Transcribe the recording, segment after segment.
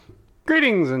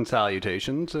Greetings and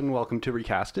salutations, and welcome to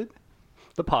Recasted,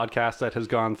 the podcast that has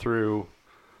gone through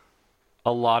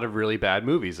a lot of really bad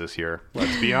movies this year.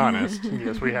 Let's be honest.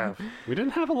 Yes, we have. We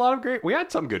didn't have a lot of great... We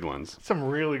had some good ones. Some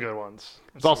really good ones.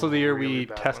 It's also the year we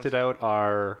tested out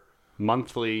our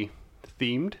monthly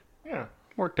themed. Yeah.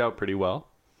 Worked out pretty well.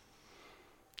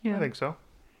 Yeah. I think so.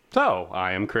 So,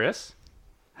 I am Chris.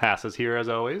 Hasse is here as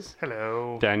always.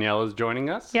 Hello. Danielle is joining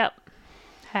us. Yep.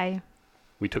 Hi.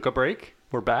 We took a break.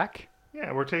 We're back.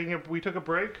 Yeah, we took a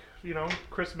break,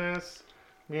 Christmas.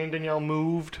 Me and Danielle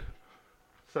moved.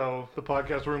 So the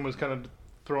podcast room was kind of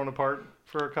thrown apart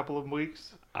for a couple of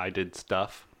weeks. I did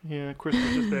stuff. Yeah, Chris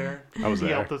was just there. I was he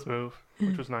there. helped us move,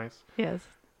 which was nice. Yes.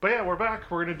 But yeah, we're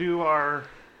back. We're going to do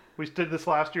we did this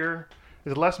last year.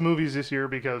 There's less movies this year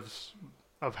because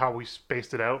of how we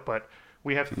spaced it out, but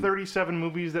we have 37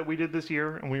 movies that we did this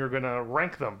year, and we are going to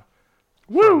rank them.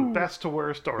 From best to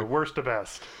worst or worst to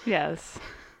best. Yes.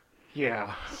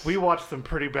 Yeah, we watched some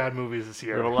pretty bad movies this We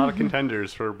year. have a lot of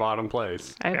contenders for bottom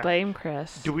place. I blame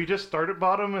Chris. Do we just start at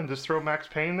bottom and just throw Max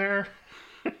Payne there?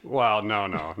 Well, no.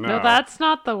 No, that's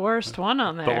not the worst one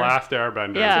on there. The Last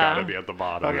Airbender's Yeah. got to be at the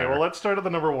bottom. Okay, there. well, let's start at the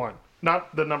number one.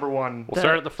 Not the number one. We'll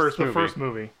start at the first movie. The first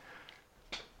movie.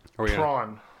 Are we gonna-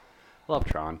 Tron. Love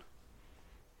Tron.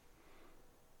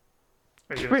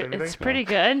 Are you gonna say anything? It's pretty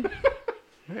good.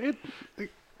 It,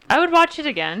 I would watch it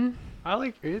again. I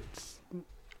like it's.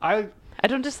 I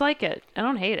don't dislike it. I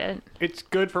don't hate it. It's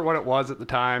good for what it was at the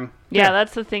time. Yeah,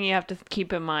 that's the thing you have to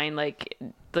keep in mind. Like,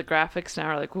 the graphics now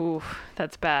are like, ooh,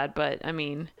 that's bad. But, I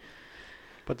mean...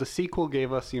 But the sequel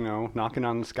gave us, Knocking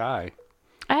on the Sky.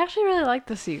 I actually really like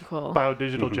the sequel.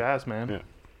 Biodigital jazz, man. Yeah.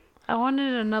 I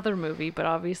wanted another movie, but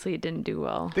obviously it didn't do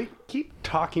well. They keep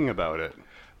talking about it.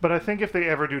 But I think if they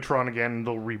ever do Tron again,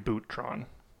 they'll reboot Tron.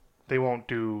 They won't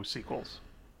do sequels.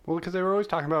 Well, because they were always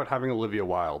talking about having Olivia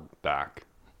Wilde back.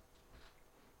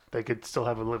 They could still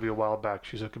have Olivia Wilde back.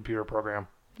 She's a computer program.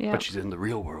 Yeah. But she's in the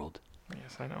real world.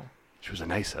 Yes, I know. She was an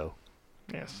ISO.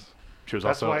 Yes. She was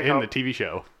That's also why in the TV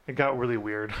show. It got really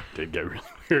weird. Did get really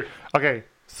weird. Okay,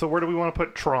 so where do we want to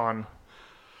put Tron?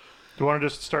 Do you want to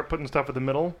just start putting stuff in the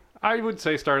middle? I would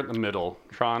say start at the middle.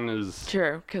 Tron is...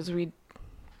 Sure, because we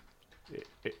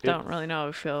don't really know how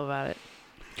we feel about it.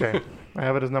 Okay, I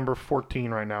have it as number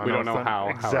 14 right now. We don't it's know not how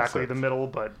it exactly sits. the middle,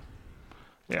 but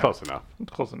yeah, Close enough. It's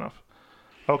close enough.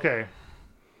 Okay.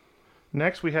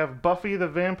 Next, we have Buffy the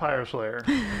Vampire Slayer.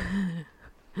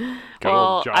 Good Well,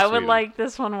 old Joss I would Whedon. like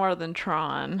this one more than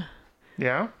Tron,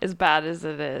 Yeah? as bad as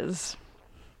it is.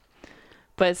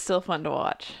 But it's still fun to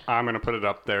watch. I'm going to put it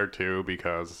up there, too,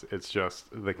 because it's just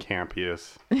the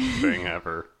campiest thing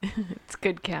ever. It's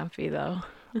good campy, though.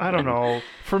 I don't know.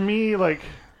 For me, like,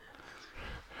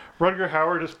 Rutger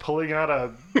Hauer just pulling out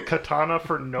a katana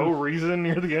for no reason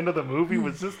near the end of the movie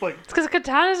was just like... It's because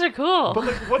katanas are cool. But,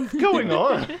 like, what's going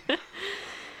on?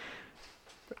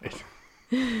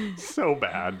 So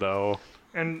bad, though.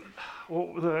 And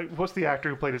what's the actor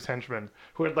who played his henchman?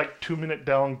 Who had, like, 2-minute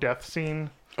long death scene?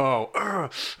 Oh.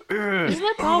 Isn't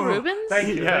that Paul Rubens? Thank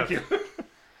you, Yes. thank you.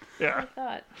 Yeah. I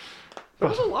thought. There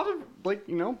was a lot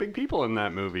of, big people in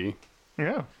that movie.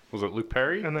 Yeah. Was it Luke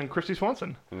Perry? And then Christy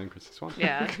Swanson. And then Christy Swanson.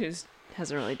 Yeah, who's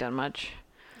hasn't really done much.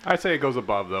 I say it goes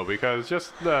above, though, because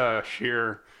just the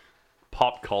sheer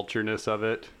pop culture-ness of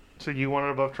it. So you want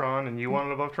it above Tron, and you want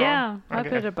it above Tron? Yeah, I Okay.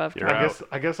 put it above You're Tron. out.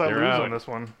 I guess I You're lose out. on this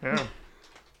one. Yeah.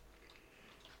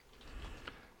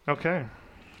 Okay.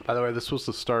 By the way, this was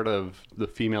the start of the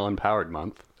Female Empowered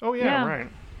Month. Oh yeah, Yeah. right.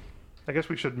 I guess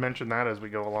we should mention that as we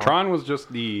go along. Tron was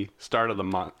just the start of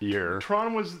the year,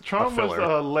 Tron was a filler.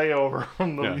 layover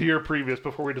from the Yeah. year previous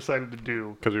before we decided to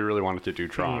do because we really wanted to do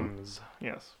Tron. themes.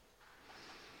 Yes.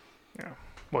 Yeah.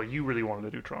 Well, you really wanted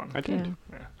to do Tron. I did.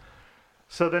 Yeah.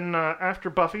 So then, after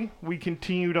Buffy, we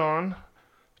continued on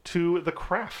to The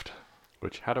Craft,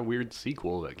 Which had a weird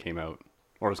sequel that came out,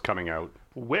 or was coming out.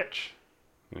 which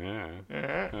Yeah.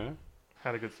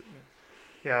 had a good.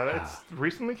 Yeah, it's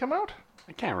recently come out.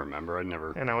 I can't remember. I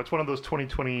never... I know, it's one of those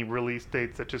 2020 release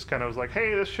dates that just kind of was like,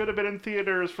 hey, this should have been in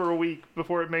theaters for a week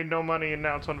before it made no money, and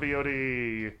now it's on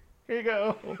VOD. Here you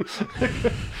go.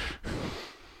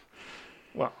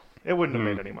 Well, it wouldn't have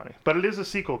made any money. But it is a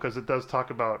sequel because it does talk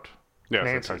about Yes, it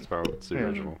Nancy. talks about the Yeah.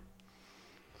 original.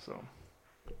 So,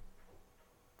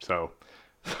 So,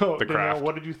 The The Craft.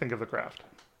 What did you think of The Craft?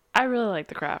 I really like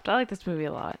The Craft. I like this movie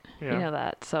a lot. Yeah. You know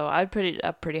that. So I'd put it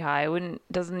up pretty high. It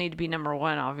doesn't need to be number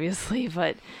one, obviously,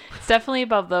 but it's definitely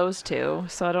above those two.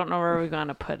 So I don't know where we're going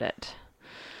to put it.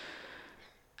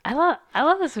 I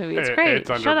love this movie. It's great. It's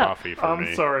under Shut up. Buffy for I'm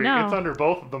me. sorry, No. it's under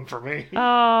both of them for me.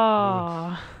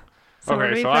 Oh. So where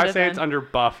do Okay, we so put I it say it's then? under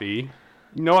Buffy.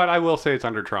 You know what? I will say it's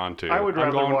under Tron too. I would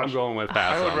rather watch. I'm going with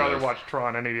Hasse. I would on rather this. watch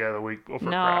Tron any day of the week over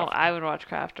No, Craft. I would watch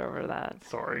Craft over that.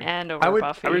 Sorry. And over I would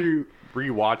Buffy.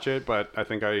 rewatch it, but I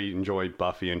think I enjoy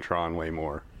Buffy and Tron way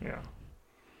more. Yeah.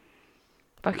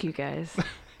 Fuck you guys.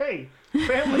 Hey,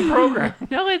 family program.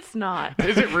 No, it's not.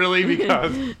 Is it really?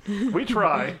 Because We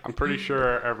try. I'm pretty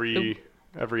sure every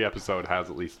episode has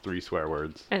at least 3 swear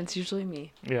words. And it's usually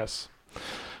me. Yes.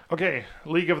 Okay,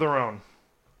 League of Their Own.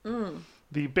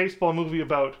 The baseball movie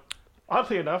about,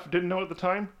 oddly enough, didn't know at the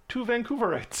time, 2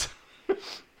 Vancouverites.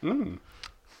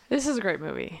 This is a great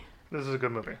movie. This is a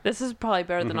good movie. This is probably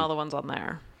better than all the ones on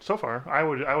there. So far, I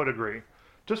would agree.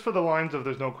 Just for the lines of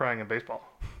 "There's no crying in baseball."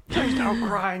 There's no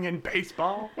crying in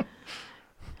baseball.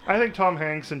 I think Tom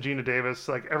Hanks and Gina Davis,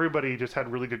 like everybody, just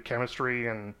had really good chemistry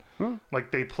and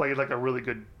like they played like a really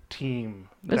good team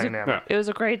dynamic. It was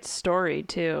a great story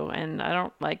too, and I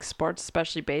don't like sports,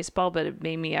 especially baseball, but it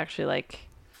made me actually like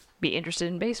be interested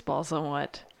in baseball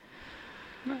somewhat.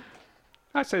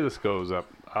 I say this goes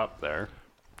up there,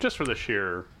 just for the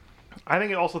sheer I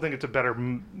think it's a better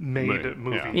made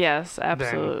movie. Yeah. Yes,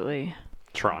 absolutely.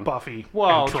 Tron. Buffy.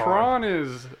 Well, and Tron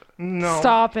is no.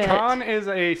 Stop it. Tron is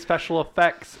a special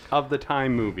effects of the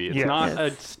time movie. It's Yes. not a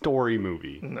Yes. story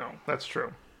movie. No, that's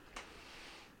true.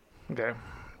 Okay,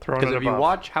 throwing Because it if you above.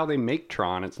 watch how they make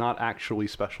Tron, it's not actually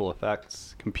special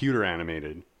effects, computer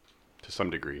animated, to some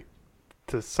degree.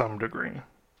 to some degree.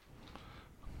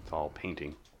 It's all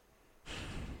painting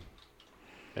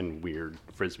and weird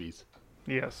frisbees.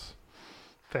 Yes.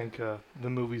 Thank the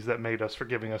movies that made us for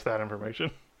giving us that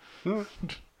information.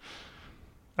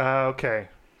 Okay.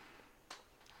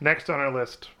 Next on our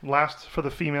list, last for the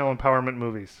female empowerment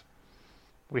movies,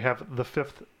 we have The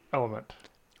Fifth Element.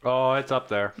 Oh, it's up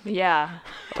there. Yeah.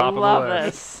 Top of the Love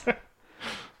list. this.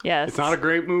 Yes. It's not a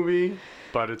great movie,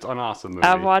 but it's an awesome movie.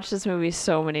 I've watched this movie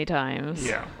so many times.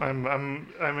 Yeah, I'm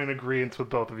in agreement with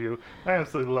both of you. I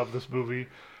absolutely love this movie,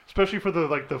 especially for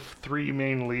the 3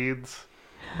 main leads,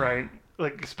 right?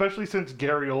 Like especially since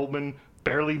Gary Oldman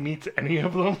barely meets any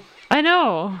of them. I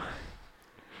know.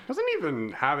 Doesn't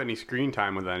even have any screen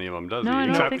time with any of them, does No, he? I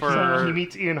don't Except think for so. He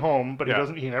meets Ian Holm, but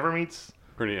Yeah. he never meets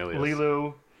Cornelius.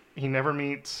 Lilu. He never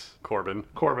meets Corbin.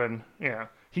 Corbin. Yeah,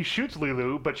 he shoots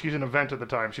Lilu, but she's an event at the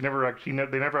time. She never actually.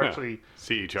 They never Yeah. actually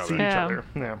See each other. see each Yeah. other.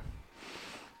 Yeah.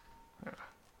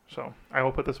 So I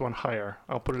will put this one higher.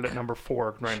 I'll put it at number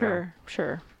 4 right now.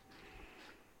 Sure.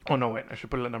 Oh no, wait! I should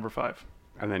put it at number 5.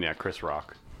 And then, yeah, Chris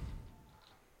Rock.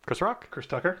 Chris Rock? Chris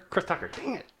Tucker. Chris Tucker.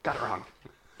 Dang it. Got it wrong.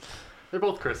 They're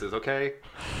both Chris's, okay?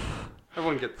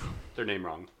 Everyone gets their name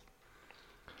wrong.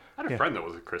 I had a friend that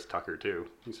was a Chris Tucker, too.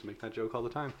 He used to make that joke all the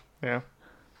time. Yeah.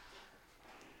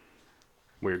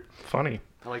 Weird. Funny.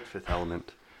 I like Fifth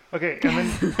Element. Okay, and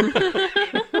then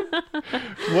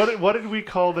what did we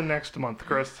call the next month,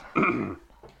 Chris?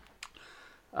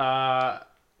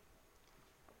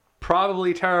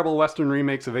 Probably terrible Western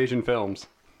remakes of Asian films.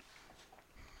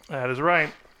 That is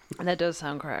right. That does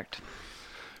sound correct.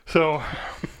 So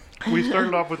we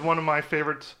started off with one of my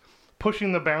favorites,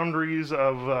 pushing the boundaries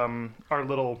of our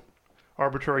little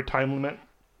arbitrary time limit,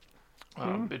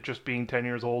 it just being 10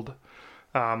 years old,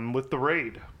 with The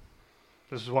Raid.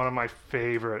 This is one of my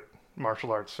favorite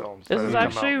martial arts films. This that is has come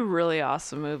actually a out. really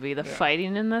awesome movie. The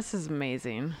fighting in this is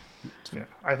amazing. Yeah,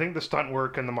 I think the stunt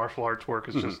work and the martial arts work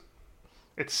is just,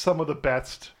 it's some of the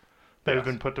best that have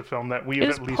been put to film that we've It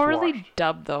was at least poorly watched.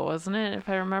 dubbed though, wasn't it? If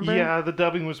I remember. Yeah, the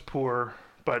dubbing was poor,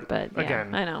 but But yeah,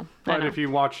 again, I know. But if you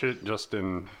watch it just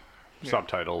in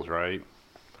subtitles, right?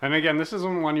 And again, this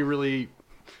isn't one you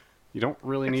don't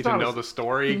really need to not know as- the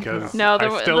story because no,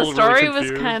 I'm still the really story was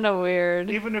confused. kind of weird.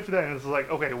 even if then it's like,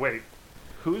 okay, wait,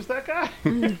 who's that guy?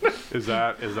 Is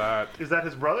that Is that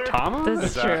his brother? Tama? This Is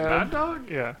is that true. Mad Dog?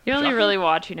 Yeah. You're only really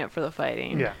watching it for the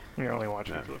fighting. Yeah, you're only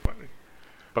watching it for the fighting.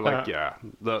 But like, yeah,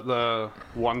 the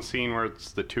one scene where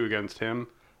it's the 2 against him.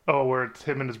 Oh, where it's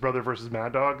him and his brother versus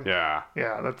Mad Dog? Yeah,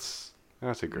 Yeah, that's...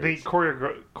 that's a The great.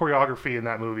 choreography in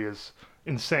that movie is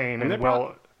insane And they and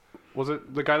well... Was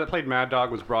it the guy that played Mad Dog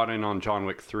was brought in on John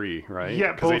Wick 3, right?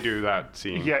 Yeah, because they both- do that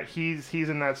scene. Yeah, he's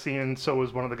in that scene, and so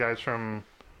was one of the guys from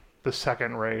the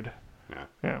second Raid. Yeah.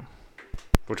 Yeah.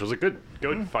 Which was a good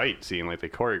fight scene. Like they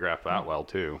choreographed that well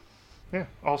too. Yeah.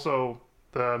 Also,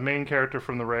 the main character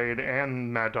from the Raid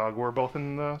and Mad Dog were both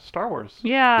in the Star Wars.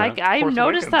 Yeah, Yeah. I Force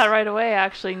noticed Awakens. that right away,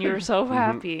 actually, and you were so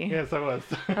happy. Yes, I was.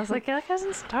 I was like, that guy's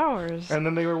in Star Wars. And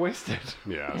then they were wasted.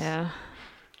 Yes. Yeah.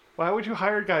 Why would you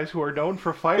hire guys who are known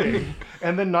for fighting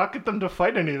and then not get them to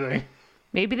fight anything?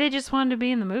 Maybe they just wanted to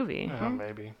be in the movie.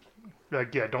 Maybe.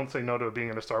 Like, yeah, don't say no to being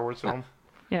in a Star Wars film.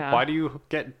 Yeah. Why do you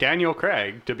get Daniel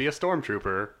Craig to be a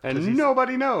stormtrooper and 'Cause he's-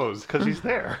 nobody knows? Because he's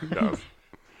there. No.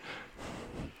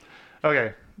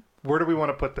 Okay, where do we want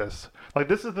to put this? Like,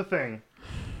 this is the thing.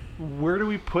 Where do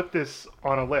we put this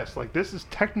on a list? Like, this is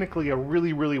technically a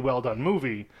really, really well done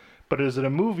movie, but is it a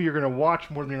movie you're going to watch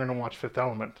more than you're going to watch Fifth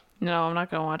Element? No, I'm not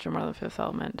going to watch it more than Fifth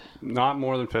Element. Not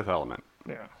more than Fifth Element.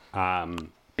 Yeah.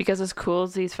 Because as cool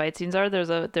as these fight scenes are, there's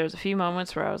a few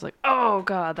moments where I was like, oh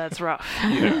god, that's rough.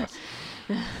 Yes.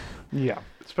 Yeah.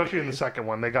 Especially in the second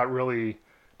one.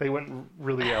 They went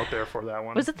really out there for that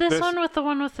one. Was it this one with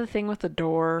the thing with the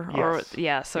door? Yes. Or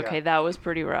yes, okay, Yeah. that was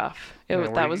pretty rough. Where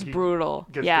That was brutal.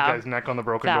 Gets Yeah. the guy's neck on the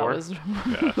broken That door. was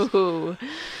Yes. Ooh.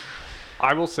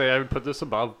 I will say I would put this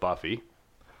above Buffy.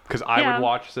 Because I Yeah. would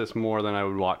watch this more than I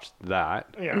would watch that.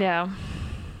 Yeah.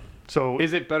 So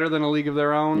Is it better than A League of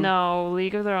Their Own? No,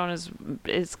 League of Their Own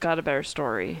it's got a better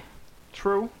story.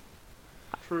 true.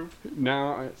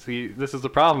 Now, see, this is the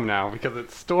problem now because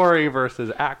it's story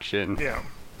versus action. Yeah.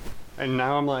 And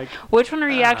now I'm like, Which one are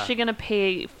you actually going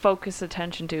to focus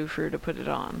attention to for you to put it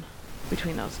on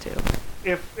between those two?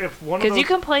 If one of Because those, you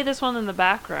can play this one in the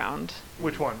background.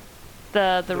 which one?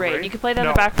 The raid. You can play that in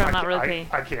the background, not really pay.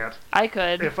 I can't. I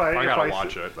could. If I gotta if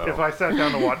watch it, though. If I sat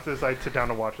down to watch this, I'd sit down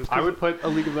to watch this. I would put A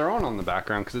League of Their Own on the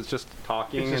background because it's just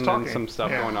talking It's just and talking. then some stuff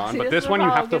Yeah. going on. See, But is this the one you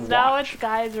have to problem, 'cause Now watch. it's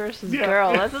guys versus Yeah.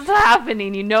 girls. That's what's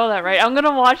happening. You know that, right? I'm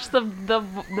gonna watch the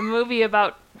movie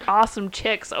about awesome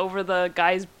chicks over the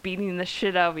guys beating the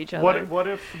shit out of each other. What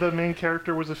if the main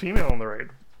character was a female in the raid?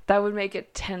 That would make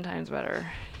it 10 times better.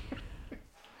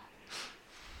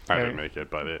 I Right. didn't make it,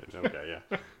 but okay,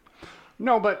 yeah.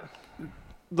 No, but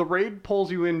the raid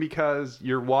pulls you in because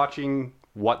you're watching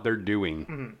what they're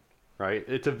doing, right?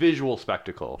 It's a visual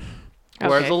spectacle.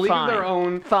 Whereas Okay, A League fine. of Their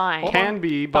Own Fine. can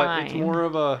be, but it's Fine. more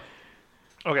of a...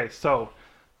 Okay, so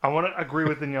I want to agree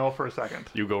with Danielle for a second.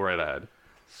 You go right ahead.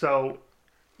 So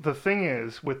the thing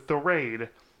is, with the raid,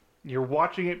 you're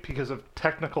watching it because of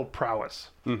technical prowess.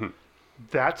 Mm-hmm.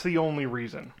 That's the only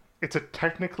reason. It's a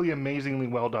technically amazingly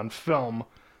well done film,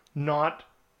 not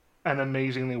an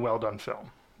amazingly well done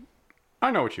film, I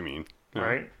know what you mean. Yeah.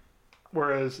 right?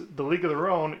 Whereas The League of Their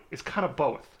Own is kind of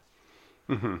both,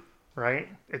 right?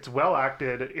 It's well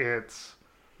acted, it's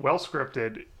well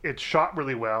scripted, it's shot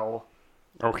really well.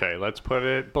 Okay, let's put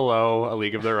it below A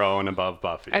League of Their Own, above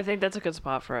Buffy. I think that's a good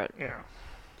spot for it. Yeah,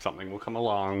 Something will come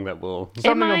along that will... something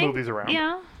It on might- movies around.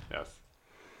 Yeah. Yes.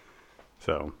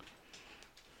 So...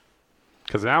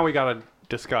 Because now we got to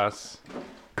discuss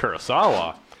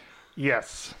Kurosawa.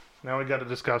 Yes. Now we got to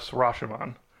discuss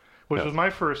Rashomon, which Yes. was my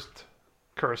first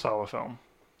Kurosawa film.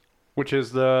 Which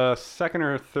is the second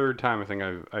or third time I think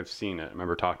I've seen it. I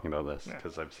remember talking about this Yeah.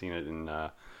 because I've seen it in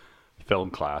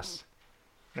film class.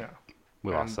 Yeah.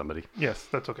 We lost somebody. Yes,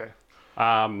 that's okay.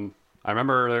 I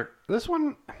remember this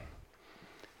one.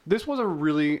 This was a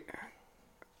really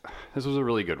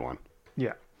good one.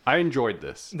 Yeah. I enjoyed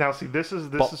this. Now, see, this is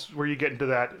where you get into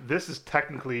that. This is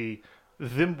technically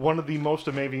one of the most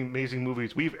amazing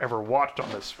movies we've ever watched on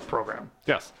this program.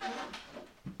 Yes.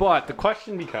 But the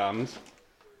question becomes...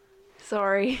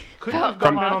 Sorry. Couldn't you have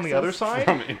gotten it on the other side?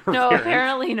 from No, interference.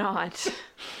 apparently not.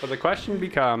 But the question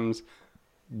becomes,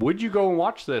 would you go and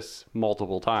watch this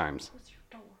multiple times?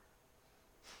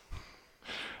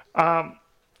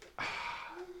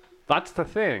 That's the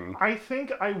thing. I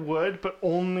think I would, but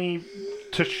only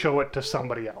to show it to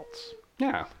somebody else.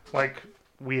 Yeah. Like,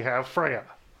 we have Freya.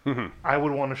 I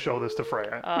would want to show this to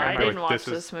Freya. I And didn't Like, watch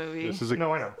this movie. This is a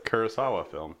No, I know. Kurosawa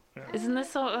film. Isn't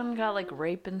this the one got like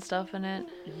rape and stuff in it?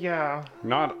 Yeah.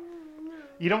 Not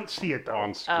You don't see it, though.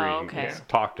 on screen. okay. It's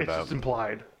talked It's about. just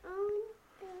implied.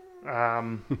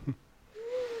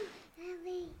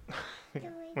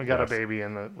 We got a baby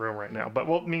in the room right now, but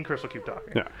me and Chris will keep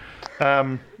talking.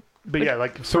 Yeah. But yeah,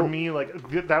 like So- for me, like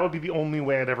that would be the only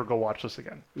way I'd ever go watch this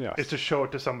again. Yes. Is to show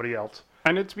it to somebody else.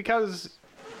 And it's because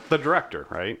the director,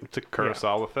 right? It's a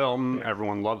Kurosawa film. Yeah.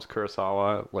 Everyone loves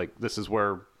Kurosawa. Like, this is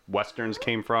where Westerns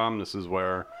came from. This is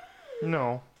where...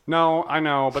 No. No, I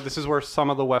know, but this is where some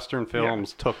of the Western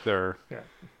films took their... Yeah.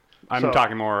 I'm So-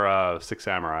 talking more Six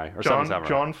Samurai or Seven Samurai.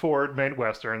 John Ford made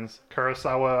westerns.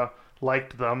 Kurosawa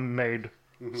liked them, made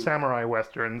samurai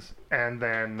westerns, and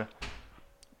then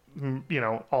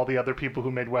all the other people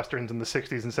who made westerns in the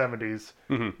 60s and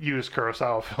 70s used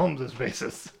Kurosawa films as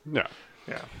basis. Yeah.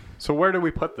 Yeah. So where do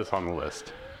we put this on the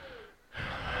list?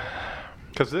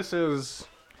 Because this is...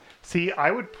 See, I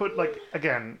would put, like,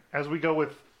 again, as we go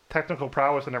with technical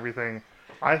prowess and everything,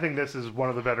 I think this is one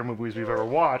of the better movies we've ever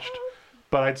watched,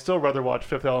 but I'd still rather watch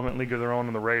Fifth Element, League of Their Own,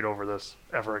 and The Raid over this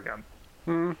ever again.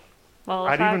 Well,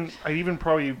 in I'd fact, even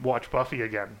probably watch Buffy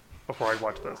again before I'd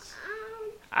watch this.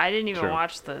 I didn't even True.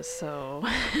 watch this, so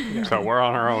So we're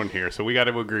on our own here, so we got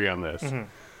to agree on this.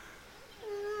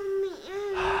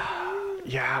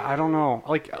 Yeah, I don't know.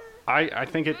 Like, I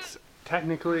think it's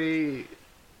technically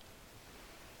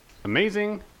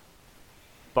amazing,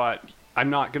 but I'm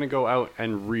not gonna go out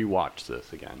and rewatch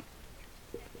this again.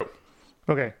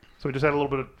 Okay, so we just had a little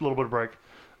bit of break,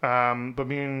 but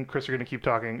me and Chris are going to keep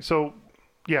talking. So,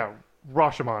 yeah,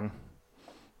 Rashomon.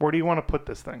 Where do you want to put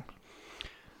this thing?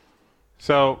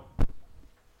 So,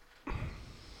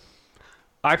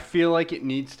 I feel like it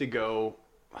needs to go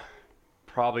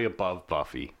probably above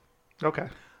Buffy. Okay.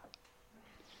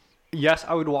 Yes,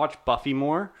 I would watch Buffy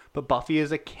more, but Buffy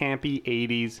is a campy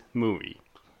 80s movie.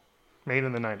 Made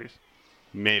in the 90s.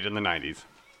 Made in the 90s.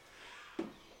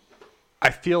 I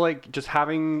feel like just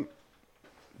having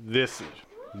this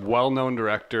well-known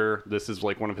director, this is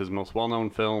like one of his most well-known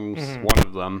films, one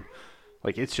of them.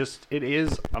 Like, it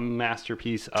is a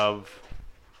masterpiece of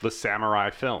the samurai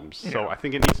films. So Yeah. I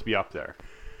think it needs to be up there.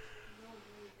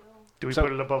 Do we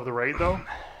put it above the Raid, though?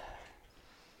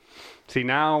 See,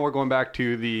 now we're going back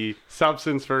to the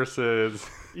substance versus...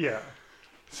 Yeah.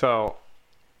 So,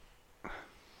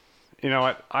 you know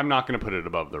what? I'm not going to put it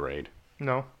above the Raid.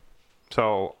 No?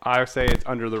 So I say it's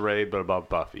under the Raid, but above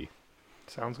Buffy.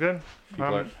 Sounds good.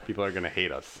 People are going to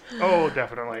hate us. Oh, They're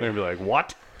definitely. going to be like,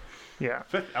 what? Yeah.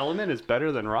 Fifth Element is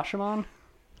better than Rashomon?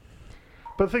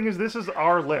 But the thing is, this is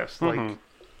our list. Like,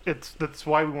 that's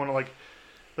why we want to, like,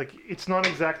 it's not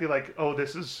exactly like, oh,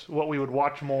 this is what we would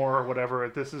watch more or whatever.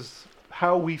 This is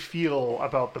how we feel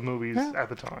about the movies at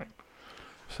the time.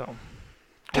 So,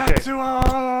 okay.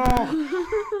 Tatsuo!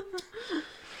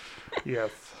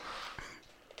 Yes.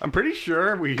 I'm pretty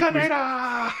sure we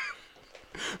Kaneda!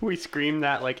 we screamed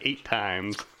that like 8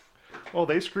 times. Oh,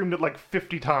 they screamed it like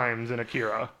 50 times in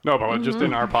Akira. No, but just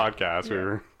in our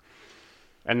podcast.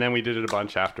 And then we did it a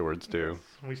bunch afterwards, too.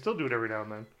 We still do it every now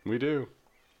and then. We do.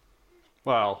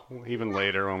 Well, even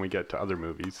later when we get to other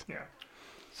movies. Yeah.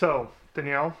 So,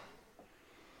 Danielle,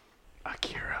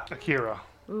 Akira.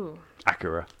 Ooh,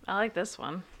 Akira. I like this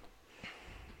one.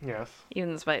 Yes.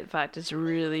 Even despite the fact it's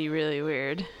really, really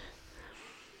weird.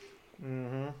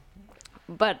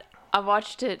 But I've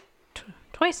watched it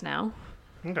twice now,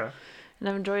 Okay. and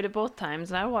I've enjoyed it both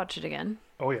times, and I'll watch it again.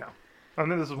 Oh, yeah. I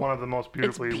think this is one of the most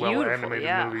beautifully beautiful, well-animated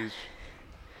yeah. movies,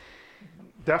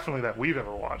 definitely that we've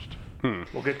ever watched.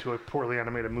 We'll get to a poorly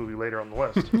animated movie later on the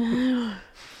list.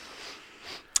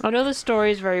 I know the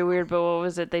story is very weird, but what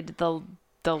was it? They did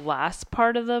the last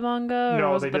part of the manga, or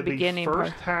No, was they it the did beginning the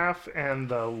first part? half and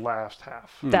the last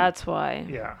half. That's why.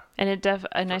 Yeah.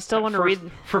 And I still want to read.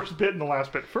 First bit and the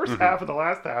last bit. First half and the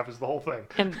last half is the whole thing.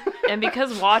 And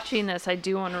because watching this, I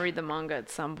do want to read the manga at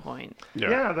some point.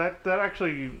 Yeah, that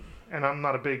actually, and I'm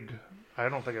not a big, I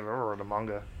don't think I've ever read a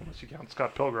manga, unless you count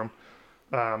Scott Pilgrim.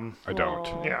 I don't.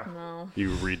 Oh, Yeah. No. You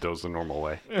read those the normal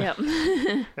way. Yep.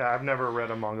 Yeah, I've never read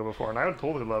a manga before, and I would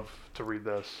totally love to read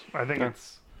this. I think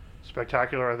it's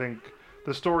spectacular. I think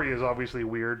the story is obviously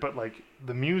weird, but like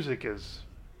the music is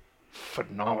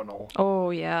phenomenal.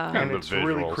 Oh yeah. And the it's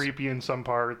really visuals. creepy in some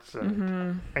parts,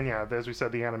 and yeah, as we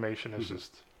said, the animation is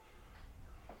just.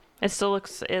 It still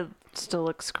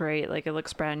looks great. Like it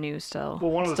looks brand new still.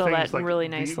 Well, one of the still things, that like really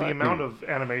nice the look. amount of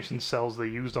animation cells they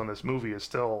used on this movie is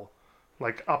still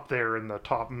like up there in the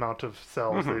top amount of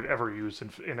cells they've ever used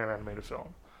in an animated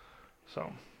film.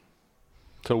 So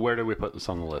where do we put this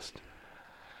on the list?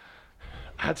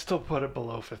 I'd still put it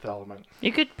below Fifth Element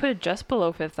You could put it just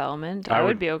below Fifth Element. I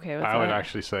would be okay with that. I would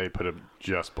actually say put it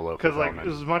just below because, Fifth like, Element.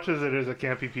 as much as it is a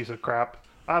campy piece of crap,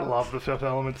 I love the Fifth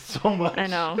Element so much. I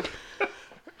know.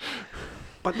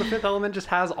 But the Fifth Element just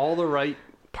has all the right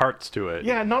parts to it.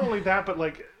 Yeah, not only that, but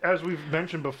like as we've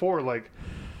mentioned before, like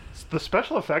the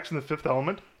special effects in the Fifth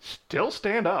Element still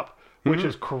stand up, which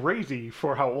is crazy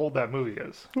for how old that movie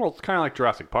is. Well, it's kind of like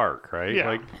Jurassic Park, right? Yeah.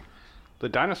 Like, the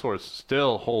dinosaurs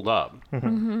still hold up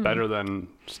better than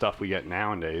stuff we get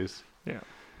nowadays. Yeah.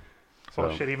 Well,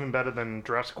 So- shit, even better than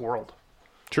Jurassic World,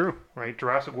 True. right?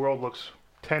 Jurassic World looks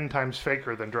 10 times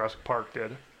faker than Jurassic Park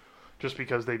did, just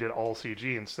because they did all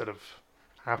CG instead of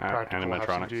half practical, half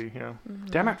animatronics. CG. Yeah.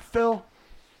 Damn it, Phil.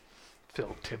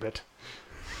 Phil Tippett.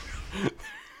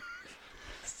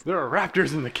 There are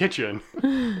raptors in the kitchen.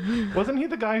 Wasn't he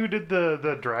the guy who did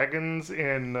the dragons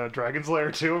in Dragon's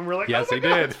Lair too? And we're like, Yes, oh my he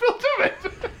God, did. it's Phil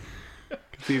Tippett.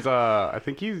 He's I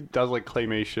think he does like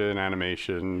claymation,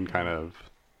 animation, kind of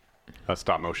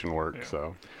stop motion work. Yeah.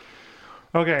 So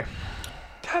Okay.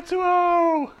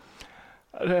 Tatsuo.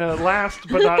 Last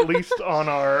but not least on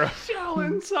our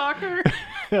Shaolin soccer. list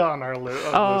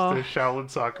is Shaolin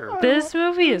Soccer. This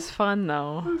movie is fun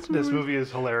though. This movie is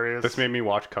hilarious. This made me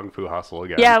watch Kung Fu Hustle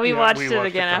again. Yeah, we Yeah, watched we it watched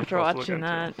again the after Kung Fu watching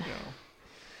again, that.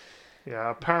 too.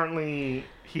 Yeah, apparently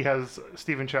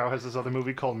Stephen Chow has this other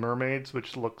movie called Mermaids,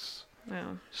 which looks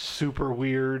Yeah. super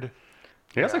weird.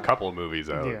 He has a couple of movies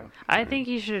out. Yeah, I think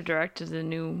he should have directed the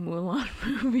new Mulan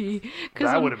movie.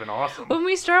 that would have been awesome. When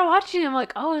we started watching, I'm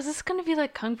like, oh, is this going to be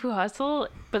like Kung Fu Hustle?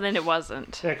 But then it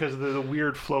wasn't. Yeah, because of the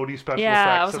weird floaty special Yeah,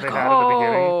 I effects was that like, they had at the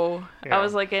beginning. oh. Yeah. I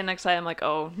was like getting excited. I'm like,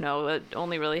 oh, no, that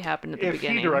only really happened at the If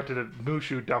beginning. he directed it,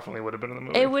 Mushu definitely would have been in the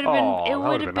movie. It would have been. Oh, It that would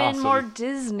would've have been been more awesome.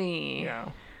 Disney. Yeah.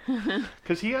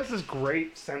 Because he has this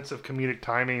great sense of comedic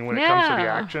timing when it comes to the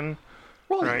Yeah. action.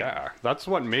 Well, Right. yeah, that's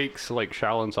what makes like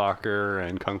Shaolin Soccer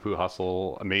and Kung Fu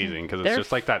Hustle amazing because it's They're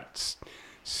just like that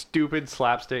stupid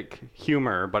slapstick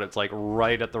humor, but it's like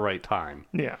right at the right time.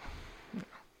 Yeah.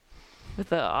 With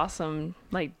the awesome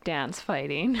like dance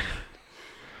fighting.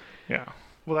 Yeah.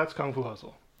 Well, that's Kung Fu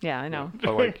Hustle. Yeah, I know.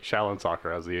 But like Shaolin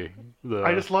Soccer has the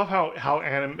I just love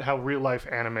how real life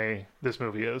anime this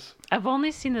movie is. I've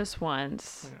only seen this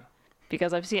once. Yeah.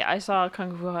 Because I saw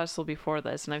Kung Fu Hustle before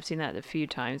this, and I've seen that a few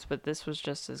times, but this was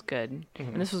just as good.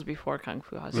 And this was before Kung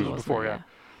Fu Hustle. This was wasn't before, it? yeah.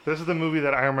 This is the movie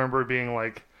that I remember being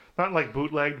like, not like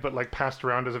bootlegged, but like passed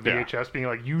around as a VHS, being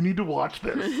like, you need to watch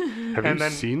this. Have and you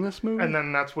then- seen this movie? And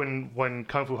then that's when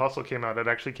Kung Fu Hustle came out. It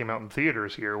actually came out in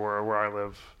theaters here where I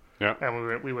live. Yeah.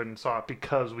 And we went and saw it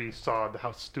because we saw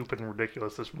how stupid and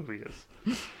ridiculous this movie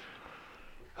is.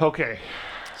 Okay.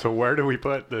 So where do we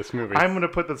put this movie? I'm going to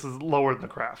put this as lower than The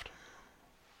Craft.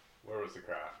 Where was The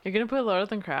Craft? You're gonna put Lower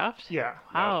Than Craft? Yeah.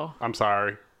 Wow. I'm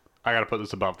sorry. I gotta put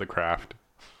this above The Craft.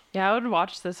 Yeah, I would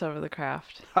watch this over The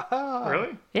Craft.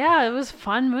 Really? Yeah, it was a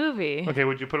fun movie. Okay,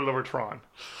 would you put it over Tron?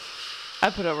 I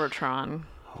put over Tron.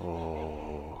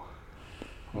 Oh.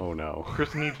 Oh no.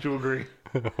 Chris needs to agree.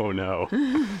 Oh no.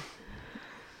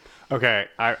 Okay,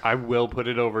 I will put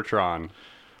it over Tron.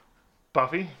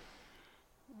 Buffy?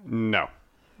 No.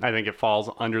 I think it falls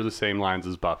under the same lines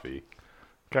as Buffy.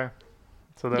 Okay.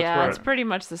 So that's Yeah, where it's pretty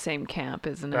much the same camp,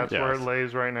 isn't it? that's where it Yes.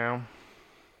 lays right now.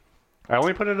 I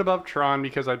only put it above Tron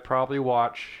because I'd probably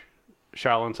watch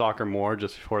Shaolin Soccer more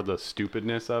just for the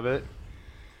stupidness of it.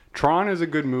 Tron is a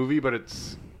good movie, but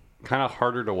it's kind of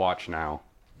harder to watch now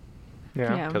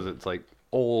Yeah. Yeah. because it's like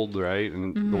old, right?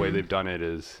 And the way they've done it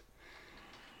is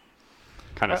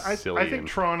kind of silly. I think and-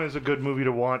 Tron is a good movie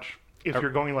to watch if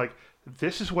you're going like,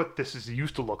 this is what this is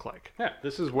used to look like. yeah,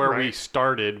 this is where we Right.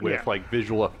 started with Yeah. like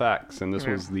visual effects, and this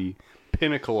Yeah. was the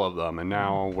pinnacle of them, and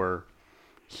now we're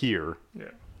here. Yeah.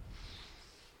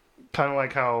 Kind of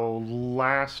like how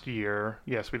last year,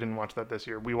 yes, we didn't watch that this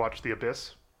year. We watched The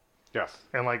Abyss, Yes,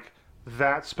 and like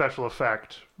that special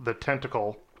effect, the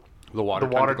tentacle, the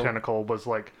water tentacle was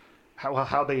like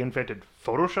how they invented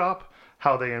Photoshop,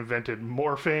 how they invented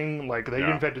morphing. Like they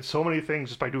Yeah. invented so many things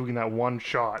just by doing that one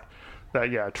shot. That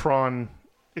yeah, Tron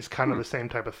is kind of the same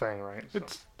type of thing, right? So,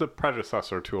 It's the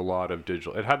predecessor to a lot of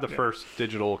digital. It had the first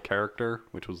digital character,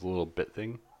 which was a little bit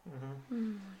thing.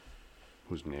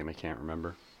 Whose name I can't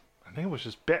remember. I think it was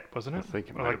just Bit, wasn't it? I think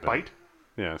it Or might like have been. Byte.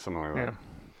 Yeah, something like Yeah. that.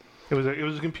 It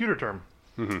was a computer term.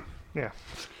 Yeah.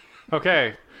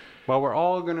 Okay, well, we're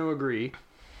all going to agree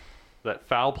that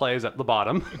foul play is at the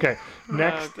bottom. Okay.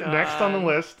 Next on the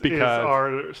list is Because-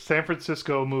 our San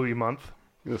Francisco movie month.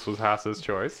 This was Hasse's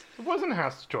choice. It wasn't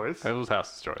Hass's choice. It was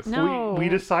Hasse's choice. No. We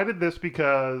decided this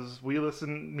because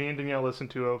me and Danielle listened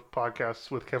to a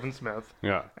podcast with Kevin Smith,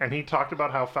 Yeah. and he talked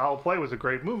about how Foul Play was a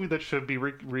great movie that should be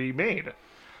remade.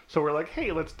 So we're like,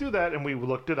 hey, let's do that, and we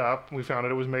looked it up. We found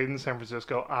it was made in San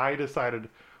Francisco. I decided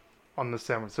on the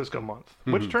San Francisco month,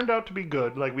 which turned out to be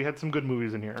good. Like, we had some good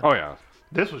movies in here. Oh, yeah.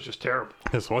 This was just terrible.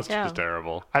 This was Yeah. just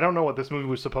terrible. I don't know what this movie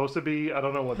was supposed to be. I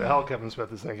don't know what the hell Kevin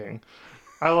Smith is thinking.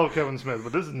 I love Kevin Smith,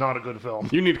 but this is not a good film.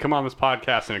 You need to come on this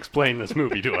podcast and explain this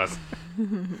movie to us.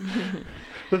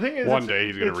 The thing is, One day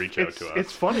he's gonna reach out it's- to us.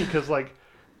 It's funny because like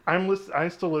I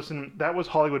still listen. That was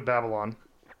Hollywood Babylon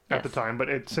at the Yes. time, but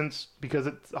because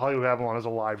Hollywood Babylon is a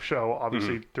live show.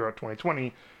 Obviously, throughout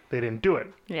 2020, they didn't do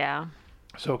it. Yeah.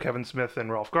 So Kevin Smith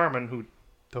and Ralph Garman, who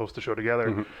host the show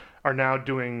together, are now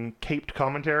doing caped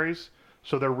commentaries.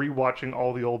 So they're rewatching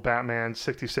all the old Batman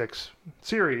 '66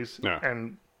 series Yeah.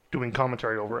 and doing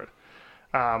commentary over it.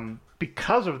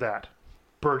 Because of that,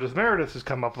 Burgess Meredith has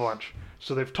come up a bunch.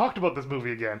 So they've talked about this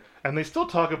movie again, and they still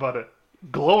talk about it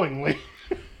glowingly.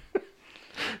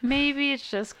 Maybe it's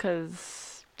just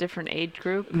because different age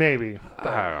group. Maybe. I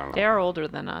don't know. They are older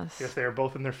than us. Yes, they are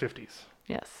both in their 50s.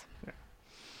 Yes.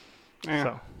 Eh.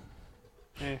 So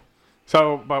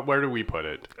So, but where do we put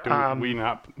it? Do we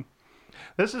not?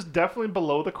 this is definitely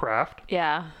below The Craft.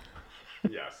 Yeah.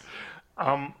 Yes.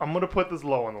 I'm going to put this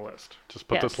low on the list. Just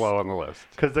put this Yes. low on the list.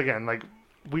 Because again, like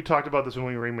we talked about this when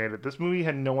we remade it. This movie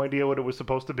had no idea what it was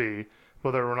supposed to be.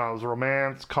 whether or not it was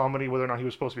romance, comedy, whether or not he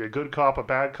was supposed to be a good cop, a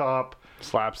bad cop.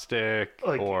 Slapstick,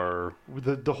 Like, or...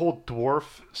 The whole dwarf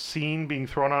scene being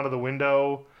thrown out of the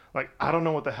window. Like, I don't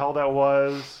know what the hell that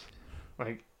was.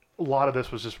 Like, a lot of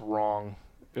this was just wrong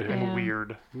and Yeah.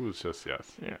 weird. It was just,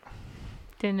 yes. Yeah.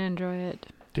 Didn't enjoy it.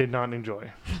 Did not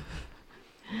enjoy.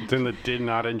 It's in the did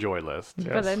not enjoy list. Yes.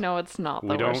 But I know it's not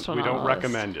the worst one We on don't the list.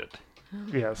 recommend it.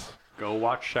 Yes. Go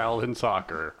watch Sheldon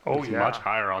Soccer. Oh, It's yeah. much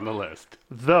higher on the list.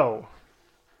 Though,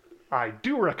 I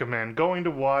do recommend going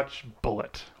to watch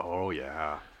Bullet. Oh,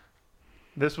 yeah.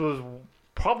 This was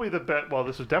probably the best. Well,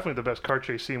 this was definitely the best car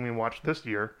chase scene we watched this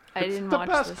year. I didn't The watch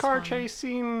best this car one. chase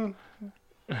scene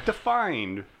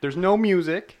defined. There's no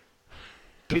music.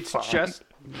 It's Defined. just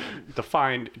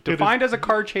defined as a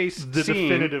car chase The scene.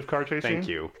 definitive car chase Thank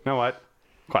scene. you. You know what?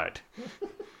 Quiet.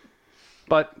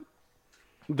 But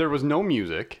there was no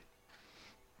music.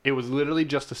 It was literally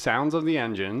just the sounds of the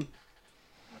engine.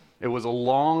 It was a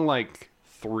long, like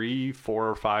 3, 4,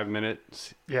 or 5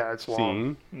 minutes Yeah, it's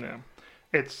long. scene. Yeah,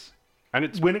 it's And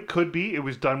it's when it could be. It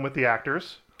was done with the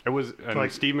actors. it was and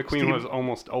like Steve McQueen Steve- was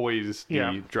almost always the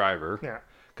Yeah. driver. Yeah,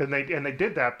 because they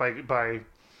did that by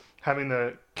having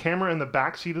the camera in the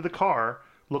back seat of the car,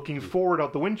 looking forward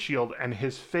out the windshield, and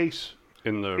his face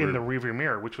In the in the rearview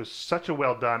mirror, which was such a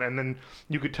well done. And then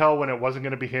you could tell when it wasn't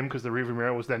going to be him because the rearview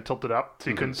mirror was then tilted up, so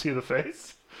you couldn't see the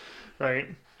face, right?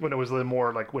 When it was a little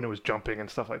more like when it was jumping and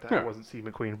stuff like that. Yeah. It wasn't Steve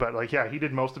McQueen, but like yeah, he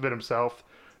did most of it himself.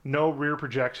 No rear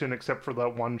projection except for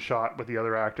that one shot with the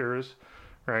other actors,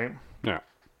 right? yeah.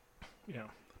 Yeah.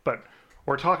 But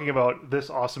we're talking about this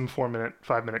awesome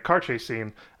 5-minute car chase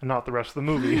scene and not the rest of the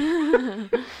movie.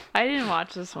 I didn't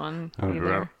watch this one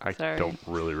either. I Sorry. don't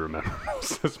really remember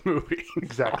most of this movie.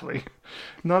 Exactly.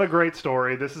 Not a great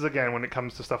story. This is again when it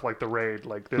comes to stuff like The Raid.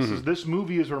 Like this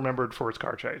movie is remembered for its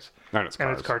car chase. And it's And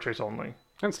cars. it's car chase only.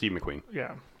 And Steve McQueen.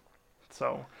 Yeah.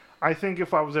 So I think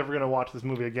if I was ever going to watch this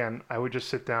movie again, I would just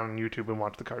sit down on YouTube and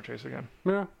watch the car chase again.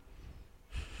 Yeah.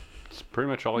 It's pretty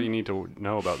much all you need to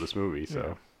know about this movie, so.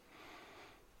 Yeah.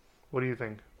 What do you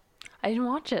think? I didn't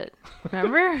watch it.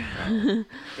 Remember?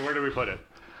 So where do we put it?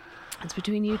 It's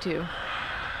between you two.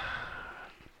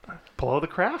 Below the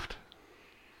Craft?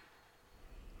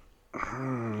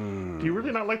 Do you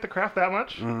really not like the Craft that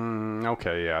much?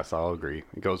 Okay, yes, I'll agree.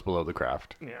 It goes below the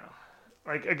craft. Yeah.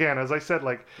 Like again, as I said,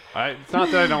 like It's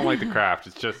not that I don't like the craft.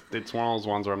 It's just it's one of those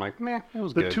ones where I'm like, meh, it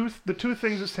was the good. the two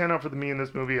things that stand out for me in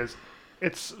this movie is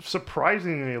it's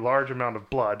surprisingly large amount of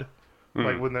blood.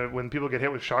 Like when people get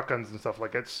hit with shotguns and stuff,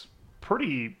 like it's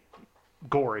pretty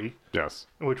gory, Yes.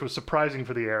 which was surprising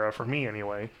for the era for me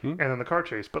anyway. And then the car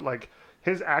chase, but like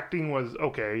his acting was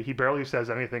okay. He barely says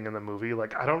anything in the movie.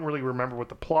 Like I don't really remember what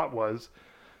the plot was.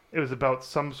 It was about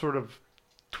some sort of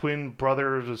twin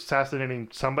brothers assassinating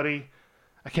somebody.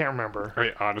 I can't remember.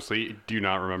 I honestly do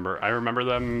not remember. I remember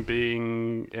them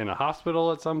being in a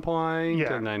hospital at some point,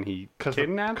 Yeah, and then he Because the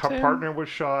kidnapped him. partner was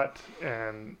shot,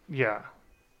 and yeah.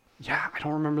 Yeah, I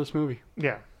don't remember this movie.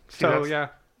 Yeah. See, So that's- yeah,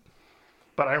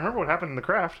 But I remember what happened in The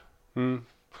Craft. there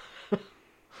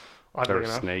Oddly were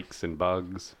enough. snakes and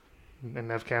bugs. And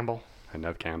Nev Campbell. And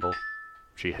Nev Campbell,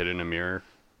 she hid in a mirror.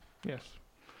 Yes.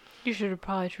 You should have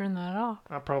probably turned that off.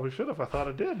 I probably should have. I thought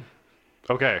I did.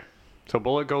 Okay, so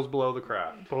Bullet goes below the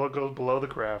craft, Bullet goes below The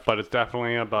Craft. but it's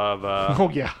definitely above Oh,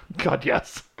 yeah. God,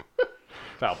 yes.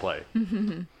 foul play.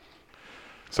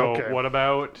 So Okay. what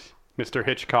about Mr.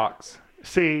 Hitchcock's?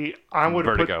 See,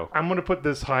 Vertigo. I'm going to put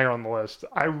this higher on the list.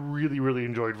 I really, really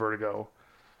enjoyed Vertigo.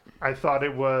 I thought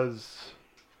it was...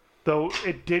 Though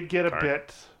it did get a Sorry.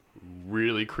 bit...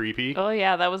 Really creepy. Oh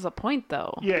yeah, that was the point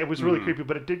though. Yeah, it was really creepy,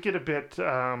 but it did get a bit...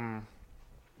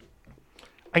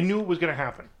 I knew it was going to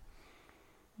happen.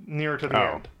 Nearer to the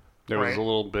end. There was right? a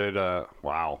little bit.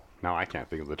 Wow. Now I can't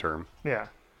think of the term. Yeah.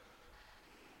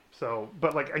 So,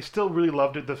 but like, I still really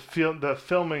loved it. The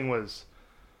filming was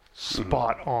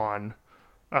spot on.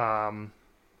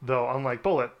 Though, unlike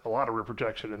Bullet, a lot of rear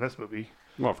projection in this movie.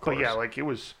 Well, of course. But yeah, like it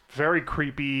was very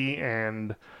creepy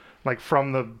and like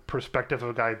from the perspective of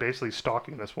a guy basically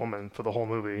stalking this woman for the whole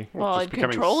movie. Well, just and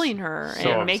becoming controlling her so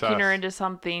and making her obsessed. into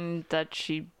something that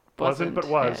she Wasn't, wasn't. but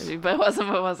was. Yeah, but wasn't,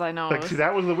 but was. I know. Like, see,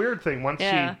 that was the weird thing. Once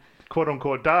Yeah. she quote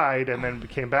unquote died and then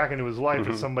came back into his life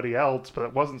as somebody else, but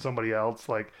it wasn't somebody else.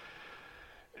 Like,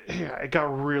 yeah, it got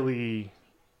really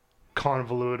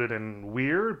convoluted and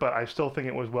weird, but I still think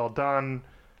it was well done.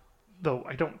 Though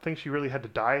I don't think she really had to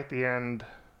die at the end.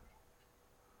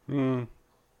 Mm,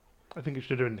 I think it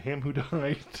should have been him who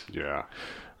died. yeah.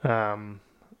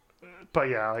 But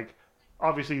yeah, like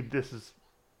obviously this is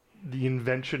the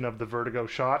invention of the Vertigo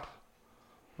shot,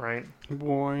 right?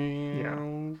 Boy.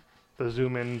 Yeah. The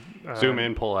zoom in, Zoom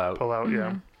in, pull out. pull out.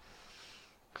 Yeah.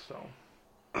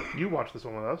 So, you watched this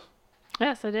one with us.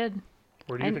 Yes, I did.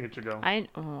 Where do you think it should go? I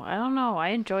don't know. I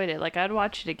enjoyed it. Like, I'd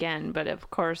watch it again, but of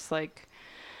course, like,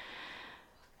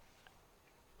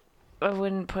 I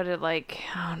wouldn't put it like,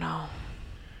 I don't know.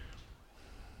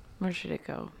 Where should it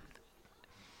go?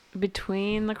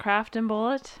 Between The Craft and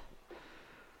Bullet?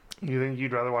 You think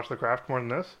you'd rather watch The Craft more than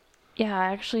this? Yeah,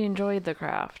 I actually enjoyed The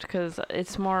Craft because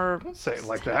it's more. Don't say it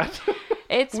like that.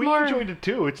 It's we more. enjoyed it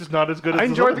too. It's just not as good as I this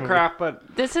enjoyed other The movie. Craft,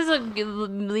 but This is it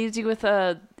leaves you with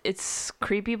a. It's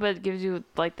creepy, but it gives you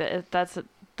like the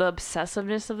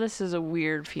obsessiveness of this is a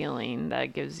weird feeling that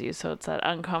it gives you. So it's that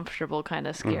uncomfortable kind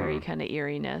of scary kind of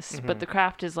eeriness. But The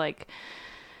Craft is like,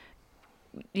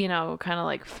 kind of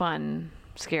like fun,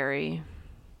 scary,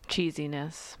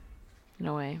 cheesiness, in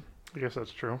a way. I guess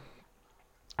that's true.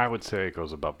 I would say it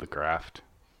goes above The Craft,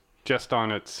 just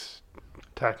on its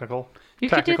Technical. You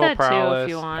could do technical that too prowess. if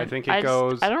you want. I think it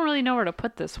goes. I don't really know where to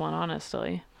put this one,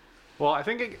 honestly. Well, I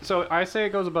think so. I say it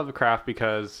goes above The Craft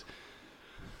because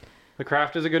The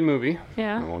Craft is a good movie. I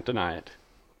Yeah. won't deny it.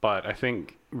 But I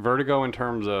think Vertigo, in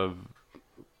terms of,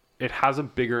 it has a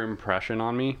bigger impression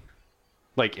on me,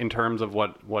 like in terms of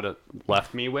what it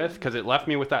left me with, because it left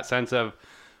me with that sense of,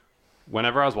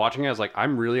 whenever I was watching it, I was like,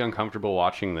 I'm really uncomfortable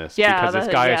watching this because this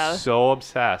guy is so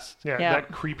obsessed, Yeah, Yeah.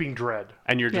 that creeping dread.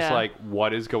 and you're just Yeah. like,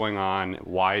 what is going on?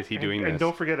 Why is he doing And this?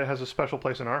 don't forget, it has a special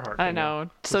place in our heart. I Danielle. know.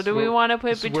 So This do is we where- want to put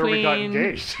This is where we got between?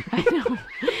 engaged. I know.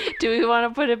 Do we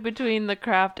want to put it between The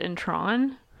Craft and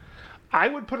Tron? I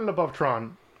would put it above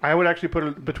Tron. I would actually put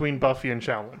it between Buffy and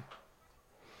Shaolin.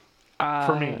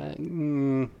 For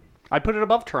me. I'd put it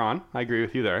above Tron. I agree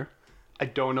with you there. I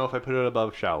don't know if I put it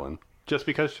above Shaolin. Just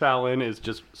because Shaolin is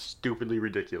just stupidly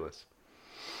ridiculous.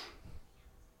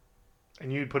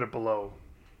 And you'd put it below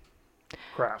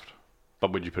Craft.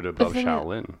 But would you put it above thing is-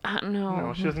 Shaolin? I don't know.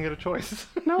 No, she doesn't get a choice.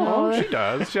 No, she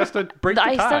does. She has to break the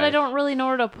I tie. said I don't really know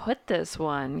where to put this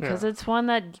one because Yeah. it's one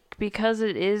that because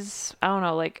it is I don't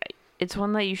know like it's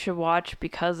one that you should watch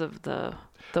because of the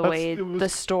way it was- the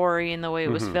story and the way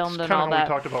it was filmed and kind all of how that. we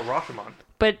talked about Rashomon.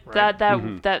 But right?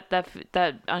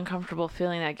 that uncomfortable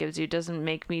feeling that gives you doesn't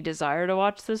make me desire to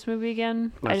watch this movie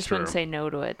again. I That's just wouldn't true. say no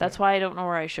to it. That's why I don't know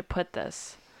where I should put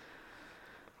this.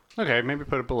 Okay, maybe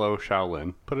put it below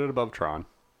Shaolin. Put it above Tron.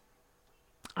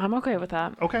 I'm okay with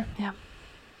that. Okay. Yeah.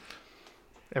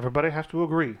 Everybody has to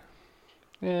agree.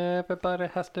 Everybody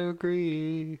has to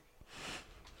agree.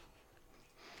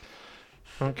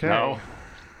 Okay. No.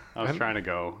 I was I'm- trying to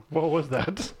go. What was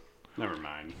that? Never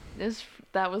mind.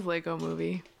 That was Lego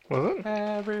Movie. Was it?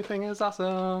 Everything is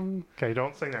awesome. Okay,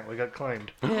 don't sing that. We got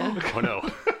claimed. Yeah. Oh no.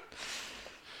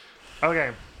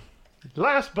 Okay.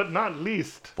 Last but not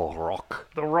least, The Rock.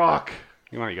 The Rock.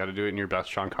 You got to do it in your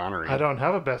best Sean Connery. I don't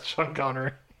have a best Sean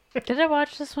Connery. Did I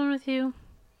watch this one with you?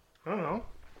 I don't know.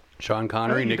 Sean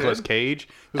Connery, you Nicolas did. Cage.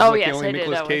 This Oh, is like yes, the only I did.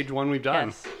 Nicolas That was- Cage one we've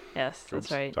done. Yes, that's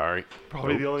Oops, right. Sorry.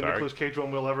 Probably the only sorry. Nicolas Cage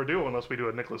one we'll ever do unless we do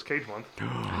a Nicolas Cage month.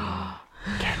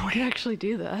 We can actually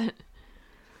do that.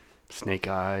 Snake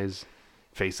Eyes,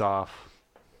 Face Off.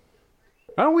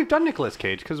 Oh, we've done Nicolas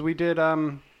Cage because we did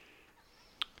Con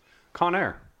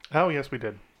Air Oh, yes, we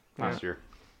did. last year.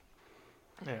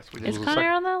 Yes, we did. Is was Con like-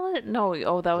 Air on that list? No,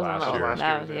 that was Last on year. the Last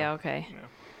that, year's, yeah, okay.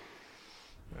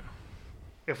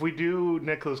 If we do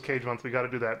Nicolas Cage month, we got to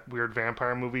do that weird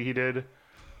vampire movie he did.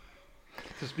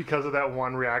 Just because of that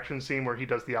one reaction scene where he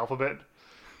does the alphabet.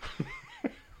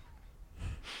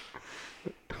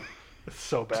 It's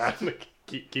so bad.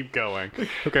 Keep going.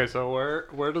 Okay, so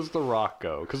where does The Rock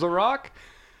go? Because The Rock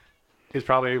is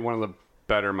probably one of the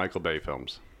better Michael Bay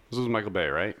films. This was Michael Bay,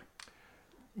 right?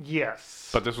 Yes.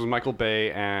 But this was Michael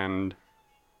Bay and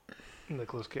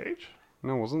Nicolas Cage?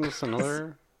 no, wasn't this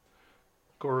another?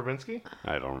 Gore Verbinski?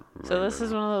 I don't remember. So this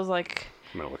is one of those like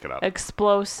I'm gonna look it up.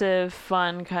 explosive,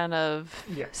 fun kind of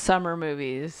Yeah. summer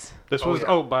movies. This Oh, was. yeah.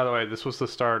 Oh, by the way, this was the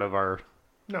start of our.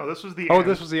 No, this was the Oh, end,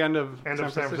 this was the end of end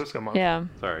of San Francisco month. Yeah,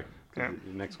 Sorry. Yeah.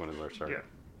 The next one is our start. Yeah.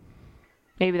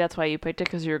 maybe that's why you picked it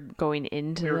because you're going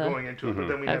into We were the. going into it, but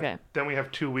Mm-hmm. then we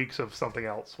have 2 weeks of something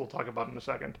else we'll talk about in a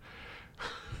second.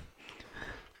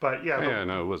 But yeah, Yeah,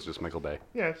 no, it was just Michael Bay.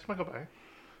 yeah, it's Michael Bay.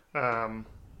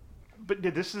 But yeah,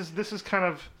 this is kind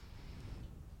of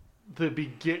the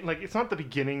begin. Like, it's not the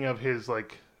beginning of his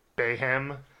like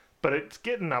Bayhem, but it's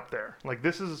getting up there. Like,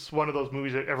 this is one of those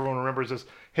movies that everyone remembers as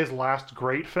his last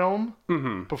great film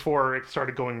before it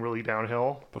started going really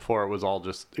downhill. Before it was all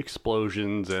just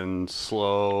explosions and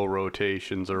slow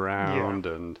rotations around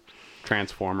and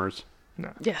Transformers.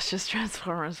 Yes, just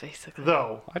Transformers basically.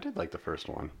 Though I did like the first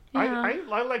one. Yeah.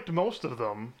 I liked most of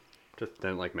them, Just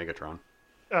didn't like Megatron.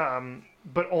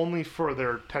 but only for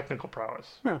their technical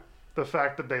prowess. Yeah. the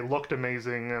fact that they looked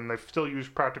amazing and they still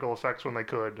used practical effects when they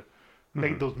could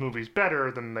made those movies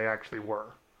better than they actually were.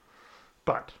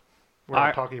 But we're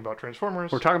not talking about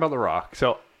Transformers. We're talking about The Rock.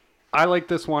 So I like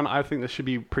this one. I think this should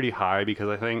be pretty high because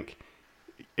I think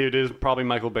it is probably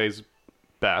Michael Bay's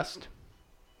best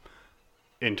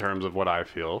in terms of what I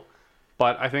feel.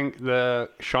 But I think the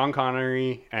Sean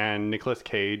Connery and Nicolas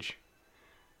Cage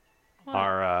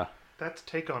are... That's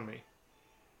Take On Me.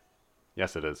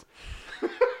 Yes, it is.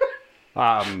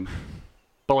 But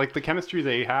like the chemistry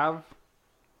they have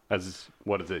as,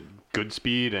 what is it,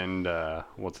 Goodspeed and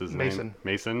what's his name?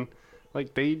 Mason.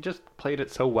 Like they just played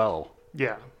it so well.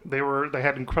 Yeah, they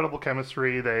had incredible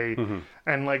chemistry.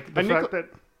 And like the fact that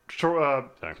I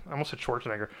almost said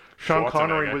Schwarzenegger. Sean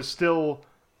Connery was still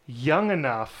young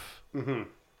enough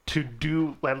to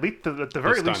do at least at the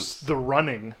very least the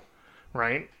running,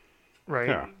 right?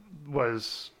 Yeah.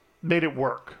 Made it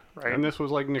work, right? And this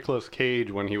was like Nicolas Cage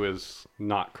when he was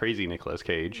not crazy Nicolas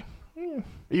Cage.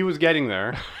 He was getting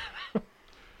there.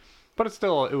 But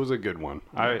it was a good one.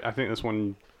 I think this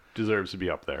one deserves to be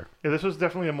up there. Yeah, this was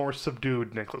definitely a more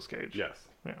subdued Nicolas Cage. Yes.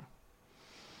 Yeah.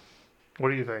 What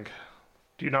do you think?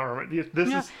 Do you not remember?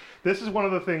 This is one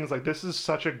of the things, like, this is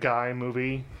such a guy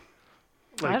movie.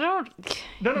 Like, I don't...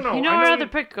 No. You know I'd rather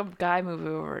pick a guy movie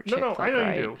over a chick No, flick, I know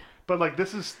right? you do. But, like,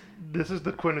 this is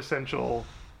the quintessential...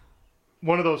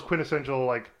 One of those quintessential,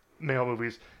 like, male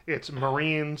movies. It's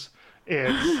Marines.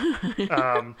 It's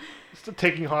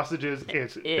taking hostages.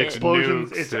 It's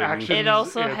explosions. It's action. It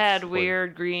also had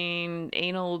weird green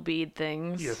anal bead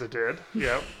things. Yes, it did.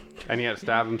 Yeah. And he had to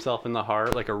stab himself in the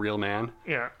heart like a real man.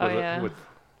 Yeah. With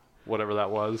whatever that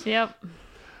was. Yep.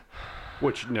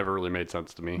 Which never really made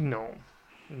sense to me. No,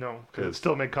 because it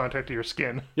still made contact to your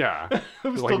skin. Yeah. It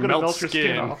was still like going to melt your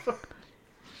skin off.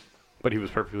 But he was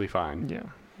perfectly fine. Yeah,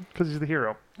 because he's the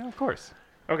hero. Yeah, of course.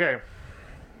 Okay.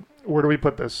 Where do we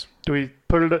put this? Do we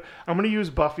put it... I'm going to use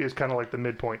Buffy as kind of like the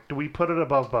midpoint. Do we put it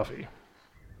above Buffy?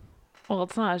 Well,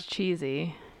 it's not as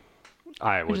cheesy.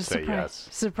 I would say yes.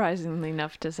 Surprisingly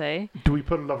enough to say. Do we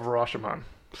put it above Rashomon?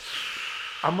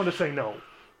 I'm going to say no.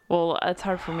 Well, it's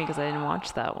hard for me because I didn't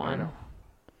watch that one. I know.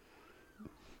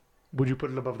 Would you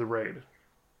put it above The Raid?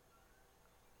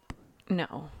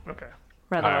 No. Okay.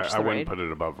 Rather watch The Raid. I wouldn't put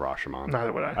it above Rashomon.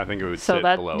 Neither would I. I think it would sit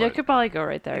below it. You could probably go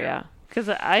right there, yeah. Because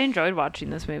I enjoyed watching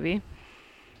this movie.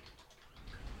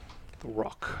 The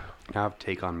Rock. I have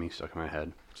Take On Me stuck in my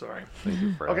head. Sorry. Thank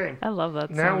you for Okay. I love that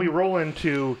Now song. we roll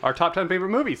into... Our top 10 favorite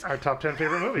movies. Our top 10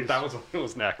 favorite movies. That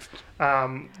was next.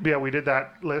 Yeah, we did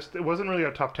that list. It wasn't really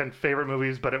our top 10 favorite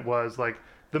movies, but it was like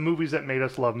the movies that made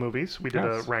us love movies. We did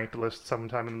a ranked list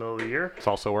sometime in the middle of the year. It's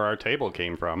also where our table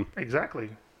came from. Exactly.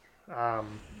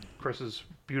 Chris's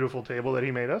beautiful table that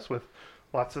he made us with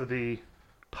lots of the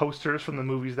posters from the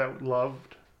movies that we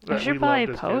loved. I should probably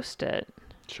post it.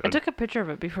 I took a picture of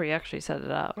it before you actually set it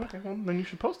up. Okay, well, then you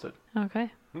should post it. Okay.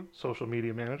 Social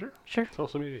media manager. Sure.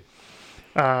 Social media.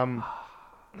 And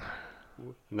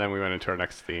then we went into our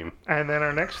next theme. And then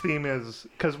our next theme is,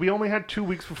 because we only had 2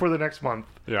 weeks before the next month.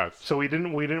 Yes. So we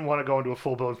didn't want to go into a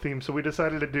full-blown theme, so we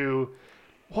decided to do,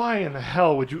 why in the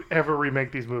hell would you ever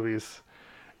remake these movies?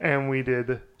 And we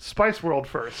did Spice World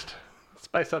first.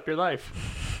 Spice up your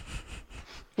life.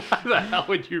 Why the hell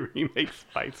would you remake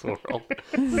Spice World?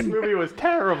 This movie was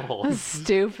terrible.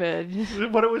 Stupid.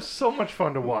 But it was so much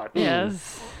fun to watch.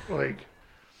 Yes. Like,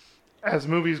 as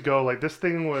movies go, like, this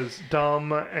thing was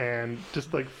dumb and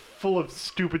just, like, full of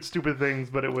stupid things,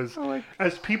 but it was,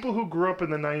 as people who grew up in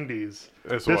the 90s,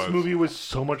 this movie was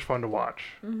so much fun to watch.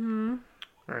 Mm-hmm.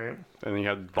 Right? And you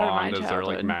had Bond as their,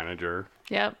 like, manager.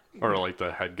 Yep. Or, like,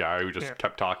 the head guy who just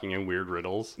kept talking in weird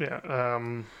riddles. Yeah.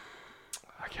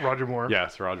 Roger Moore.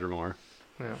 Yes, Roger Moore.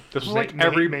 Yeah. This was like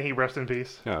may he rest in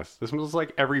peace. Yes, this was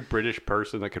like every British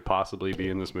person that could possibly be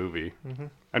in this movie,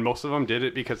 and most of them did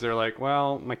it because they're like,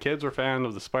 well, my kids were fans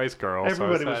of the Spice Girls.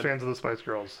 Everybody was fans of the Spice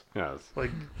Girls. Yes.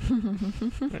 Like,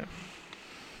 yeah.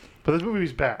 But this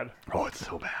movie's bad. Oh, it's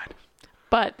so bad.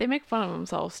 But they make fun of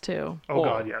themselves too. Oh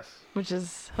God, yes. Which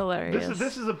is hilarious.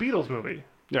 This is a Beatles movie.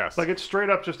 Yes. Like, it's straight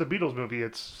up just a Beatles movie.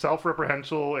 It's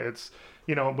self-reprehensible. It's,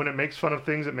 you know, when it makes fun of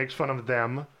things, it makes fun of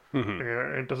them.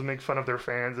 Mm-hmm. It doesn't make fun of their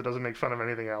fans. It doesn't make fun of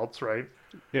anything else, right?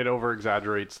 It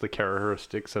over-exaggerates the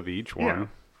characteristics of each one.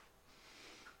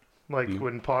 Yeah. Like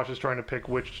when Posh is trying to pick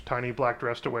which tiny black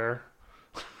dress to wear.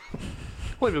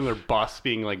 Well, even their bus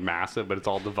being, like, massive, but it's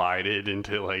all divided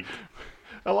into, like...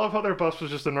 I love how their bus was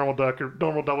just a normal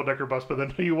double-decker bus, but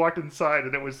then you walked inside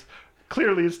and it was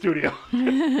clearly a studio.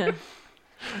 It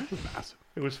was massive.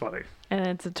 It was funny. And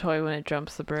it's a toy when it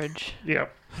jumps the bridge. Yeah.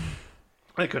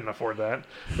 I couldn't afford that.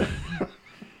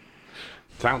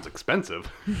 Sounds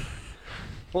expensive.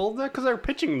 Well, because they're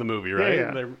pitching the movie, right?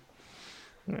 Yeah.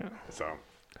 Yeah. So,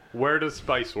 where does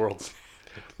Spice World stand?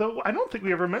 Though I don't think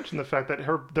we ever mentioned the fact that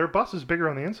their bus is bigger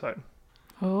on the inside.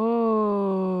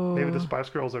 Oh. Maybe the Spice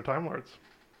Girls are Time Lords.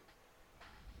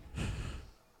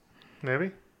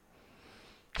 Maybe.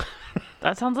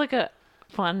 That sounds like a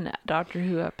fun Doctor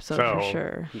Who episode for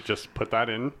sure. Just put that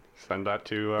in. Send that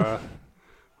to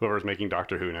whoever's making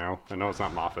Doctor Who now. I know it's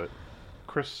not Moffat.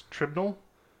 Chris Chibnall,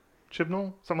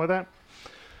 something like that.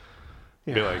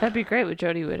 Yeah. Be like, That'd be great with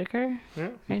Jodie Whittaker Yeah.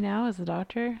 right now as the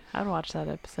Doctor. I'd watch that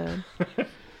episode.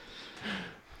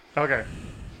 Okay.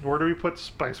 Where do we put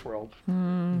Spice World?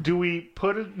 Do we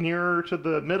put it nearer to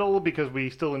the middle because we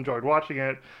still enjoyed watching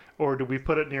it, or do we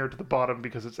put it nearer to the bottom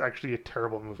because it's actually a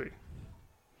terrible movie?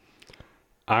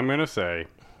 I'm going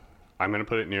to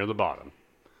put it near the bottom.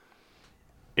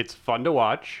 It's fun to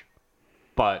watch,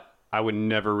 but I would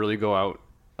never really go out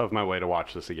of my way to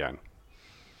watch this again.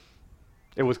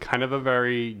 It was kind of a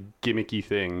very gimmicky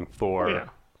thing for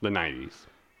the 90s.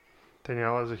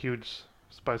 Danielle is a huge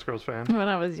Spice Girls fan. When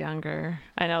I was younger,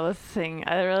 I know this thing.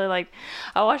 I really liked.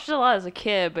 I watched it a lot as a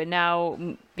kid, but now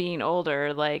being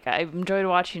older, like I enjoyed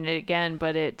watching it again.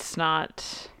 But it's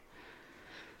not.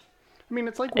 I mean,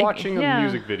 it's like watching a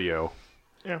music video.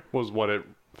 Yeah. Was what it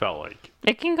felt like.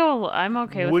 It can go. I'm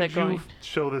okay with it going. Would you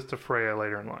show this to Freya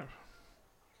later in life?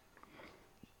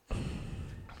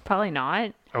 Probably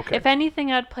not. Okay. If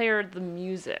anything, I'd play her the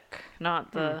music,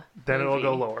 not the. Then it'll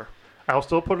go lower. I'll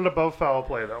still put it above Foul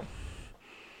Play though.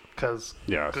 Because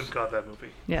good God, that movie.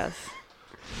 Yes.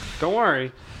 Don't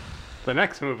worry. The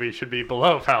next movie should be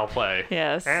below Foul Play.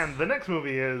 Yes. And the next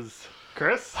movie is,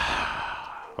 Chris?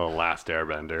 The Last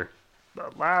Airbender. The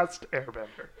Last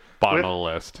Airbender. Bottom of the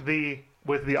list.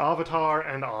 With the Avatar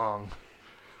and Aang.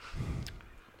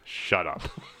 Shut up.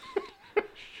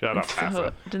 Shut up,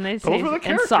 Hasse. Didn't they say Those were the and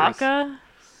characters. Sokka?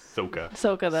 Sokka.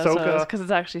 Sokka, that's what it was, because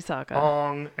it's actually Sokka.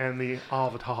 Aang and the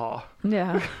Avatar.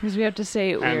 Yeah, because we have to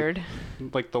say it weird.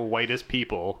 Like the whitest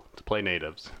people to play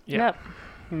natives. Yep.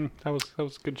 That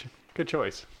was good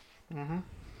choice.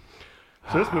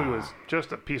 So this movie was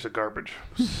just a piece of garbage.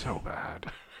 So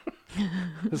bad.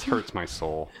 This hurts my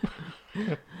soul.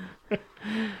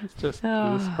 This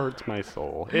hurts my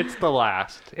soul. It's the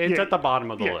last. It's at the bottom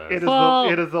of the list.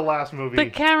 It is the last movie. The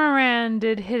cameraman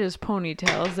did hit his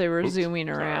ponytail as they were zooming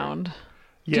around.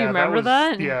 Do you remember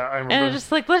that? Yeah, I remember. And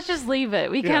just like, let's just leave it.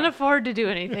 We can't afford to do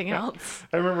anything else.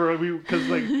 I remember because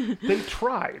they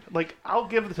tried. Like, I'll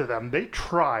give it to them. They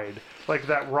tried. Like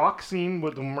that rock scene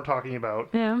with when we're talking about.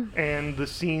 Yeah. And the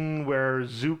scene where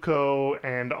Zuko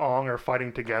and Aang are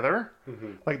fighting together.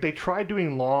 Like they tried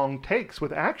doing long takes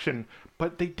with action,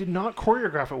 but they did not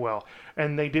choreograph it well.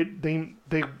 And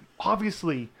they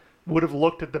obviously would have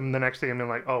looked at them the next day and been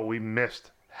like, "Oh, we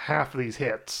missed half of these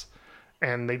hits."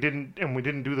 And we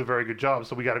didn't do the very good job,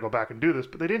 so we got to go back and do this.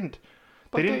 But they didn't.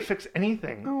 They didn't fix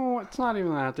anything. No, it's not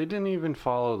even that. They didn't even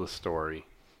follow the story.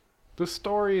 The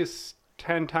story is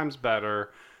 10 times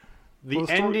better. The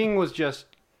ending was just,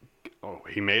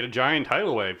 he made a giant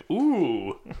tidal wave.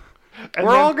 Ooh,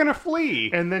 we're all gonna flee.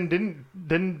 And then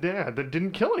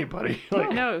didn't kill anybody.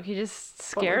 Like, No, he just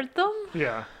scared them?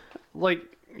 yeah. Like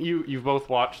you've both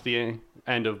watched the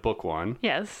end of book 1.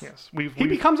 Yes. Yes. He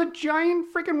becomes a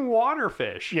giant freaking water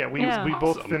fish. Yeah, we Yeah.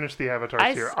 both Awesome. finished the Avatar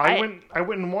I series. s- I I-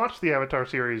 went and watched the Avatar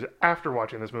series after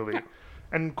watching this movie,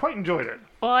 and quite enjoyed it.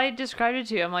 Well, I described it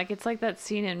to you. I'm like, it's like that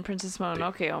scene in Princess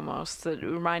Mononoke almost that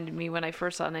reminded me when I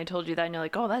first saw it, and I told you that, and you're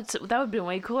like, oh, that would have been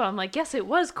way cooler. I'm like, yes, it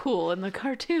was cool in the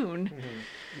cartoon.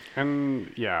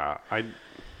 And yeah,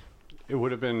 it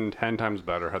would have been 10 times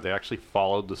better had they actually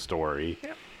followed the story.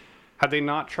 Yeah. Had they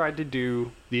not tried to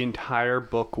do the entire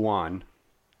book 1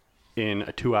 in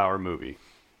a 2-hour movie.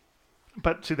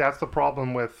 But see, that's the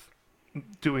problem with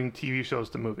doing TV shows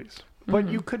to movies. But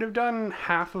you could have done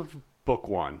half of book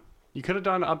 1. You could have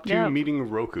done up to meeting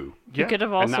Roku. You could have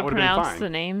that also would have been pronounced fine. the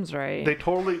names right. They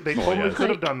totally yes.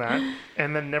 could have done that,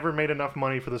 and then never made enough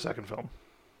money for the second film.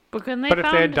 But couldn't they But if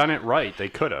found... they had done it right, they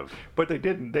could have. But they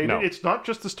didn't. It's not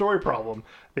just the story problem.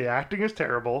 The acting is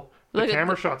terrible. The Look at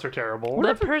camera shots are terrible.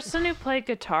 The person who played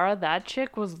Katara, that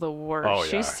chick was the worst. Oh,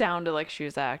 She yeah. sounded like she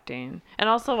was acting. And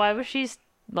also, why was she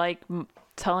like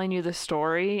telling you the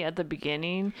story at the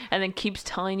beginning and then keeps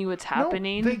telling you what's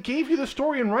happening? No, they gave you the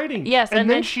story in writing. Yes, and and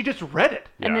then then- she just read it.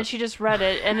 And Yeah. then she just read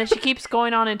it, and then she keeps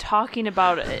going on and talking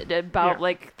about it,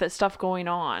 like the stuff going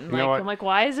on. know Like what? I'm like,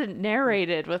 why is it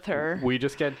narrated with her? We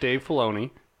just get Dave Filoni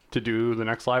to do the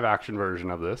next live action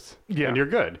version of this. Yeah. And you're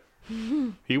good.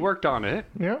 He worked on it.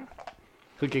 Yeah.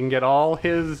 He can get John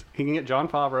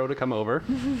Favreau to come over.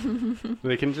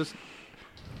 They can just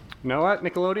You know what?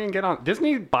 Nickelodeon, get on.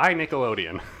 Disney, buy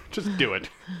Nickelodeon. Just do it.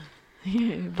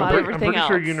 Bought I'm everything pretty else.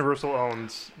 sure Universal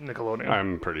owns Nickelodeon.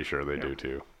 I'm pretty sure they do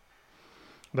too.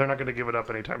 They're not going to give it up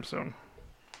anytime soon.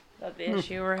 That's the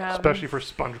issue we're having. Especially for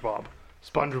SpongeBob.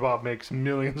 SpongeBob makes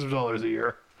millions of dollars a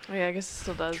year. Oh, yeah, I guess it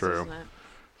still does, True. doesn't it?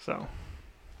 So,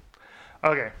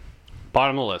 okay.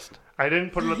 Bottom of the list. I didn't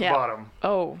put it at the Yeah. bottom.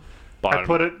 Oh, Bottom. I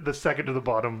put it the second to the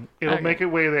bottom. It'll Okay. make it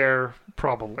way there,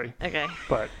 probably. okay.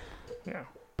 But, yeah.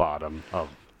 Bottom of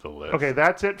the list. Okay,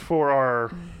 that's it for our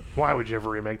Why Would You Ever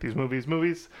Remake These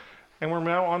Movies. And we're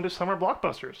now on to summer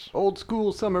blockbusters. Old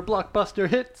school summer blockbuster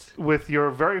hits. With your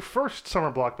very first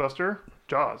summer blockbuster,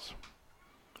 Jaws.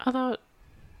 I thought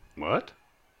What?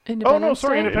 Independence Oh, no,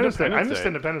 sorry, Day? Independence Day. I Independence missed Day.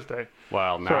 Independence Day.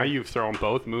 Well, now Sorry. you've thrown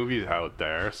both movies out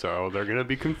there, so they're gonna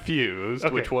be confused.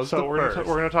 Okay, Which was so the we're first?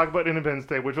 we're going to talk about Independence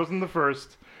Day, which wasn't the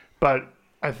first, but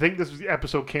I think this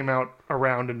episode came out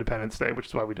around Independence Day, which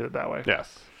is why we did it that way.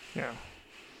 Yes. Yeah.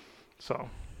 So,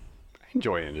 I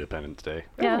enjoy Independence Day,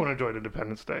 Yeah. everyone enjoyed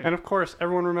Independence Day. and of course,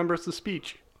 everyone remembers the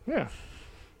speech. Yeah.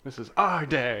 This is our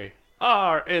day,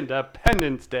 our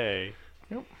Independence Day.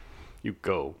 Yep. You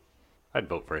go. I'd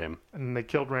vote for him. And they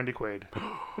killed Randy Quaid,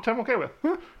 which I'm okay with.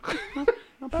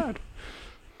 Not bad.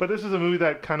 But this is a movie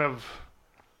that kind of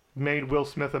made Will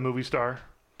Smith a movie star.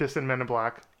 This and Men in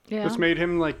Black. Yeah. This made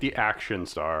him like the action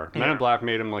star. Men Yeah. in Black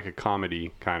made him like a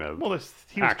comedy kind of. Well, he was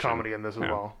Action. comedy in this as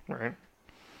Yeah. well, right?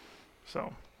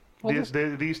 So, Well,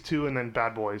 these two and then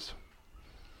Bad Boys.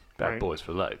 Bad right. Boys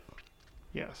for Life.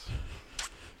 Yes.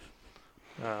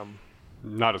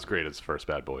 Not as great as the first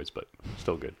Bad Boys, but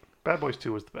still good. Bad Boys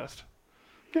 2 was the best.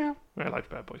 Yeah. I liked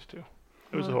Bad Boys 2.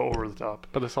 It was over the top.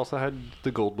 But this also had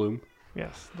the Goldblum.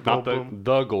 Yes. The Not Goldblum.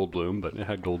 the Goldblum, but it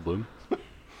had Goldblum.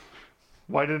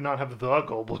 Why did it not have the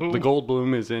Goldblum? The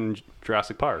Goldblum is in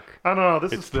Jurassic Park. I don't know.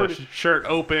 This It's is the pretty. shirt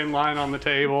open, lying on the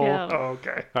table. Yeah. Oh,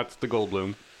 okay. That's the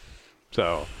Goldblum.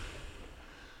 So,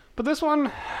 but this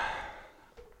one,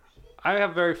 I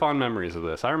have very fond memories of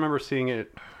this. I remember seeing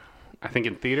it, I think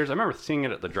in theaters. I remember seeing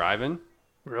it at the drive-in.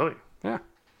 Really? Yeah.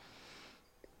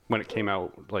 When it came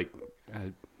out, like,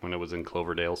 when it was in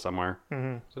Cloverdale somewhere.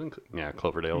 Mm-hmm. Yeah,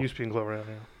 Cloverdale. Used to be in Cloverdale,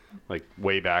 yeah. Like,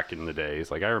 way back in the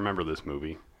days. Like, I remember this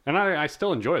movie. And I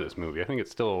still enjoy this movie. I think it's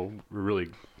still a really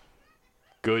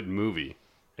good movie.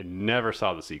 I never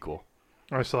saw the sequel.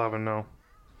 I still haven't, no.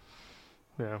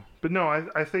 Yeah. But no,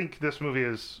 I think this movie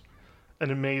is an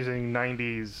amazing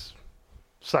 90s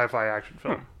sci-fi action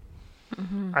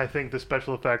film. I think the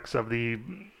special effects of the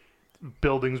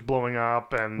buildings blowing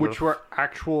up and Which were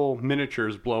actual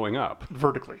miniatures blowing up.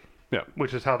 vertically, Yeah.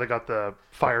 which is how they got the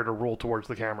fire to roll towards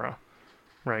the camera,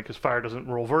 right? Because fire doesn't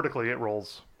roll vertically, it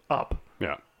rolls up,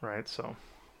 Yeah. right? So,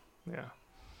 yeah.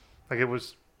 Like, it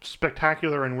was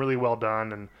spectacular and really well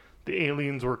done, and the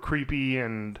aliens were creepy,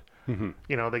 and, you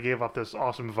know, they gave off this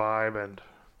awesome vibe, and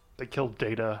they killed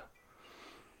Data.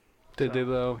 Did they,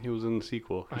 though? He was in the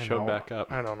sequel. He I showed know. back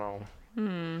up. I don't know.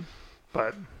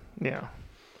 But, yeah.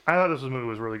 I thought this movie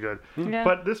was really good. Yeah.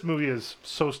 But this movie is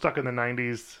so stuck in the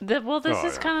 90s. Well, this Oh,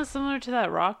 is yeah. kind of similar to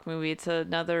that rock movie. It's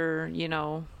another, you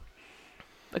know,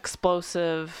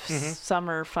 explosive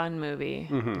summer fun movie.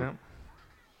 Yeah.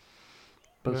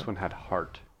 But this one had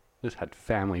heart. This had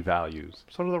family values.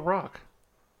 So did The Rock.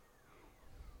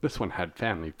 This one had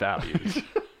family values.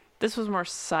 This was more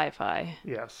sci-fi.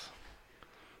 Yes.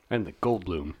 And the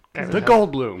Goldblum. And The it has-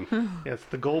 Goldblum. Yes,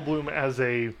 the Goldblum as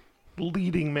a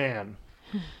leading man.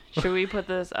 Should we put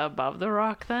this above the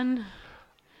rock then?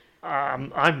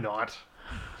 I'm not.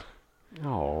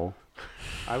 Oh.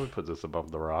 I would put this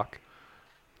above The Rock.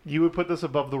 You would put this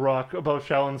above The Rock, above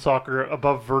Shaolin Soccer,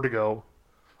 above Vertigo,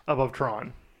 above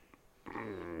Tron.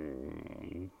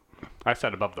 I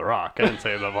said above The Rock. I didn't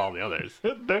say above all the others.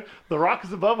 The Rock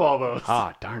is above all those.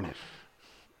 Ah, darn it.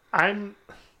 I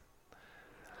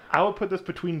would put this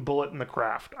between Bullet and The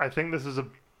Craft. I think this is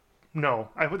No,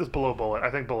 I put this below Bullet.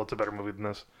 I think Bullet's a better movie than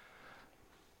this.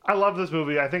 I love this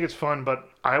movie. I think it's fun, but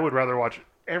I would rather watch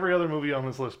every other movie on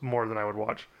this list more than I would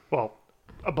watch. Well,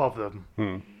 above them.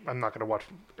 I'm not going to watch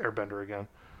Airbender again.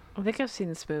 I think I've seen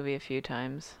this movie a few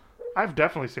times. I've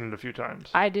definitely seen it a few times.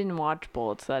 I didn't watch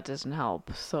Bullet, so that doesn't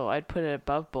help. So I'd put it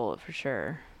above Bullet for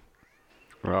sure.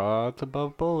 It's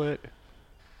above Bullet.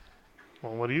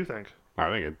 Well, what do you think? I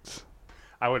think it's...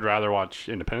 I would rather watch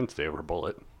Independence Day over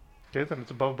Bullet. Okay, then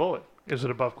it's above Bullet. Is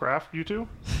it above Craft, you two?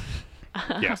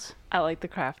 Yes. I like The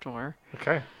Craft more.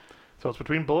 Okay. So it's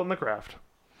between Bullet and The Craft.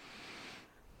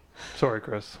 Sorry,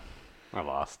 Chris. I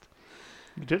lost.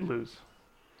 You did lose.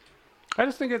 I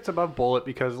just think it's above Bullet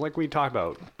because, like we talked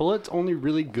about, Bullet's only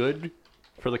really good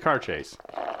for the car chase.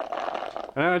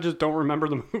 And I just don't remember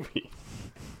the movie.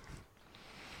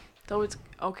 Though it's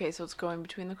Okay, so it's going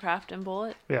between the Craft and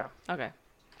Bullet? Yeah. Okay.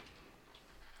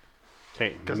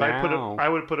 Okay, Because now, I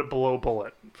would put it below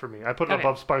Bullet for me. I put it Okay.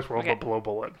 above Spice World, Okay. but below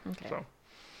Bullet. Okay. So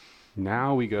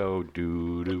now we go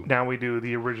doo-doo, now we do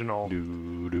the original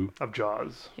doo-doo, of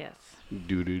Jaws, Yes.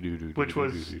 doo-doo-doo-doo, which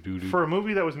was doo-doo-doo-doo-doo. for a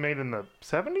movie that was made in the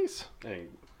 70s?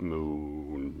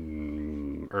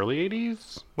 Early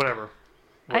 80s? Whatever.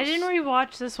 I didn't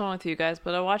rewatch this one with you guys,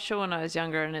 but I watched it when I was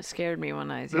younger, and it scared me when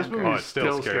I was This younger. movie- Oh, It's it still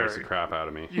still scares scary. the crap out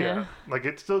of me. Yeah. Yeah. Like,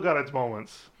 it still got its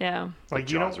moments. Yeah. Like,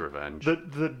 Jaws Revenge.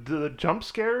 The jump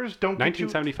scares don't get you...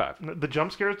 1975. The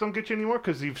jump scares don't get you anymore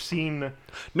because you've seen...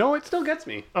 No, it still gets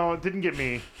me. Oh, it didn't get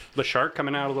me. The shark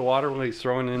coming out of the water when he's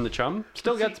throwing in the chum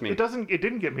still gets me. It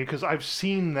didn't get me because I've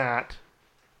seen that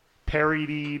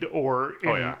parodied or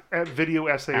in at video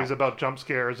essays Ow. about jump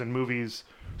scares in movies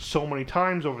so many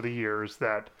times over the years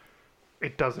that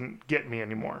it doesn't get me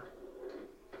anymore.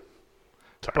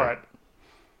 Sorry.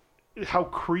 But how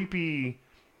creepy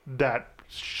that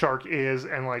shark is,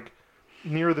 and like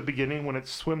near the beginning when it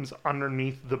swims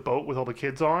underneath the boat with all the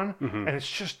kids on, and it's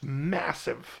just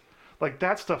massive. Like,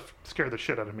 that stuff scared the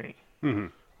shit out of me. Mm-hmm.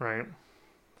 Right?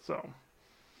 So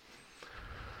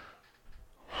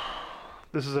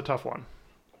this is a tough one.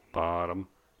 Bottom.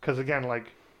 Because again,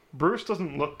 like, Bruce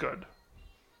doesn't look good.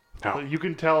 No. You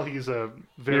can tell he's a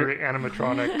very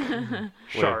animatronic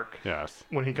shark Yes.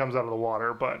 when he comes out of the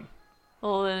water, but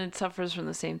Well, then it suffers from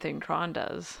the same thing Tron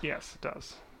does. yes, it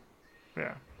does.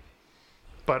 Yeah.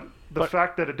 But the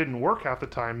fact that it didn't work half the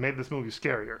time made this movie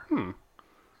scarier.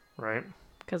 Right?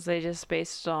 Because they just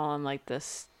based it all on, like,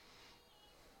 this...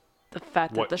 The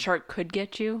fact What- that the shark could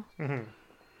get you. It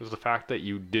was the fact that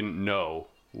you didn't know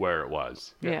where it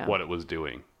was, Yeah. what it was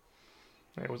doing.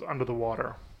 It was under the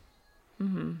water.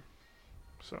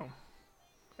 So,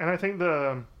 and I think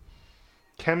the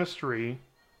chemistry,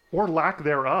 or lack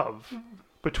thereof,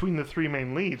 between the three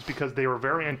main leads, because they were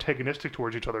very antagonistic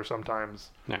towards each other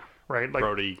sometimes. Yeah. Right? Like,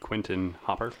 Brody, Quentin,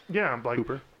 Hopper, yeah, like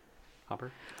Hooper,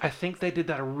 Hopper. I think they did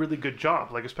that a really good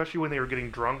job. Like, especially when they were getting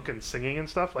drunk and singing and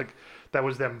stuff. Like, that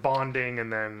was them bonding,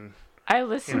 and then I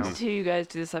listened know. to you guys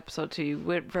do this episode too. You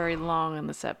went very long on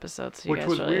this episode, so you Which guys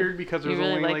was really, weird because there you was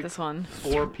really only like like this one.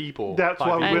 4 people. that's 5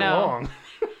 why we I went know. long.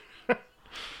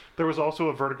 There was also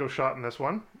a vertigo shot in this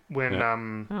one when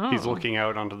Oh. He's looking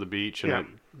out onto the beach and Yeah.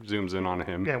 it zooms in on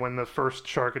him. yeah, when the first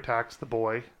shark attacks the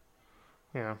boy.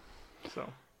 Yeah.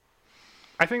 So,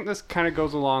 I think this kind of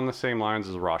goes along the same lines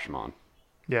as Rashomon.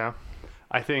 yeah.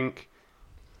 I think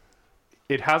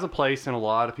it has a place in a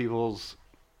lot of people's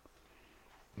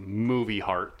movie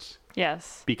hearts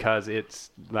Yes. because it's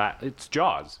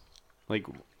Jaws. Like,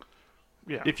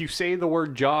 Yeah. if you say the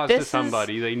word Jaws to This is-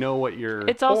 somebody, they know what you're.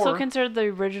 It's also Or- considered the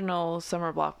original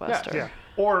summer blockbuster. Yeah.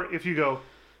 Or if you go,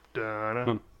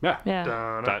 dun yeah.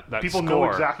 Yeah. That people know score.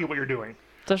 exactly what you're doing.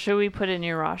 So should we put in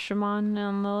your Rashomon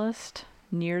on the list?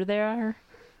 Near there?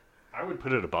 I would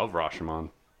put it above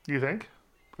Rashomon. You think?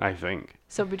 I think.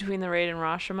 So between the Raid and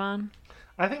Rashomon?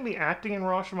 I think the acting in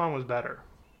Rashomon was better.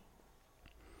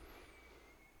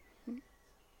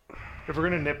 If we're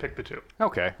gonna nitpick the two,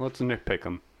 Okay, let's nitpick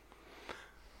them.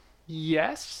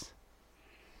 Yes.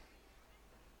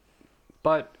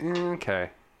 But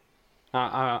okay.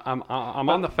 I'm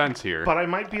on the fence here. but I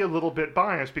might be a little bit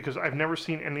biased because I've never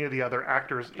seen any of the other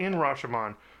actors in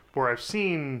Rashomon. Where I've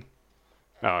seen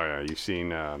Oh yeah, you've seen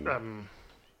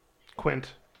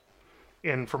Quint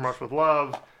in From Russia with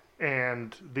Love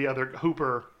and the other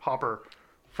Hopper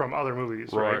from other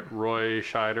movies, right? Roy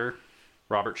Scheider,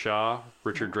 Robert Shaw,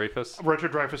 Richard Dreyfuss.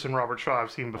 Richard Dreyfuss and Robert Shaw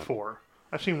I've seen before.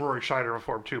 I've seen Rory Scheider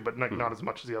before too, but not as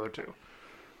much as the other two,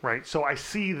 right? So I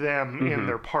see them in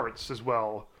their parts as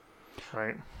well,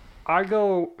 right? I'm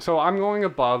going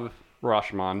above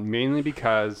Rashomon mainly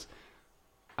because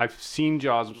I've seen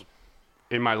Jaws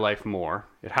in my life more.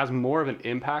 It has more of an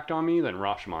impact on me than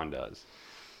Rashomon does.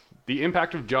 The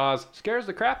impact of Jaws scares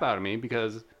the crap out of me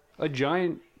because a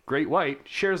giant great white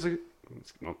scares the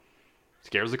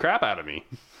crap out of me.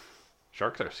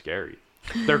 Sharks are scary.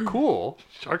 They're cool,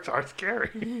 Sharks are scary.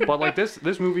 but like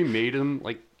this movie made them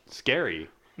like scary.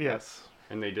 Yes.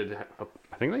 And they did.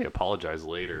 I think they apologized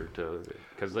later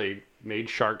because they made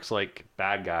sharks like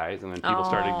bad guys, and then people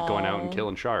started going out and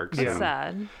killing sharks. That's and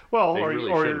sad. Well, They or, really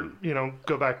or shouldn't.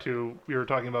 go back to we were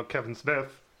talking about Kevin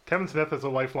Smith. Kevin Smith has a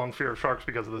lifelong fear of sharks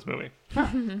because of this movie.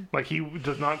 Like, he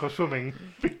does not go swimming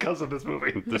because of this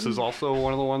movie. This is also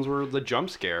one of the ones where the jump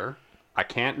scare I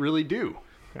can't really do.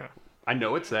 Yeah. I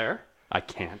know it's there. I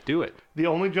can't do it. The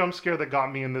only jump scare that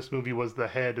got me in this movie was the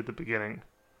head at the beginning.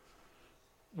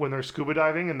 When they're scuba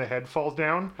diving and the head falls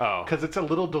down. Oh. Because it's a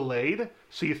little delayed,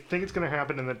 so you think it's going to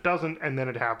happen and it doesn't, and then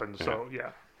it happens. So, yeah.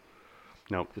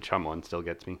 Nope, the chum one still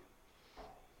gets me.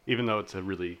 Even though it's a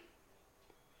really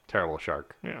terrible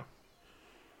shark. Yeah.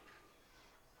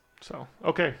 So,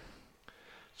 okay.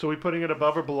 So we putting it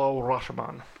above or below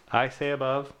Rashomon? I say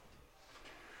above.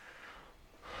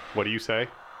 What do you say?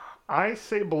 I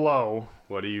say below.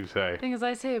 What do you say? Thing is,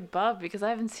 I say above because I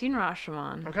haven't seen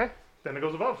Rashomon. Okay. Then it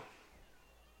goes above.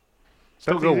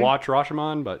 Still That's go easy. watch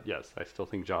Rashomon, but yes, I still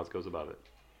think Jaws goes above it.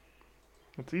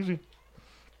 It's easy.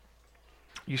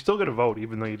 You still get a vote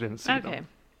even though you didn't see Okay. them.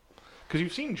 Because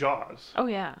you've seen Jaws, Oh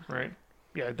yeah. right?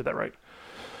 Yeah, I did that right.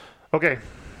 Okay.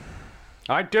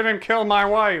 I didn't kill my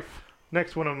wife.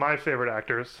 Next, one of my favorite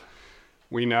actors.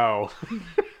 We know.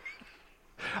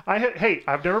 Hey,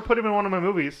 I've never put him in one of my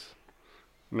movies.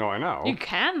 No, I know. You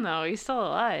can though. He's still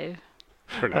alive.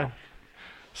 For now.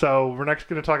 So we're next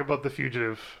going to talk about The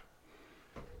Fugitive.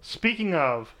 Speaking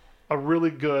of a really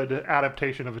good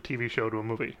adaptation of a TV show to a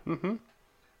movie. Mm-hmm.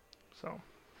 So,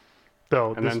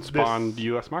 though, And then spawned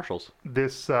U.S. Marshals.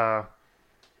 This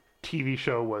TV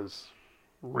show was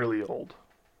really old.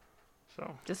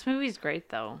 So This movie's great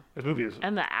though, this movie is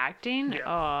and the acting.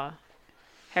 Yeah. Oh,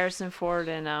 Harrison Ford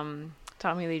and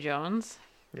Tommy Lee Jones.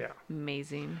 yeah.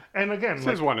 Amazing. And again, This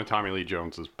like, is one of Tommy Lee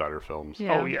Jones's better films.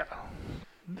 Yeah. oh yeah,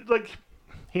 like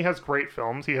he has great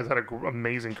films. He has had an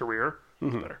amazing career.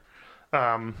 Mm-hmm. Better.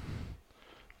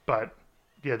 But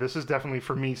yeah, this is definitely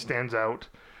for me stands out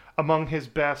among his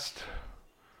best.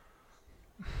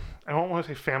 I don't want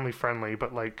to say family friendly,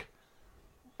 but like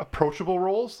approachable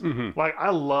roles. Mm-hmm. Like I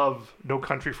love No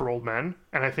Country for Old Men,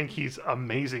 and I think he's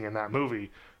amazing in that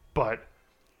movie. But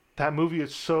that movie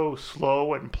is so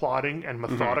slow and plodding and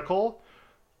methodical,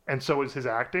 and so is his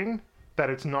acting, that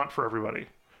it's not for everybody,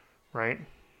 right?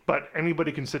 But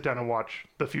anybody can sit down and watch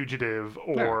The Fugitive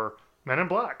or Men in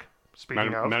Black.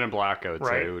 Speaking of, Men in Black, I would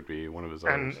Right. say, would be one of his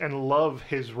and others. and love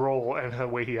his role and the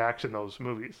way he acts in those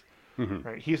movies. Mhm.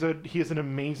 Right? He is an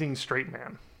amazing straight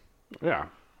man, Yeah.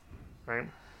 right?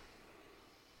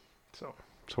 So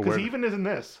So because where, he even is in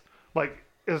this, like,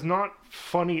 it's not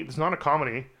funny. It's not a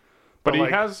comedy. but he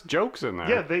like, has jokes in there.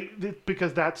 Yeah, they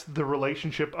because that's the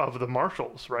relationship of the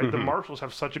Marshalls, right? The Marshalls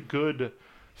have such a good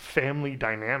family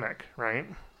dynamic, right?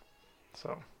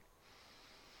 So,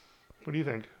 what do you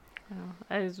think?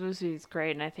 This movie's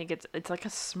great, and I think it's like a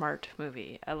smart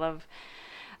movie. I love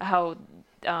how,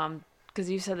 because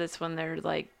you said this when they're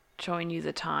like showing you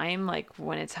the time, like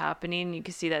when it's happening, you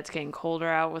can see that it's getting colder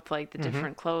out with like the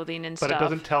different clothing and But stuff. it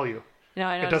doesn't tell you. No,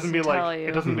 I know It doesn't be tell like you.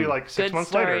 it doesn't be like 6 Good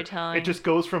months later. storytelling. It just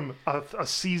goes from a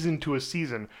season to a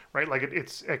season, right? Like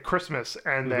it's at Christmas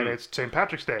and then it's St.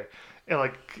 Patrick's Day, and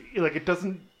like it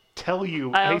doesn't tell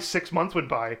you, I hey, also- 6 months went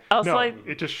by. Also No, like-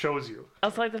 it just shows you. I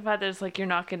also like the fact that it's like you're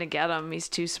not gonna get him. He's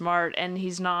too smart, and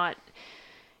he's not.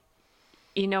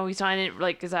 He's not in it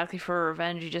like exactly for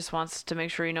revenge. He just wants to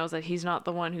make sure he knows that he's not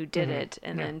the one who did it.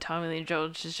 And then Tommy Lee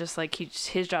Jones is just like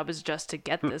his job is just to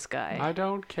get this guy. I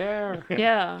don't care.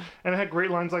 Yeah, And it had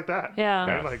great lines like that. yeah.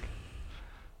 Right? Like,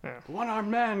 One-armed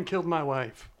man killed my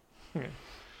wife. and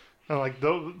like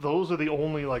those are the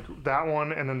only, like, that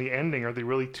one and then the ending are the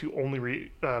really two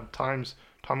only times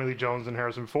Tommy Lee Jones and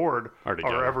Harrison Ford Are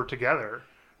together. ever together,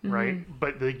 right?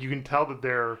 But you can tell that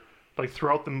they're like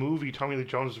throughout the movie, Tommy Lee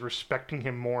Jones is respecting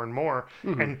him more and more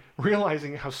and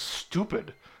realizing how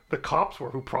stupid the cops were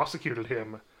who prosecuted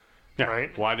him. Yeah.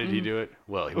 Right? Why did he do it?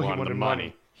 Well, he Well, wanted the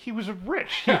money. He was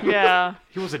rich. Yeah.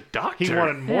 He was a doctor. He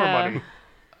wanted more Yeah. money.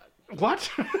 What?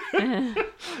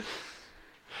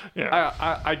 Yeah.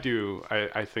 I do.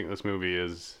 I think this movie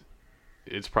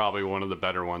it's probably one of the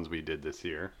better ones we did this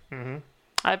year.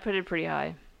 I put it pretty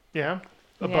high. Yeah.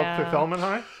 Above Yeah. Fifth Element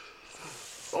high?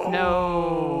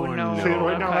 No. See,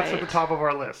 right now that's at okay. the top of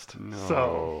our list. No.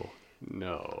 So,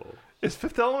 No. is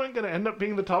Fifth Element going to end up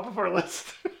being the top of our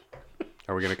list?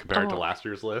 Are we going to compare it to Oh. last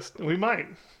year's list? We might.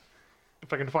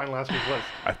 If I can find last year's list.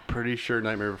 I'm pretty sure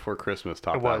Nightmare Before Christmas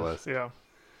topped It that was, list. yeah.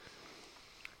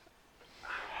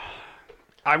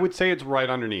 I would say it's right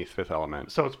underneath Fifth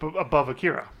Element. So it's above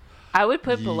Akira. I would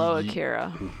put below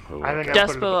Akira. Oh, I think I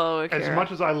Just put it below As Akira.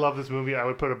 much as I love this movie, I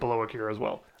would put it below Akira as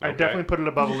well. I Okay. definitely put it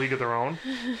above A League of Their Own.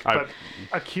 I- But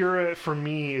Akira, for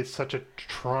me, is such a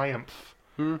triumph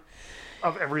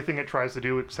of everything it tries to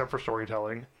do except for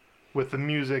storytelling, with the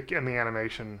music and the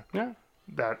animation, yeah.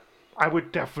 that I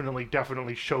would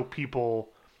definitely show people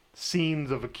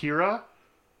scenes of Akira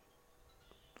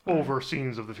over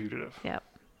scenes of The Fugitive. Yep.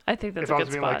 I think that's If a I good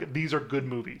was being spot. like, these are good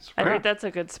movies. I Yeah. think that's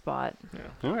a good spot.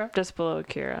 Okay. Just below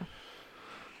Akira.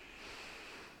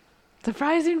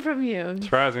 Surprising from you.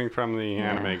 Surprising from the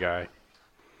anime guy.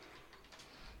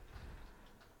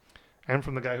 And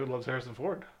from the guy who loves Harrison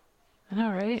Ford. I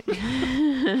know, right?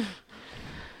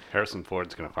 Harrison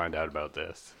Ford's gonna find out about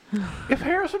this. If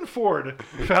Harrison Ford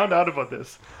found out about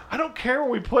this, I don't care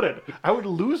where we put it. I would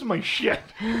lose my shit.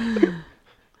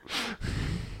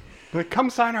 Like, come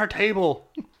sign our table.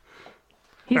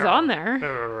 He's on there.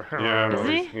 Yeah, Is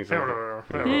he? he's over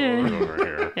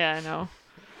here. Yeah, I know.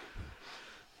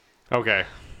 Okay.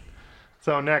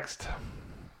 So next,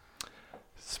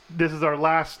 this is our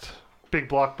last big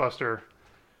blockbuster,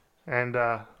 and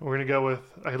we're gonna go with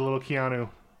a little Keanu.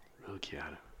 Really,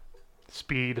 Keanu.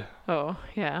 Speed. Oh,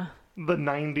 yeah. The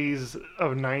 90s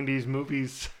of 90s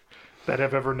movies that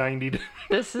have ever 90'd.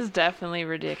 This is definitely He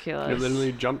ridiculous.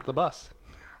 literally jumped the bus.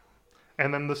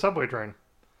 And then the subway train.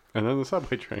 And then the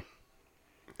subway train.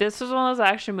 This was one of those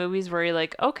action movies where you're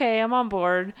like, okay, I'm on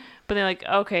board. But then like,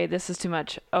 okay, this is too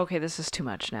much. Okay, this is too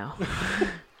much now.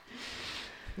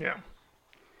 Yeah.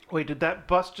 Wait, did that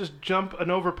bus just jump an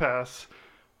overpass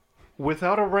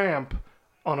without a ramp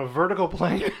on a vertical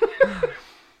plane?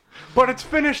 But it's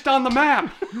finished on the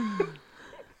map.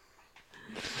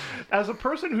 As a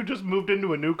person who just moved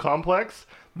into a new complex,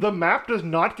 the map does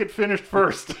not get finished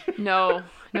first. No,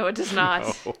 it does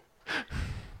not. Oh.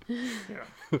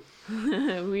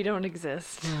 Yeah. We don't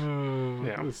exist.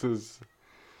 Yeah. This is...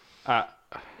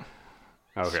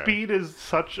 okay. Speed is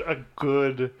such a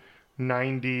good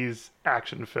 90s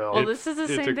action film. Well, this is the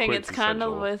it's same a thing. It's kind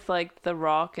of quintessential- with like The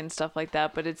Rock and stuff like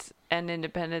that, but it's an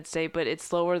Independence Day, but it's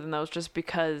slower than those just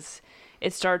because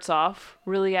it starts off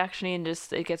really actiony and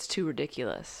just it gets too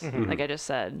ridiculous. Like I just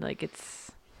said, like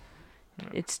it's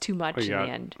too much Well, in yeah.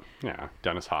 the end. Yeah,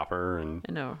 Dennis Hopper and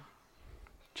I know.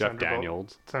 Jeff Sandra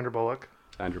Daniels, Sandra Bullock.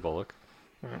 Sandra Bullock.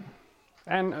 Yeah.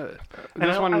 And And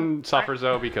this I- one I- suffers,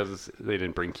 though, because they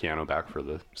didn't bring Keanu back for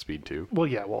the Speed 2. Well,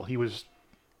 yeah, he was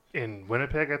in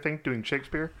Winnipeg, I think, doing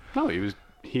Shakespeare. No,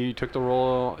 he took the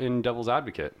role in Devil's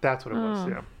Advocate. That's what it was,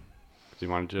 yeah. 'Cause He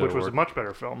wanted to Which was a work- much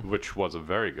better film, which was a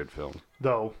very good film.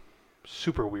 though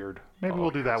super weird. Maybe Oh, we'll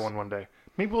do that yes. one day.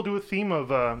 Maybe we'll do a theme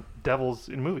of devils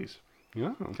in movies.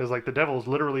 Yeah. Because, like, the devil's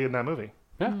literally in that movie.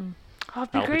 Yeah. Oh,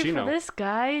 it'd be Al great Pacino. for this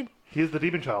guy. He is the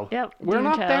demon child. Yep. We're Demon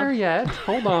not Child. there yet.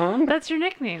 Hold on. That's your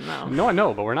nickname, though. No, I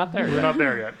know, but we're not there We're yet. not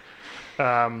there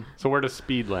yet. So where does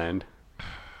Speed land?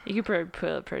 You could put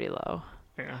it pretty low.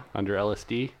 Yeah. Under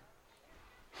LSD?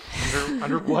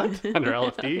 Under what? Under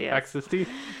LSD? Yes. Ecstasy?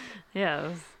 Yeah. It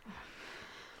was-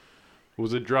 It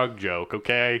was a drug joke,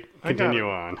 okay? I got Continue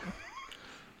it.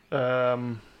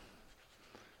 on.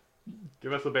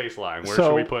 Give us a baseline. Where So-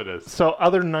 should we put this? So,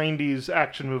 other 90s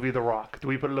action movie, The Rock. Do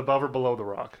we put it above or below The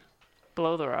Rock?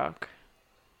 Below The Rock.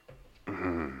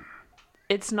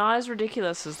 It's not as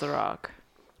ridiculous as The Rock.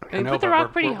 We I know, put The but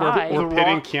Rock pretty high. We're The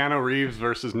pitting Rock- Keanu Reeves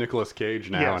versus Nicolas Cage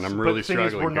now, Yes, and I'm but really the thing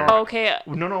is, struggling we're here. not- Okay,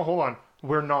 No, hold on.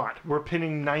 We're not. We're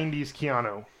pinning 90s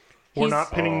Keanu. We're He's-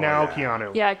 not pinning Oh, now yeah.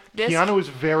 Keanu. yeah. This, Keanu is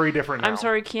very different now. I'm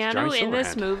sorry, Keanu Johnny in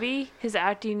this Silverhand. movie, his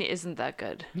acting isn't that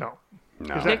good. No.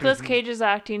 No. Is that- Nicolas Cage's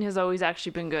acting has always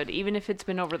actually been good, even if it's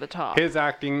been over the top. His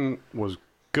acting was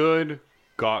good,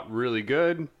 got really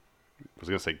good. I was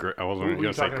going to say great. I wasn't Who are going you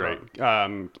to say talking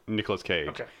great. Nicolas Cage.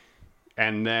 Okay.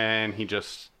 And then he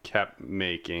just kept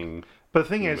making But the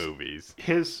thing is, movies.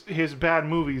 his bad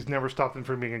movies never stopped him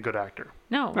from being a good actor,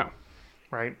 No. No.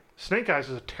 right? Snake Eyes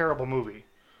is a terrible movie.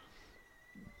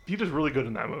 He was really good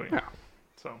in that movie. Yeah.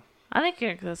 So I think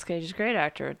Nicolas Cage is a great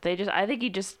actor. I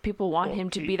think people want him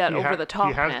to he- be that he over the top.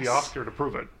 He has the Oscar to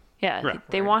prove it. Yeah, Right.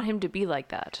 they Right. want him to be like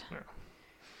that.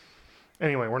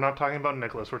 Anyway, we're not talking about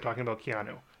Nicholas. We're talking about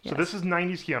Keanu. So Yes. this is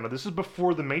 90s Keanu. This is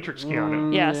before The Matrix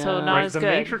Keanu. Yeah, so not Right? as The good.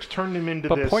 Matrix turned him into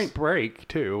But this. Point Break,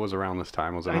 too, was around this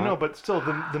time, was it I not? know, but still,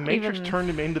 the Matrix Even- turned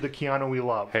him into the Keanu we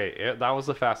love. Hey, that was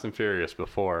the Fast and Furious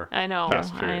before. I know.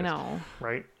 Fast and I Furious. know.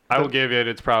 Right? I will give it,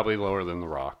 it's probably lower than The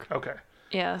Rock. Okay.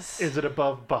 Yes. Is it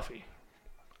above Buffy?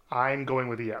 I'm going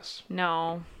with yes.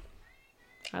 No.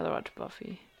 I'd rather watch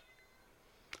Buffy.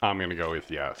 I'm going to go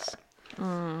with yes.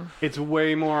 It's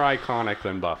way more iconic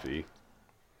than Buffy.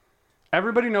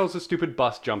 Everybody knows the stupid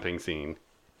bus jumping scene.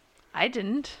 I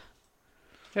didn't.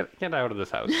 Get out of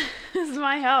this house. This is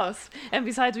my house. And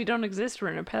besides, we don't exist. We're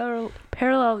in a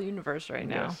parallel universe right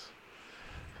now. Yes.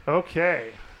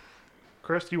 Okay.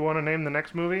 Chris, do you want to name the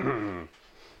next movie?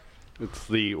 It's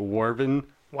the Wyvern.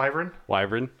 Wyvern?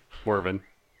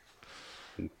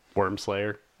 Worm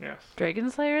Slayer. Yes. Dragon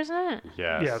Slayer, isn't it?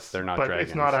 Yes, they're not but dragons.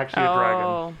 it's not actually a dragon.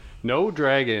 Oh. No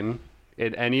dragon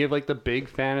in any of like the big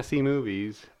fantasy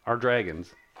movies are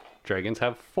dragons. Dragons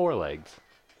have 4 legs.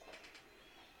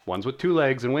 Ones with 2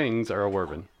 legs and wings are a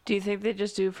wyvern. Do you think they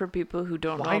just do for people who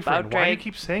don't know Wyvern. about Why do you dragons?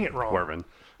 keep saying it wrong? Wyvern.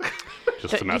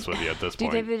 Just to mess with you at this Do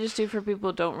you think point. they just do for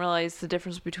people who don't realize the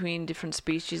difference between different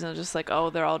species and just like, oh,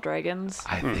 they're all dragons?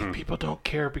 I think people don't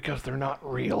care because they're not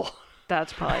real.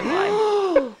 That's probably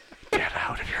why. Get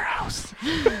out of your house.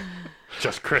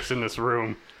 Just Chris in this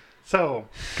room. So,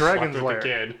 Dragon's Slept with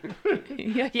Lair. the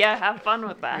kid. Yeah, have fun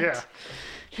with that. Yeah.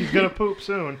 She's going to poop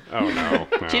soon. Oh, no.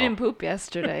 She didn't poop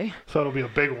yesterday. So it'll be a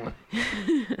big one.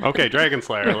 Okay, Dragon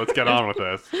Slayer. Let's get on with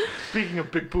this. Speaking of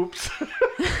big poops.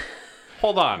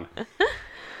 Hold on.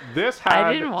 This had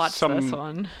I didn't watch some this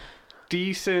one.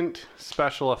 decent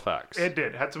special effects. It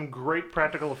did. Had some great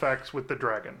practical effects with the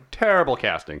dragon. Terrible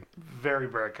casting. Very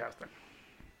bad casting.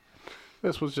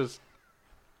 This was just...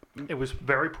 It was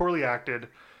very poorly acted.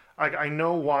 I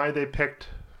know why they picked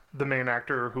the main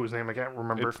actor, whose name I can't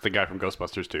remember. It's the guy from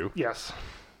Ghostbusters 2. Yes.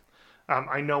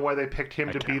 I know why they picked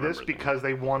him to be this, because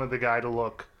they wanted the guy to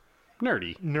look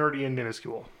Nerdy. and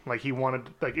minuscule. Like, he wanted,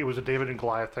 like, it was a David and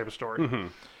Goliath type of story.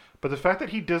 But the fact that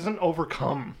he doesn't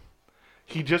overcome,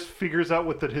 he just figures out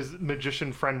what his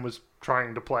magician friend was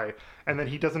trying to play, and then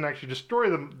he doesn't actually destroy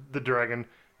the dragon.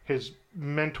 His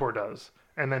mentor does,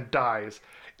 and then dies.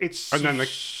 It's And then the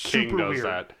super king does weird.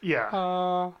 that. Yeah,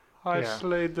 I Yeah.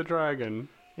 slayed the dragon.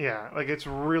 yeah, like it's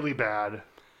really bad.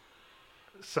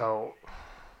 So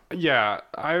Yeah,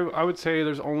 I would say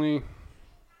there's only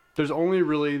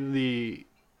really the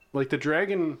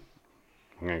dragon.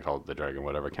 I'm gonna call it the dragon,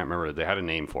 whatever. I can't remember. They had a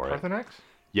name for it. Parthenax,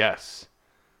 Yes.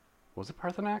 Was it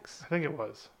Parthenax? I think it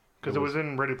was, because it was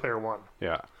in Ready Player One.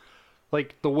 Yeah.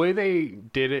 Like the way they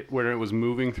did it when it was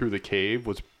moving through the cave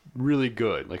was really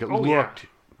good. Like it Oh, yeah. looked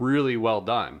really well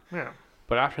done. Yeah,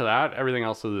 But after that, everything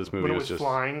else of this movie when it was was just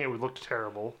flying, it looked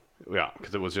terrible. yeah,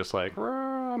 because it was just like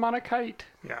I'm on a kite.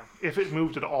 Yeah, if it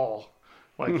moved at all.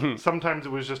 Like, sometimes it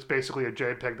was just basically a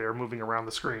JPEG they were moving around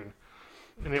the screen.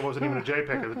 And it wasn't even a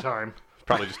JPEG at the time.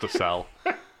 Probably just a cell.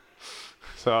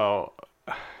 So,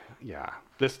 yeah,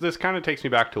 this kind of takes me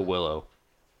back to Willow.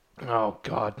 Oh,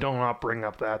 God, do not bring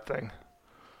up that thing.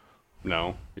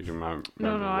 No, you remember?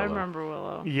 No, I Willow? remember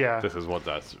Willow. Yeah, This is what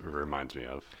that reminds me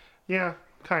of. yeah,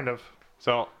 kind of.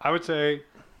 So I would say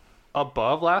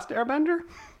above Last Airbender,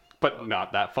 but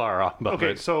not that far off above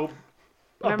Okay, it. so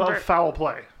Remember- above Foul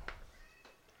Play,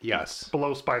 Yes.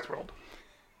 below Spice World.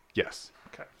 Yes.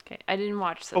 Okay. Okay, I didn't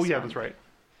watch this. Oh, yeah, one. that's right.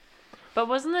 But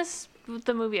wasn't this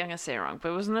the movie? I'm gonna say it wrong.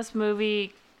 But wasn't this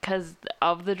movie because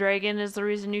of the dragon is the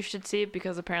reason you should see it?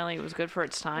 Because apparently it was good for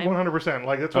its time. 100%.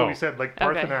 Like, that's what we Oh. said. Like,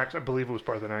 Okay. Parthenax, I believe it was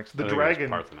Parthenax. The I think it was dragon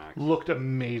Parthenax. looked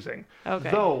amazing. Okay.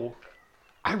 Though,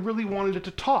 I really wanted it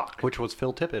to talk. Which was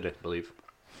Phil Tippett, I believe.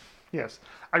 Yes.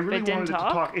 I really It didn't wanted it to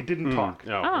talk? talk. It didn't talk.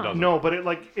 No, Oh. it doesn't. No, but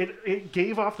it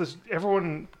gave off this.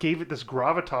 Everyone gave it this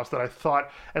gravitas that I thought,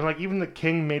 and like even the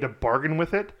king made a bargain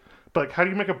with it. But like, how do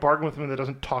you make a bargain with something that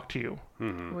doesn't talk to you?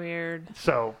 Weird.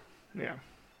 So, yeah.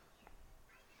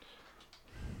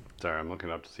 Sorry, I'm looking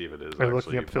up to see if it is. Are you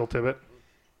actually, looking up Phil Tippett?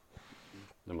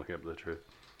 I'm looking up the truth.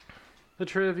 The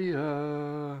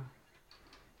trivia.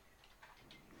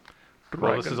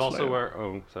 Well, this is Dragon also Slayer.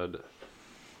 where said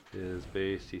is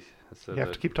based. He said You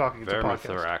have to keep talking. It's a podcast.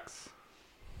 Vermithrax.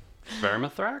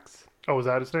 Vermithrax? Oh, is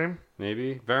that his name?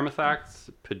 Maybe Vermithrax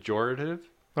pejorative.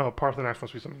 Oh, Parthenax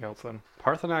must be something else then.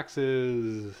 Parthenax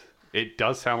is. It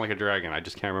does sound like a dragon. I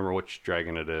just can't remember which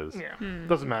dragon it is. Yeah.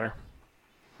 Doesn't matter.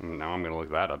 Now I'm gonna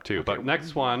look that up too. But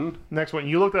next one. Next one.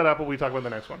 You look that up, but we talk about the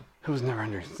next one. It was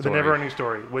Neverending Story. The Never-Ending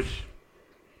Story, which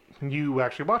you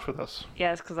actually watched with us.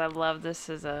 Yes, because I loved this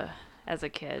as a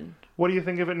kid. What do you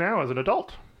think of it now as an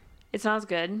adult? It's not as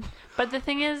good, but the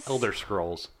thing is, Elder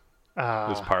Scrolls. This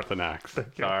Uh, Parthenax.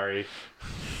 you. Sorry.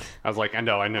 I was like, I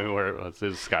knew where it was. It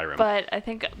was Skyrim. but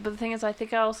the thing is, I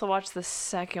think I also watched the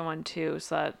second one too.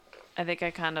 So that I think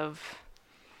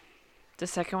the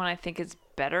second one I think is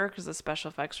better because the special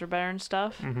effects are better and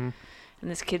stuff. Mm-hmm. And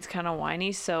this kid's kind of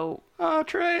whiny, so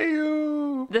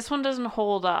Atreyu! this one doesn't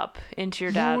hold up into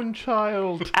your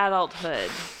Moonchild.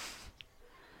 adulthood.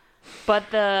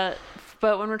 But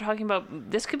when we're talking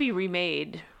about this, could be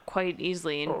remade quite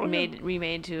easily and Oh, yeah.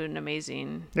 remade to an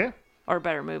amazing Yeah. or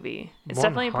better movie. It's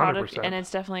definitely a product, 100%. and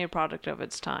it's definitely a product of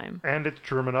its time. And its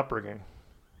German upbringing.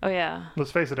 Oh yeah,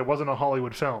 Let's face it wasn't a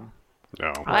Hollywood film.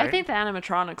 No. I Right. think the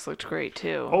animatronics looked great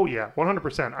too. Oh yeah,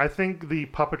 100%. I think the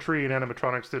puppetry and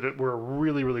animatronics were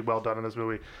really, really well done in this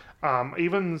movie.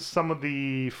 Even some of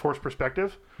the forced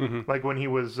perspective, like when he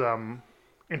was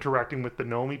interacting with the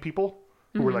Nomi people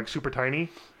who were like super tiny,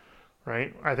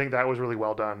 right? I think that was really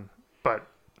well done. But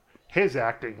his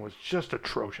acting was just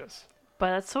atrocious. But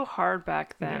that's so hard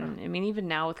back then. I mean, even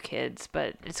now with kids,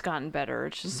 but it's gotten better.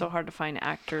 It's just so hard to find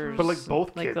actors. But like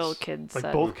both like kids, little kids, like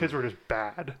that- both kids were just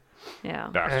bad. Yeah.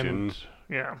 Bastion. And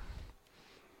yeah,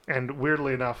 and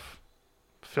weirdly enough,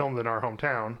 filmed in our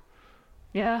hometown.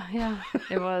 Yeah,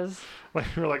 it was. Like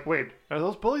we were like, wait, are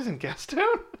those bullies in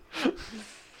Gastown?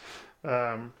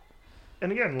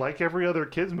 And again, like every other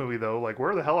kids movie, though, like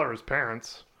where the hell are his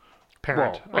parents? I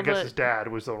Well, guess his dad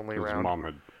was the only His around. mom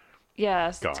had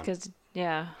Yeah, Gone. because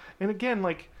yeah. And again,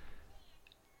 like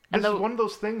And this is one of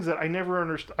those things that I never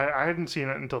understood. I hadn't seen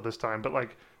it until this time, but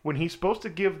like when he's supposed to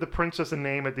give the princess a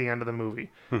name at the end of the movie,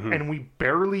 and we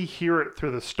barely hear it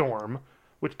through the storm,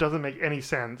 which doesn't make any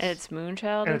sense. And it's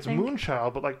Moonchild. And I it's think.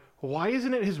 Moonchild, but like, why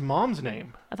isn't it his mom's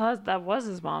name? I thought that was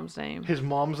his mom's name. His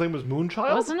mom's name was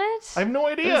Moonchild? Wasn't it? I have no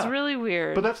It idea. was really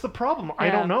weird. But that's the problem. I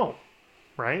Yeah. don't know.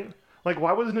 Right? Like,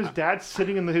 why wasn't his dad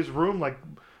sitting in his room, like,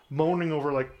 moaning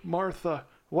over, like, Martha?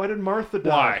 Why did Martha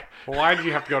die? Why did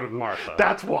you have to go to Martha?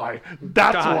 That's why.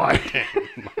 That's God why.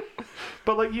 damn.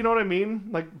 But, like, you know what I mean?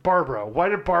 Like, Barbara. Why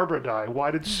did Barbara die? Why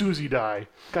did Susie die?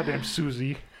 Goddamn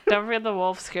Susie. Don't forget the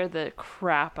wolf scared the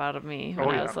crap out of me when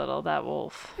Oh, I yeah. was little. That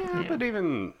wolf. Yeah, but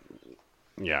even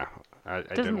I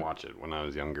Doesn't- didn't watch it when I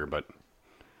was younger, but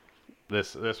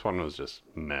this one was just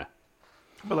meh.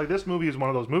 But, like, this movie is one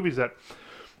of those movies that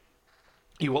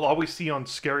you will always see on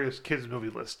scariest kids movie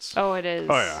lists. Oh, it is.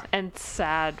 Oh, yeah. And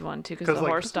sad one too, because the like,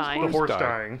 horse dying. The horse died.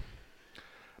 dying.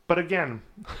 But again,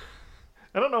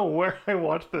 I don't know where I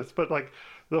watched this, but like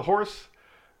his horse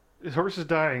is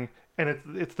dying, and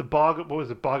it's the bog. What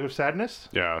was it? Bog of sadness.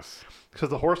 Yes. Because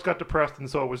the horse got depressed, and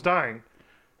so it was dying.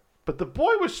 But the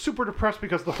boy was super depressed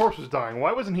because the horse was dying.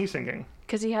 Why wasn't he singing?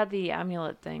 Because he had the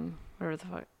amulet thing. Whatever the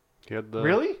fuck. He had the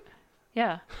Really?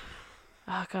 Yeah.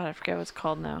 Oh god, I forget what it's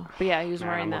called now. But yeah, he was Man,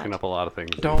 wearing I'm that. looking up a lot of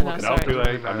things. Don't No, look it sorry. up. Too It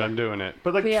doesn't late. I'm matter. not doing it.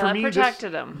 But like But yeah, for that me,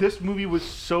 protected him. this movie was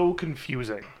so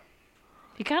confusing.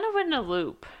 He kind of went in a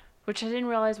loop, which I didn't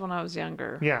realize when I was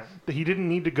younger. Yeah, he didn't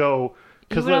need to go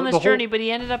He went on this journey, but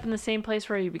he ended up in the same place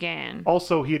where he began.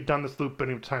 Also, he had done this loop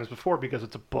many times before because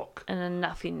it's a book. And then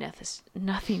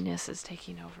nothingness is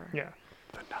taking over. Yeah.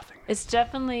 The nothing. It's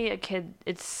definitely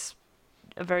it's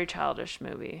a very childish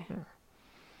movie.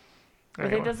 I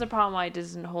Anyway. think that's the problem why it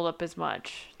doesn't hold up as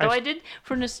much. Though I did,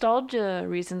 for nostalgia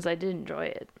reasons, I did enjoy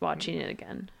it, watching it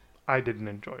again. I didn't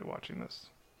enjoy watching this.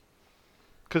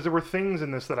 Because there were things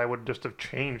in this that I would just have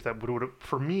changed that would have,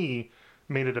 for me,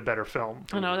 made it a better film.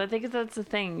 I know, I think that's the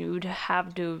thing. You would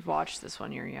have to have watched this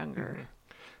when you're younger.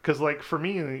 Because, like, for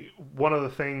me, one of the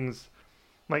things,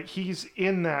 like, he's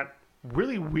in that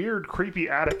really weird, creepy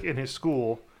attic in his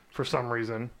school for some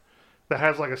reason that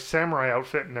has, like, a samurai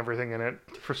outfit and everything in it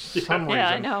for some reason. Yeah,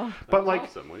 I know. But, like,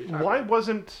 awesome. What are you talking why about?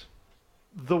 wasn't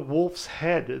the wolf's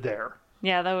head there?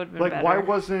 Yeah, that would have been Like, better. why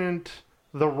wasn't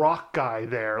the rock guy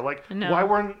there? Like, No. why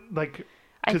weren't, like,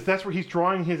 I- because that's where he's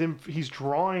drawing he's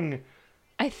drawing,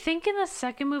 I think in the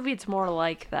second movie it's more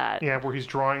like that. yeah, where he's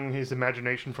drawing his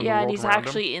imagination from the Yeah, world and he's around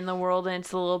actually in the world, and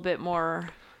it's a little bit more.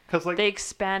 Because, like, They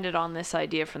expanded on this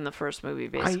idea from the first movie,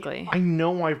 basically. I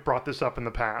know I've brought this up in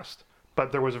the past,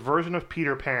 but there was a version of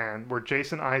Peter Pan where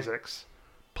Jason Isaacs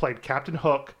played Captain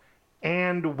Hook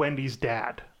and Wendy's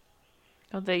dad.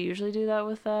 Don't they usually do that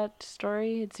with that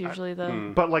story? It's usually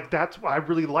the. But like I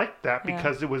really liked that Yeah.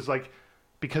 because it was like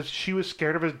because she was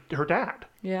scared of her dad.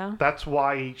 Yeah. That's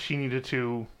why she needed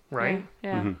to, right?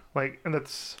 Yeah. Like and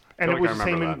that's I and feel it like was I the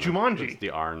same in remember that now. Jumanji. It's the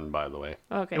Arn, by the way.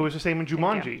 Okay. It was the same in you.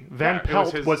 Jumanji. Van Yeah, it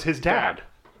Pelt was was his his dad,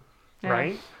 Yeah.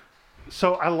 right?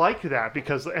 So I liked that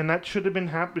because and that should have been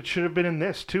it should have been in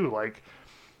this too. Like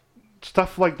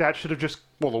stuff like that should have just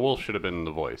Well, the wolf should have been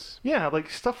the voice. yeah, like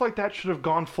stuff like that should have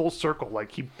gone full circle.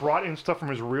 Like he brought in stuff from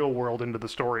his real world into the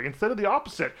story instead of the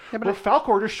opposite, where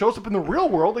Falcor just shows up in the real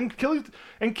world and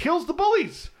kills the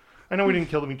bullies. I know he didn't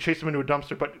kill them; he chased them into a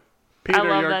dumpster. But Peter,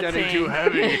 love you're that getting scene. too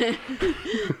heavy.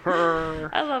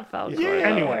 I love Falcor.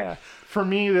 anyway, for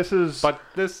me, this is. But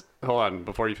this, hold on,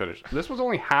 before you finish. This was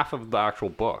only half of the actual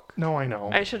book. No, I know.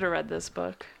 I should have read this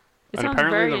book. It And sounds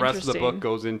apparently very the rest of the book interesting.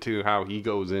 goes into how he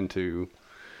goes into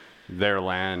their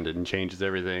land and changes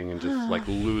everything and just like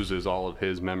loses all of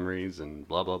his memories and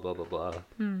blah blah blah blah blah.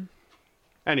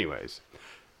 Anyways,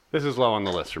 this is low on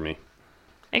the list for me.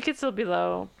 It could still be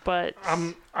low, but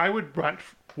I would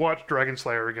watch Dragon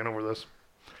Slayer again over this.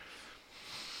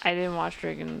 I didn't watch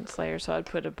Dragon Slayer, so I'd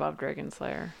put it above Dragon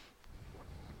Slayer.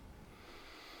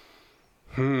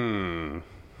 Okay,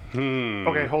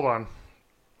 hold on.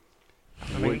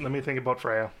 Let me think about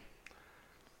Freya.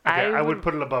 Okay, I would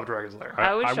put it above Dragon Slayer.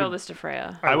 I would I show would- this to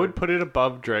Freya. I would put it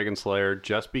above Dragon Slayer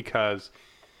just because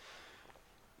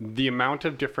the amount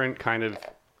of different kind of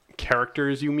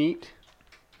characters you meet.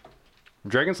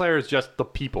 Dragon Slayer is just the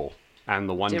people and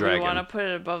the one Do dragon. we want to put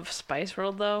it above Spice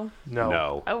World, though?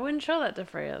 No, I wouldn't show that to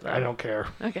Freya, though. I don't care.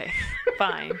 Okay,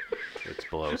 fine. it's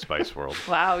below Spice World.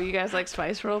 Wow, you guys like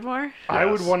Spice World more? I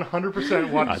would Yes.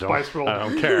 100% watch Spice World I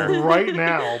don't care. right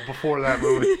now before that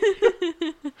movie.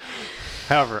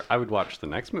 However, I would watch the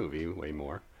next movie way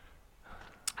more.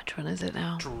 Which one is it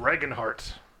now?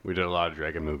 Dragonheart. We did a lot of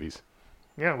dragon movies.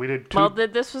 Yeah, we did two. Well,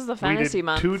 this was the fantasy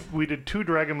month. We did 2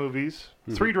 dragon movies,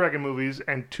 3 dragon movies,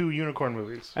 and 2 unicorn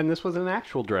movies. And this was an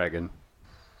actual dragon.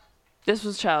 This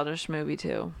was childish movie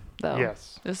too, though.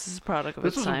 Yes. This is a product of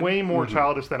This its was time. way more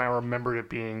childish than I remembered it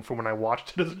being from when I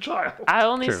watched it as a child. I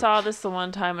only True. saw this the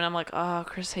one time, and I'm like, oh,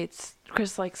 Chris likes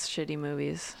shitty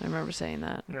movies. I remember saying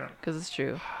that. Yeah. Because it's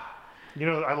true. You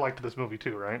know, I liked this movie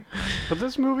too, right? But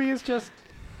this movie is just...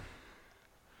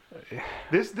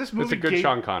 This movie It's a good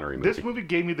Sean Connery movie. This movie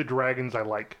gave me the dragons I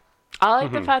like. I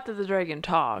like the fact that the dragon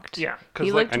talked. Yeah, because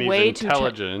He like, looked and he's way too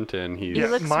intelligent, and he's... He Yeah,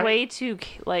 looks my- way too,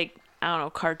 like, I don't know,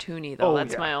 cartoony, though.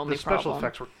 That's my only the special problem.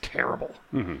 effects were terrible.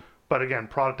 Mm-hmm. But again,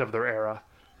 product of their era.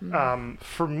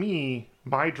 For me,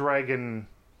 my dragon,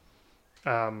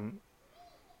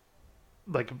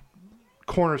 like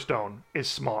cornerstone is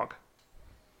Smog,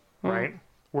 right?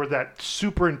 We're that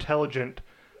super intelligent,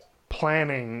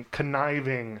 planning,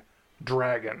 conniving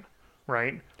dragon,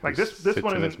 right? Like this sits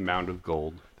one in isn't this mound of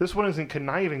gold. this one isn't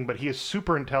conniving, but he is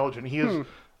super intelligent. He is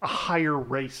a higher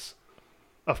race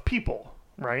of people,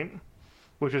 right?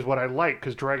 Which is what I like,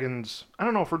 because dragons, I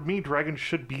don't know, for me, dragons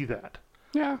should be that,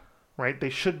 Yeah. right? They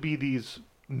should be these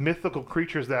mythical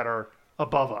creatures that are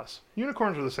above us.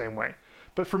 Unicorns are the same way.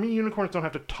 But for me, unicorns don't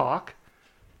have to talk.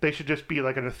 They should just be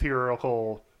like an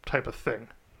ethereal type of thing.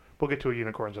 We'll get to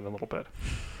unicorns in a little bit.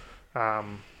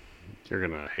 You're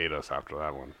going to hate us after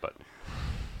that one, but...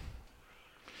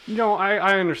 No,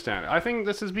 I understand. I think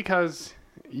this is because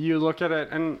you look at it,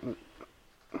 and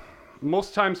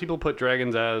most times people put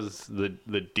dragons as the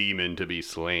demon to be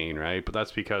slain, right? But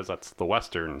that's because that's the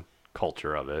Western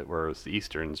culture of it, whereas the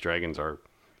Eastern's dragons are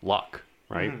luck,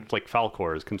 right? It's like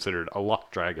Falcor is considered a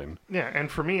luck dragon. Yeah, and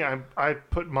for me, I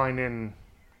put mine in...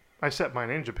 I set mine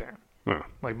in Japan. Yeah.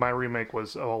 Like, my remake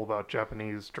was all about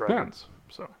Japanese dragons.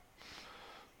 So,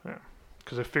 yeah.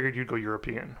 Because I figured you'd go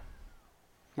European.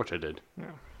 Which I did.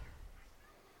 Yeah.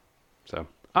 So,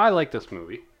 I like this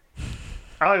movie.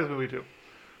 I like this movie, too.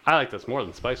 I like this more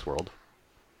than Spice World.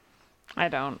 I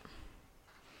don't.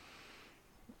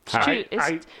 It's, I-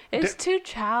 too, it's too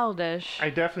childish. I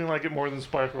definitely like it more than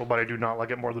Spice World, but I do not like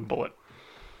it more than Bullet.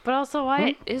 But also,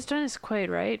 why is Dennis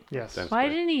Quaid, right? Yes. Dennis- Why Quaid.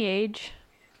 didn't he age?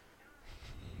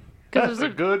 That's Because a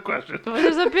good question.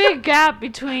 there's a big gap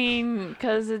between,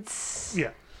 because it's... Yeah.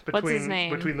 What's his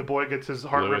name? Between the boy gets his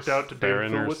heart Louis ripped out to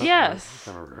David Theron or Thewlis. something? Yes. I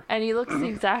can't remember. And he looks the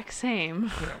exact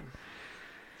same.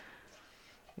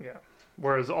 Yeah.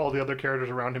 Whereas all the other characters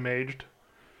around him aged.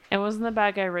 And wasn't the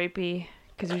bad guy rapey?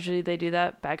 Because usually they do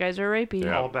that. Bad guys are rapey.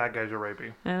 Yeah. All bad guys are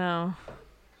rapey. I know.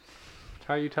 That's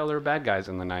how you tell they're bad guys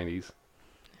in the 90s.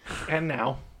 And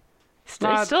now. It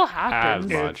Not still As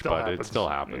happens. It much, still but it happens, still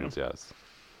happens, yes.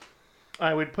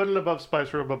 I would put it above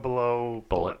Spice World, but below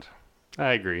Bullet.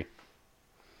 I agree.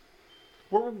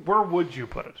 Where would you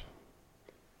put it?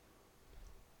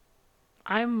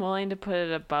 I'm willing to put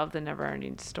it above the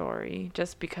Neverending Story,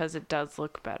 just because it does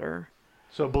look better.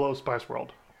 So below Spice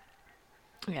World.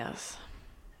 Yes.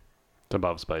 It's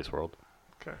above Spice World.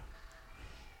 Okay.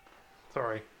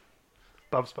 Sorry.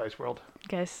 Above Spice World. You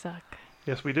guys suck.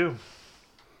 Yes, we do.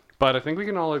 But I think we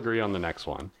can all agree on the next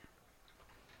one.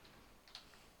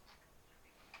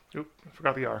 Oop, I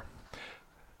forgot the R.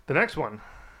 The next one.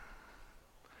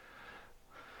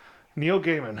 Neil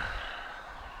Gaiman.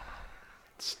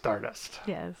 Stardust.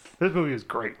 Yes. This movie is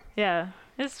great. Yeah.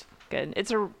 It's good.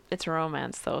 It's a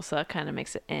romance though, so that kind of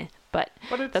makes it eh. But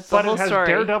But, that's the whole it has story.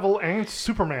 Daredevil and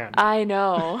Superman. I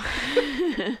know.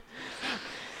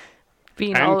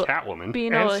 being And all, Catwoman.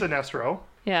 being and all, Sinestro.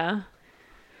 yeah.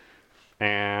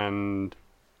 And...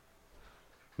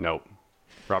 Nope.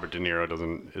 Robert De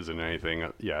Niro isn't anything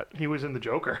yet. He was in The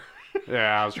Joker.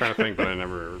 Yeah, I was trying to think, but I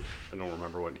don't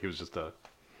remember what. He was just a...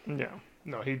 Yeah.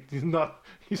 No, he's not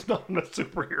in a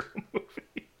superhero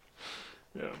movie.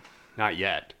 Yeah. Not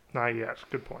yet. Not yet.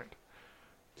 Good point.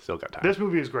 Still got time. This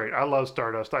movie is great. I love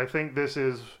Stardust. I think this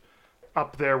is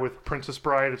up there with Princess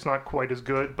Bride. It's not quite as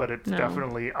good, but it's No.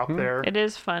 definitely up there. It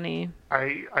is funny.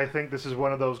 I think this is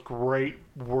one of those great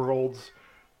worlds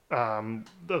of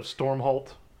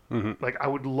Stormholt. Mm-hmm. Like, I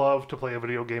would love to play a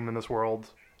video game in this world.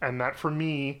 And that, for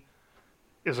me,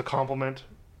 is a compliment.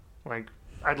 Like,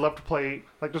 I'd love to play...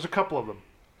 Like, there's a couple of them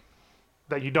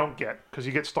that you don't get, because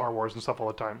you get Star Wars and stuff all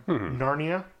the time. Mm-hmm.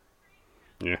 Narnia.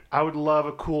 Yeah. I would love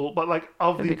a cool... But, like,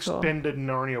 of That'd the be cool. expanded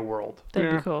Narnia world.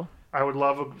 That'd Yeah. be cool. I would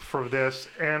love for this,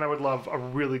 and I would love a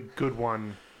really good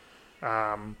one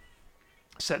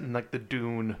set in, like, the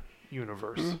Dune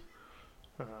universe.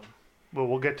 Well,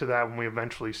 we'll get to that when we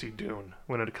eventually see Dune,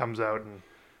 when it comes out in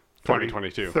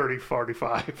 2022. 30,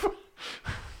 45.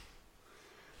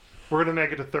 We're going to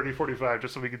make it to 30:45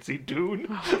 just so we can see Dune.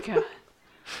 Oh my god.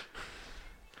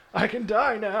 I can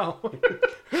die now.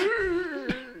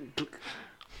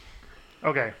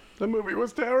 Okay. The movie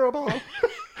was terrible.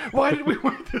 Why did we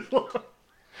wait this long?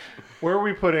 Where are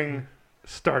we putting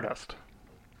Stardust?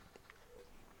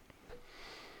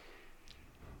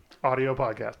 Audio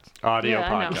podcasts. Audio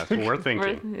Yeah, I know. podcast. We're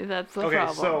thinking. That's the Okay,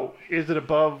 problem. so is it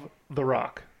above The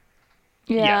Rock?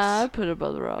 yeah, yes. I'd put it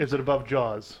above the rock. Is it above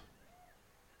Jaws?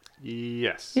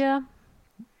 Yes. Yeah,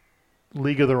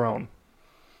 League of Their Own?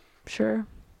 sure.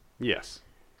 Yes.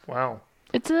 Wow.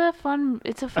 It's a fun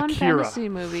Akira. fantasy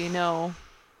movie. No.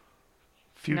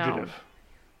 Fugitive.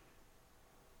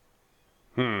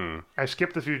 I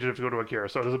skipped The Fugitive to go to Akira,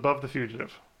 so it is above The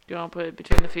Fugitive. You want to put it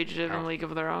between The Fugitive and League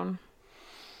of Their Own?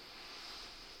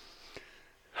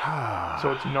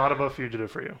 So it's not above Fugitive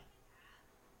for you.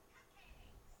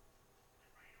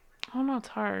 Oh no, it's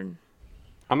hard.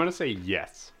 I'm going to say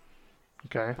yes.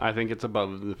 Okay. I think it's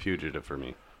above The Fugitive for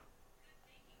me.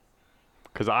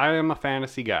 Because I am a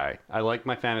fantasy guy. I like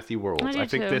my fantasy worlds. I do I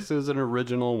think too. this is an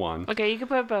original one. Okay, you can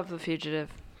put it above The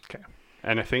Fugitive. Okay.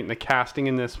 And I think the casting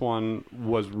in this one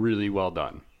was really well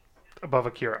done. Above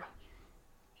Akira.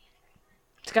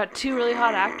 It's got 2 really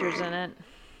hot actors in it.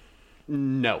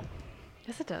 No.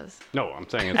 Yes, it does. No, I'm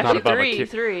saying it's Actually, not above three,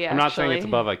 Akira. I'm not saying it's actually.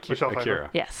 above Michelle Pfeiffer. Akira.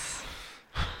 Yes.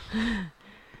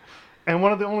 And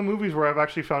one of the only movies where I've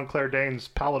actually found Claire Danes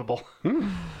palatable.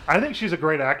 I think she's a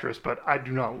great actress, but I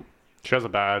do not. She has a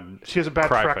bad She has a bad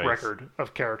cry track face. record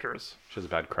of characters. She has a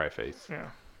bad cry face. Yeah.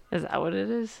 Is that what it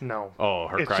is? No. Oh,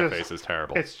 her It's cry just- face is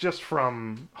terrible. It's just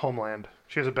from Homeland.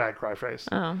 She has a bad cry face.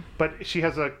 Oh. But she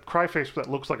has a cry face that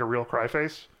looks like a real cry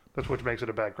face. That's what makes it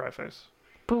a bad cry face.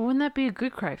 But wouldn't that be a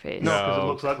good cry face? No, because it No.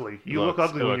 looks ugly. You Looks- look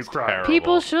ugly it when you looks cry. terrible.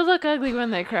 People should look ugly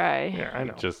when they cry. Yeah, I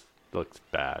know. It just looks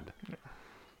bad.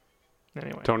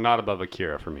 Anyway. So not above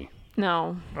Akira for me.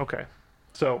 No. Okay.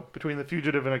 So between The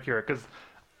Fugitive and Akira, because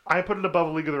I put it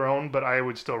above League of Their Own, but I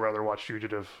would still rather watch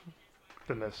Fugitive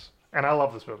than this. And I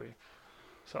love this movie.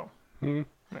 So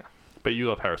But you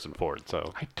love Harrison Ford,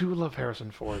 so I do love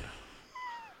Harrison Ford.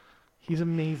 He's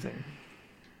amazing.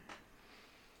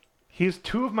 He's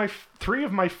 3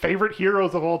 of my favorite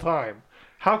heroes of all time.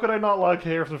 How could I not like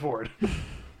Harrison Ford?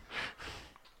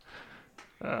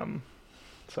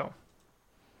 So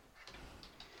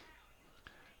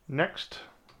next,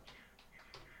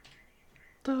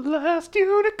 The Last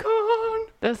Unicorn.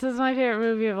 This is my favorite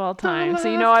movie of all time. So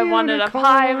you last know I want it up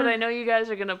high, but unicorn. I know you guys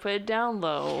are going to put it down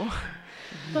low.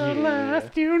 The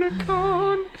last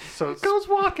unicorn So goes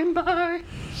walking by.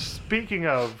 speaking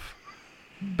of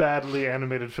badly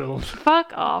animated films,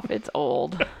 Fuck off. It's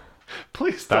old.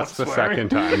 please stop That's the swearing. second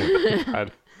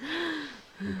time.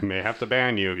 I may have to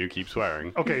ban you if you keep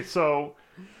swearing. Okay, so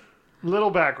little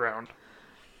background.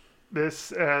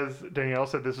 This, as Danielle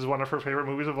said, this is one of her favorite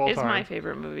movies of all It's time. my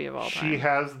favorite movie of all time. She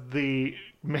has the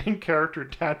main character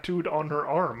tattooed on her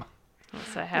arm.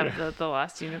 Yes, I have the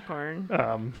last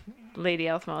unicorn. Lady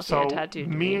Elfmouth So tattooed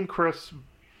to me and Chris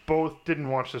both didn't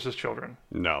watch this as children.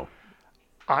 No.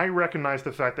 I recognize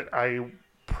the fact that I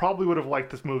probably would have liked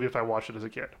this movie if I watched it as a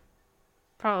kid.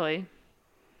 Probably.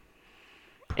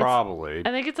 Probably.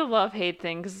 I think it's a love-hate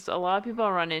thing because a lot of people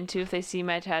I run into, if they see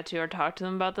my tattoo or talk to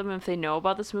them about them, if they know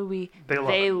about this movie, They love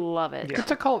it. love it. Yeah.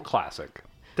 It's a cult classic.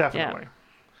 Definitely.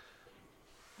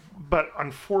 But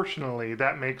unfortunately,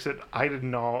 that makes it I do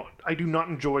not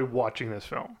enjoy watching this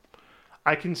film.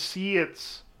 I can see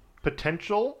its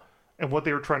potential and what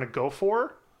they were trying to go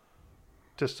for,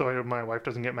 just so my wife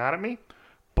doesn't get mad at me.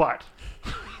 But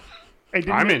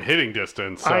I'm in hitting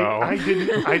distance, so I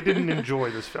didn't enjoy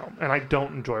this film, and I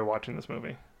don't enjoy watching this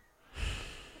movie.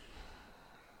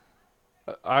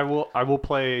 I will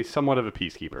play somewhat of a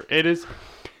peacekeeper. It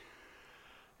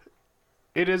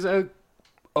is a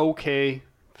okay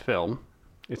film.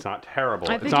 It's not terrible.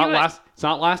 I It's think not you would- It's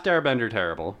not Last Airbender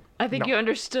terrible. I think No. you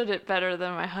understood it better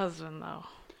than my husband, though.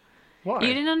 Why?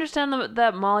 You didn't understand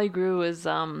that Molly Grew was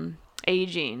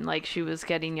aging, like she was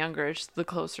getting younger the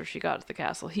closer she got to the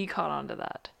castle. He caught on to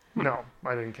that. No,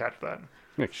 I didn't catch that.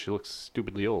 Like, she looks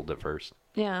stupidly old at first,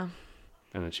 Yeah.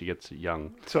 and then she gets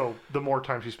young. So the more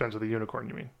time she spends with the unicorn,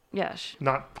 you mean? Yeah.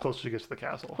 Not closer she gets to the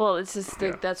castle. Well, it's just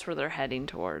Yeah. that's where they're heading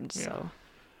towards. Yeah. So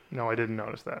No, I didn't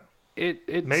notice that.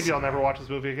 It's Maybe I'll never watch this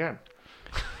movie again.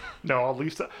 No, at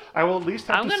least I will at least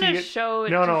have I'm to see gonna it. show it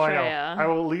No, to I Freya. know. I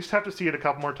will at least have to see it a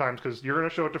couple more times because you're gonna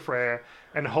show it to Freya,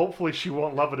 and hopefully she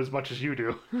won't love it as much as you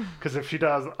do. Because if she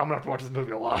does, I'm gonna have to watch this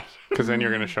movie a lot. because then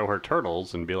you're gonna show her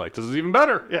turtles and be like, "This is even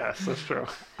better." Yes, that's true.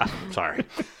 Sorry,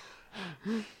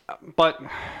 but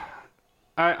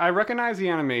I recognize the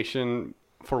animation.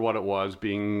 for what it was,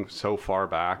 being so far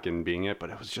back and being it, but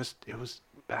it was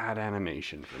bad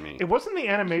animation for me. It wasn't the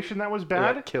animation that was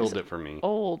bad. That killed it for me.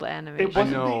 Old animation. It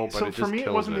wasn't know, the, but so it for just me, it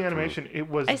kills wasn't it the for me. animation. It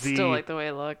was I the still like the way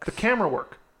it looks. the camera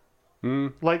work.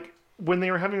 Mm. Like when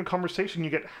they were having a conversation, you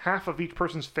get half of each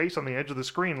person's face on the edge of the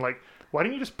screen. Like, why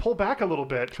didn't you just pull back a little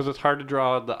bit? Because it's hard to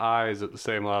draw the eyes at the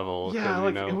same level. Yeah, 'cause,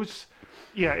 like you know, it was.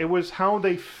 Yeah, it was how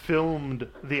they filmed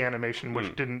the animation,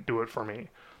 which didn't do it for me.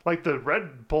 Like the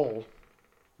Red Bull.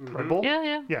 Red Bull?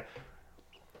 Yeah. Yeah.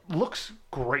 Looks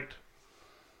great.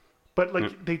 But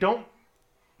like they don't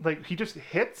like he just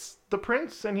hits the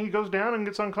prince and he goes down and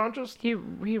gets unconscious. He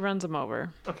runs him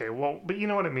over. Okay, well, but you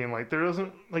know what I mean. Like there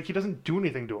doesn't like he doesn't do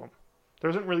anything to him. There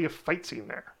isn't really a fight scene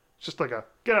there. It's just like a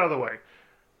get out of the way.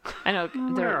 I know.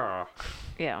 yeah.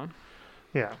 Yeah.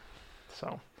 Yeah.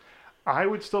 So I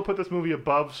would still put this movie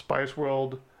above Spice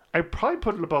World. I'd probably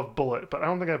put it above Bullet, but I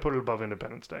don't think I'd put it above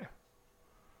Independence Day.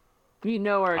 You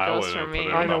know where it I goes wouldn't for put me.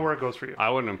 it I know above- where it goes for you. I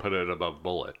wouldn't put it above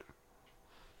Bullet.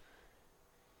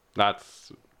 I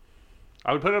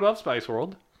would put it above Spice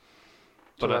World.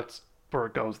 So But that's where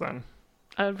it goes then.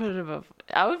 I would put it above.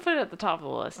 I would put it at the top of the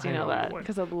list. You I know know that you would.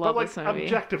 because I But love like this movie.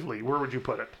 objectively, where would you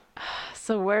put it?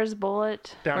 So where's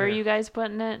Bullet? Down Where are here. you guys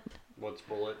putting it? What's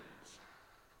Bullet?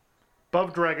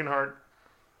 Above Dragonheart.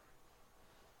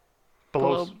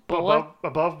 Below, Below Bullet?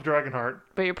 above Dragonheart.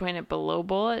 But you're putting it below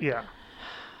Bullet. Yeah.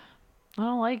 I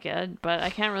don't like it, but I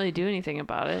can't really do anything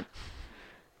about it.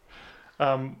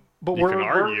 But You where, can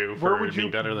argue where for would it being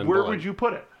you better than where Bullet. would you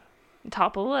put it?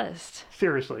 Top of the list.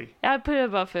 Seriously. Yeah, I'd put it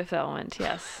above Fifth Element.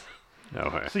 Yes.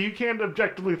 No way. So you can't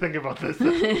objectively think about this.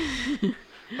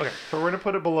 Okay, so we're gonna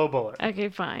put it below Bullet. Okay,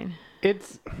 fine.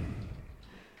 It's.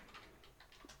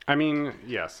 I mean,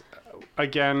 yes.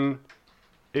 Again,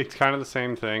 it's kind of the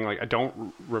same thing. Like, I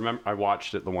don't remember. I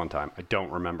watched it the one time. I don't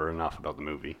remember enough about the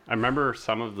movie. I remember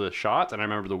some of the shots, and I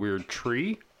remember the weird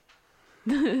tree.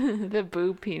 The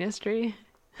boob penis tree.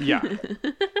 Yeah.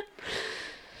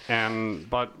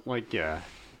 But, like, yeah.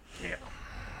 Yeah.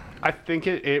 I think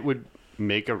it would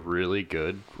make a really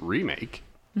good remake.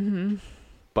 Mm-hmm.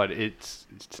 But it's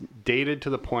dated to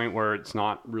the point where it's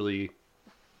not really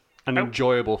an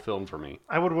enjoyable film for me.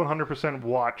 I would 100%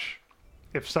 watch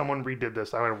if someone redid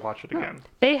this. I would watch it again.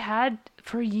 They had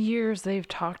for years. They've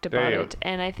talked about They- it,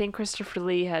 and I think Christopher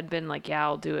Lee had been like, "Yeah,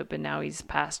 I'll do it," but now he's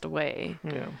passed away.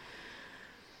 Yeah.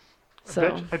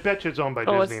 So I bet you it's owned by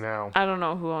Oh, Disney now. I don't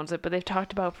know who owns it, but they've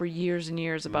talked about for years and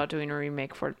years about doing a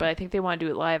remake for it. But I think they want to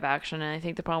do it live action, and I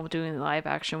think the problem with doing live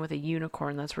action with a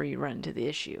unicorn, that's where you run into the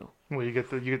issue. Well, you get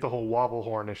the whole wobble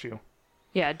horn issue.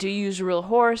 Yeah, do you use a real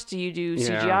horse? Do you do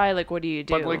CGI? Yeah. Like, what do you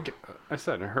do? But, like I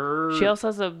said, her... She also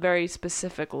has a very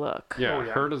specific look. Yeah, Oh,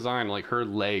 yeah. her design, like, her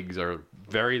legs are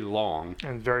very long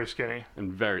And very skinny.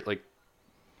 and very, like...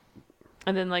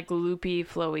 And then, like, loopy,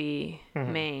 flowy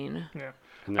Mm-hmm. mane. Yeah.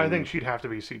 And I then- think she'd have to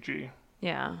be CG.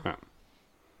 Yeah.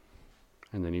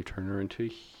 And then you turn her into a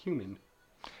human.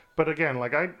 But again,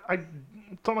 like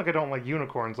it's not like I don't like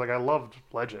unicorns. Like I loved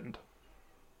Legend,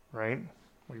 right?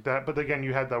 Like that. But again,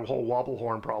 you had that whole wobble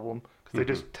horn problem because they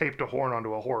just taped a horn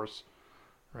onto a horse,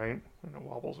 right? And it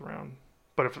wobbles around.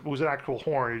 But if it was an actual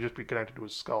horn, it'd just be connected to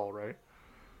his skull, right?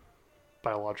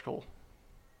 Biological.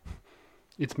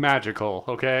 It's magical,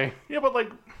 okay? Yeah, but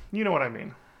like, you know what I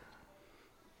mean.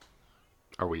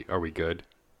 Are we good?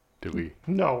 Did we...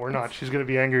 No, we're not. She's gonna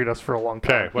be angry at us for a long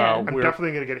time. Okay, well, I'm we're...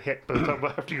 definitely gonna get hit by the time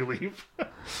after you leave.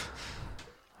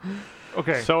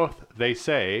 Okay. So they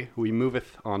say we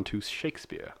moveth on to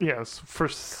Shakespeare. Yes, for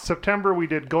September we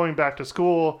did Going Back to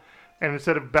School, and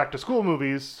instead of back to school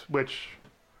movies, which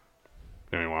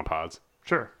Then we want to pause.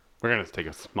 sure, We're going to take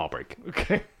a small break.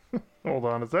 okay, hold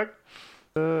on a sec,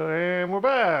 and we're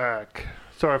back.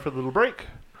 Sorry for the little break.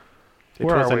 It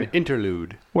Where was are an we?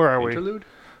 interlude. Where are we? Interlude?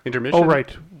 Intermission? Oh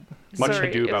right, Much Sorry,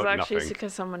 ado it was about actually nothing.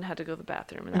 because someone had to go to the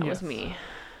bathroom, and that was Yes. me.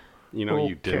 You know,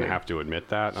 you didn't Okay. have to admit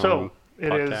that So, on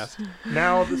it is podcast.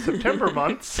 now the September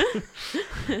months,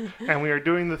 and we are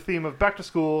doing the theme of back to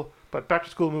school. But back to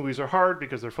school movies are hard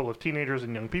because they're full of teenagers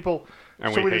and young people.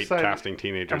 And So we hate decided- casting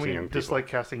teenagers and and we young people. dislike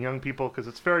casting young people because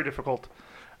it's very difficult.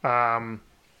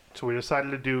 So we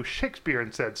decided to do Shakespeare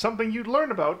instead, something you'd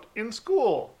learn about in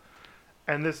school.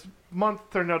 And this month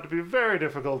turned out to be very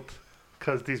difficult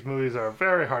because these movies are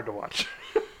very hard to watch.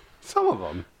 Some of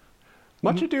them.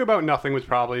 Much Ado About Nothing was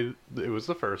probably... It was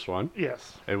the first one.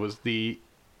 Yes, It was the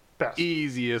best.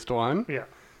 easiest one. Yeah,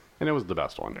 And it was the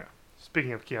best one. yeah.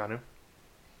 Speaking of Keanu,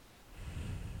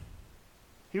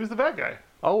 he was the bad guy.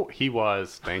 Oh, he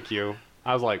was. Thank you.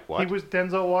 I was like, what? He was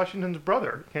Denzel Washington's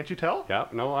brother. Can't you tell? Yeah,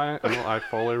 no, I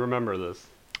fully remember this.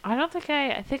 I don't think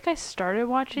I think I started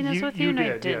watching this with you, and I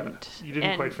did, yeah. didn't. You didn't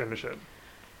And quite finish it.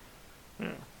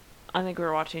 I think we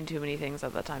were watching too many things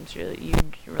at that time. So you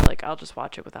were like, "I'll just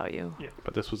watch it without you." Yeah.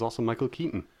 But this was also Michael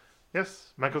Keaton.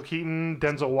 Yes, Michael Keaton,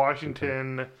 Denzel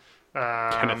Washington,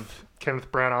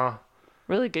 Kenneth Branagh,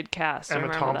 Really good cast. I Emma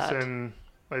remember Thompson,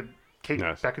 like Kate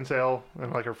Yes. Beckinsale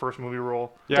in like her first movie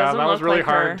role. Yeah, Doesn't that was look really like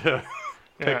hard her. to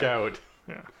pick Yeah. out.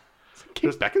 Yeah.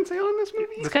 Kate Beckinsale in this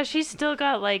movie? It's because she's still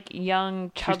got like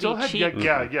young, She chubby still had cheeks.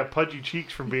 yeah, pudgy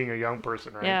cheeks from being a young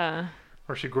person, right? Yeah.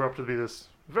 Or she grew up to be this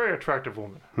very attractive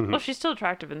woman. Well, she's still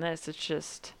attractive in this. It's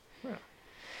just Yeah.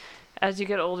 as you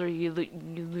get older, you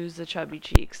lose the chubby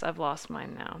cheeks. I've lost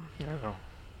mine now.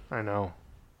 I know.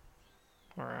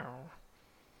 Wow.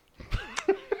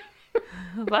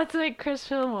 Let's make Chris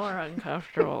feel more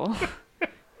uncomfortable.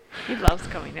 He loves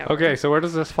coming out. Okay, so where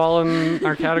does this fall in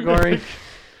our category?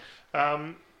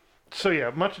 So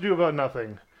yeah, Much Ado About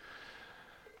Nothing.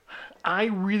 I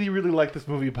really, really like this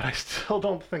movie, but I still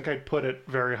don't think I'd put it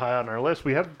very high on our list.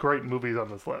 We have great movies on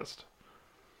this list.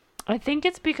 I think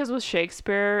it's because with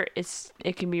Shakespeare,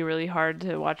 it can be really hard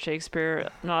to watch Shakespeare,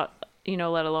 not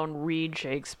let alone read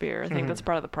Shakespeare. I think that's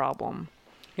part of the problem.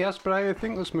 Yes, but I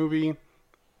think this movie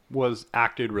was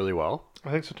acted really well.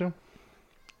 I think so too.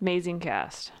 Amazing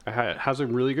cast. It has a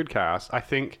really good cast. I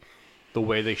think the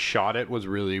way they shot it was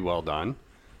really well done.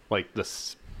 Like the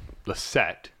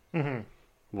set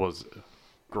was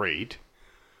great.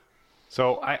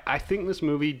 So I think this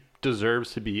movie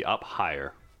deserves to be up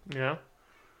higher. Yeah.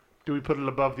 Do we put it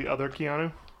above the other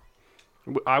Keanu?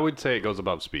 I would say it goes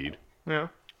above Speed. Yeah.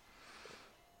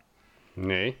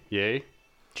 Nay, yay.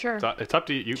 Sure. It's up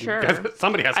to you. Sure.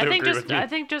 Somebody has to agree with me. I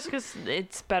think just because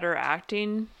it's better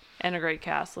acting and a great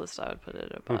cast list, I would put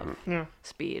it above Yeah.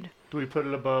 Speed. Do we put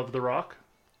it above The Rock?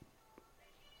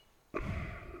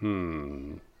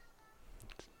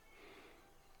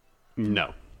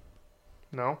 No.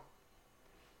 No.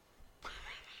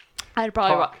 I'd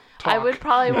probably Talk. I would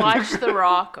probably watch The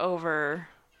Rock over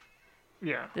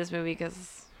Yeah. this movie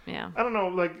because I don't know,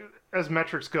 like, as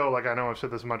metrics go, like, I know I've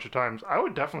said this a bunch of times, I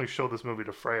would definitely show this movie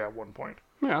to Freya at one point.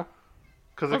 Yeah.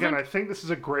 Because, again, I think this is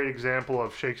a great example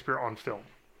of Shakespeare on film.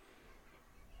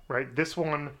 Right? This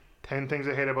one, 10 Things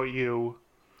I Hate About You.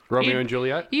 Romeo and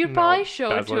Juliet? you'd No. probably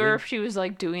show it Baz to her Luhrmann? if she was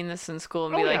like doing this in school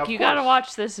and be Oh, yeah, like, of "You gotta course.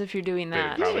 watch this if you're doing They'd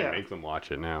that." probably Yeah. make them watch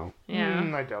it now.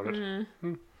 Yeah. I doubt it.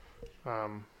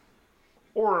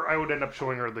 Or I would end up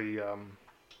showing her the,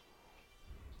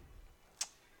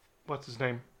 what's his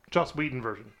name? Joss Whedon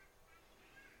version.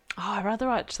 Oh, I'd rather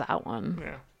watch that one.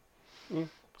 Yeah.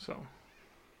 So.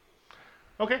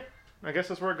 Okay. I guess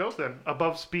that's where it goes then.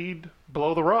 Above Speed,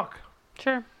 below The Rock.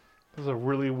 Sure. This is a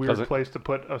really weird Does it- place to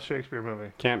put a Shakespeare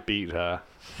movie. Can't beat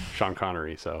Sean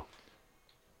Connery, so.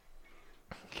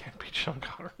 Can't beat Sean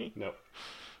Connery. Nope.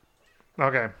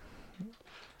 Okay.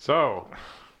 So,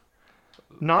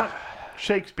 Not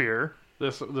Shakespeare.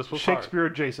 this was hard. Shakespeare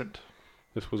adjacent.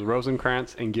 This was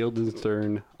Rosencrantz and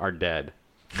Guildenstern Are Dead.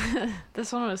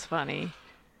 This one was funny.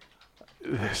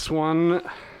 This one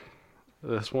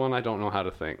I don't know how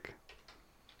to think.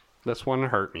 This one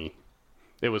hurt me.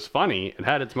 It was funny. It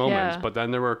had its moments, Yeah. but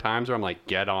then there were times where I'm like,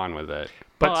 get on with it.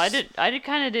 But I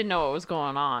kind of didn't know what was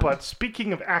going on. But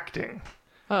speaking of acting,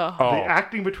 oh, Oh, the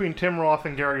acting between Tim Roth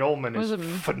and Gary Oldman is Was it-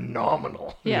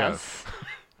 phenomenal. yes.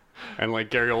 and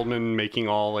like Gary Oldman making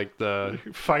all like the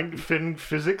Finn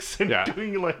physics and Yeah.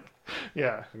 doing like, making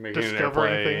an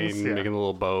discovering airplane, things, making a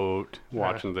little boat,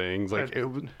 watching things. Like it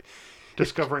was,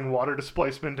 discovering water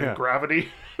displacement and Yeah. gravity.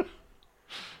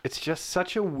 it's just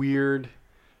such a weird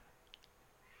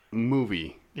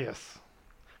movie. Yes,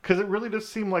 because it really does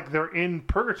seem like they're in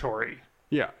purgatory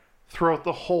Yeah. throughout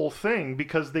the whole thing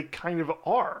because they kind of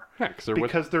are. Yeah,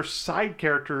 Because they're side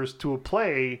characters to a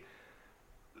play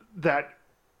that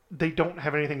they don't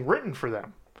have anything written for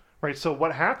them, right? So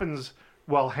what happens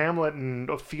while Hamlet and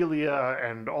Ophelia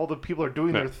and all the people are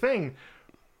doing their thing,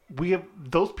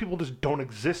 those people just don't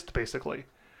exist basically,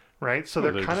 right? So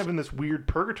they're they're kind just- of in this weird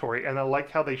purgatory, and I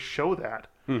like how they show that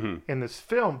in this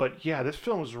film. But yeah, this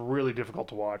film is really difficult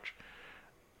to watch.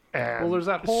 And Well, there's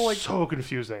that whole, like- so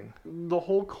confusing. the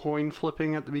whole coin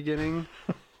flipping at the beginning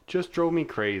just drove me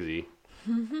crazy.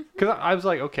 Because I was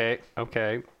like, okay.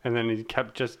 And then he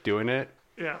kept just doing it.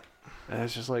 Yeah. And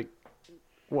it's just like,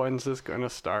 when's this going to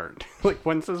start? Like,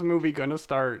 when's this movie going to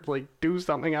start? Like, do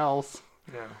something else.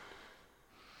 Yeah.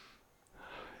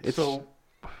 It's, So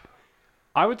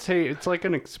I would say it's like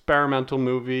an experimental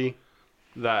movie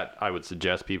that I would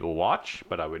suggest people watch,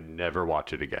 but I would never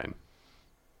watch it again.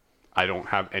 I don't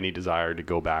have any desire to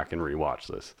go back and rewatch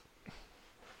this.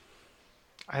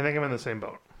 I think I'm in the same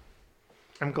boat.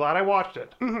 I'm glad I watched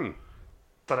it,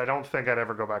 but I don't think I'd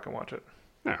ever go back and watch it.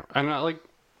 No, and I like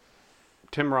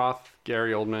Tim Roth,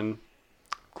 Gary Oldman.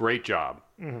 great job.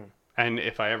 Mm-hmm. And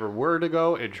if I ever were to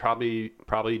go, it'd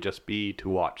probably just be to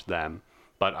watch them.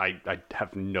 But I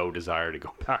have no desire to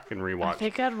go back and rewatch. I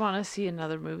think I'd want to see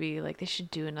another movie. Like, they should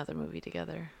do another movie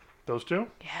together. Those two?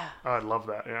 Yeah. Oh, I'd love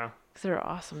that, yeah. Because they're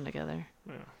awesome together.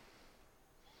 Yeah.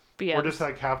 But yeah, Or just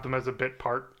like have them as a bit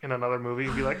part in another movie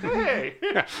and be like, hey!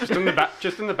 Yeah,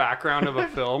 just in the background of a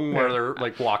film where they're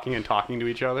like walking and talking to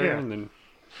each other. Yeah. And then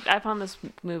I found this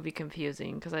movie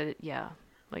confusing because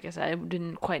like I said, I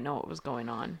didn't quite know what was going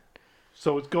on.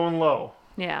 So it's going low.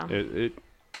 Yeah.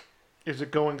 Is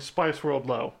it going Spice World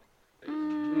low?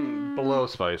 Below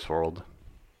Spice World.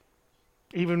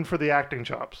 Even for the acting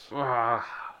chops?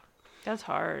 That's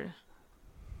hard.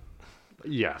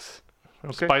 Yes.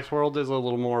 Okay. Spice World is a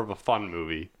little more of a fun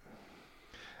movie.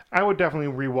 I would definitely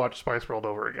rewatch Spice World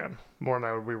over again. More than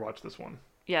I would rewatch this one.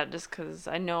 Yeah, just because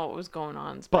I know what was going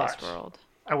on in Spice But World.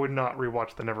 I would not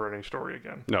rewatch The Neverending Story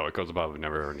again. No, it goes above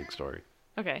Never Ending Story.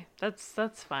 Okay, that's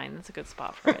fine. That's a good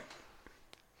spot for it.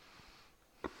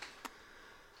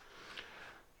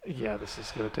 Yeah, this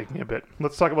is going to take me a bit.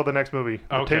 Let's talk about the next movie.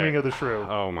 The Okay. Taming of the Shrew.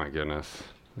 Oh my goodness.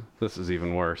 This is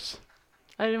even worse.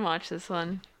 I didn't watch this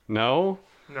one. No?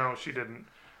 No, she didn't.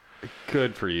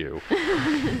 Good for you.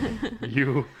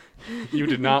 You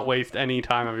did not waste any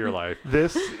time of your life.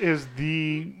 This is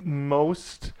the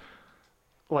most,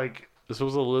 like, This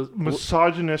was a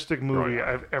misogynistic movie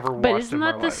Right. I've ever watched But isn't in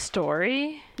my that the life.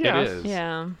 story? Yes. It is.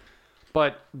 Yeah.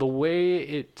 But the way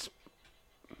it's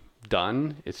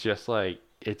done, it's just like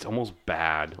it's almost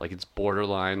bad. Like it's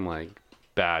borderline like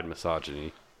bad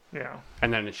misogyny. Yeah.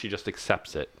 And then she just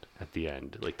accepts it at the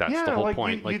end. Like that's Yeah, the whole like,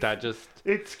 point. you That just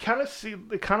It kind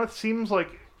of seems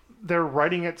like they're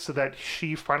writing it so that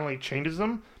she finally changes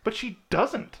them, but she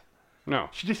doesn't. no.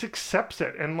 She just accepts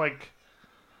it, and like,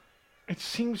 it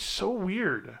seems so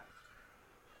weird.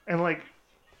 And like,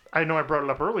 I know I brought it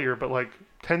up earlier, but like,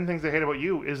 10 Things I Hate About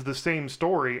You is the same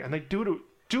story, and they do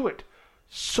it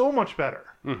so much better,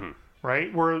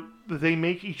 right? Where they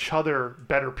make each other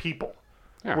better people,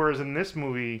 Yeah. whereas in this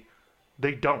movie,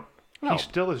 they don't. No. He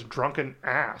still is drunken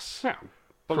ass Yeah.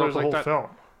 But throughout it's the like whole that film.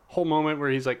 whole moment where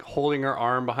he's like holding her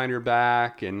arm behind her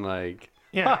back and like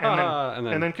Yeah, and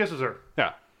then- kisses her,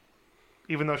 yeah.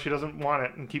 even though she doesn't want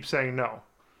it and keeps saying no.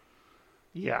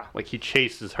 Yeah, Like he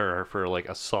chases her for like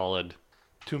a solid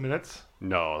 2 minutes.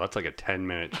 no, that's like a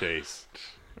 10-minute chase.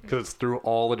 Because it's through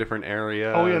all the different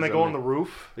areas. Oh yeah, and they go on the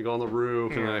roof. They go on the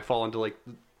roof and Yeah. then they fall into like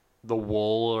the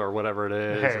wool or whatever it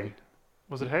is. Hay. and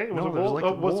Was it hay? Was No, it it was wool? like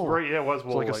Oh, it was wool. right. Yeah, it was It's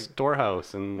wool. like a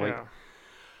storehouse and like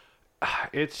yeah.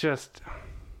 it's just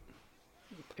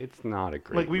it's not a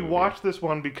great Like we movie. watched this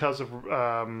one because of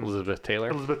Elizabeth Taylor.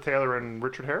 Elizabeth Taylor and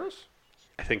Richard Harris.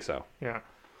 I think so. Yeah,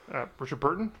 Richard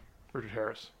Burton, Richard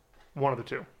Harris, one of the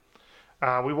two.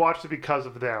 We watched it because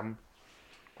of them.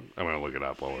 I'm gonna look it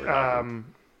up while we're talking.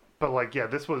 But like, yeah,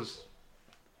 this was.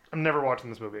 I'm never watching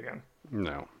this movie again,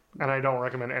 No. and I don't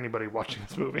recommend anybody watching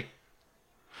this movie.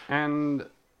 And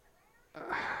I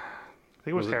think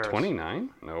it was, was it Harris. 29?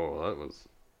 No, that was.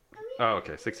 Oh,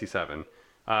 okay, 67.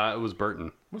 It was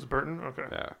Burton. Was it Burton? Okay.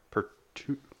 Yeah,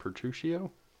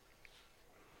 Petruccio.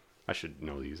 I should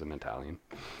know these. I'm Italian.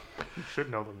 You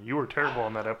should know them. You were terrible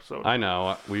on that episode. I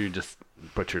know. We just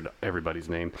butchered everybody's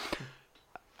name.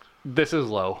 This is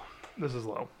low. This is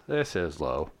low. This is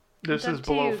low. This It's is up to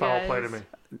below you foul play to guys.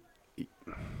 me.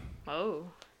 Oh.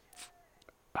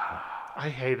 I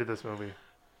hated this movie.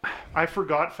 I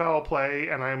forgot foul play,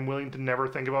 and I'm willing to never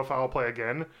think about foul play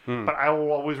again. But I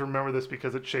will always remember this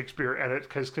because it's Shakespeare and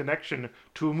it has connection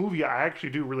to a movie I actually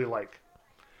do really like.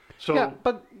 So Yeah,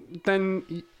 but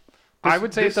then I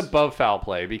would say it's this- above foul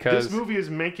play because this movie is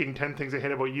making 10 Things I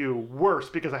Hate About You worse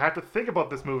because I have to think about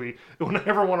this movie when I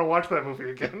ever want to watch that movie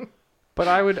again. But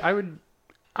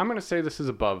I'm going to say this is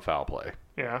above foul play.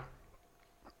 Yeah.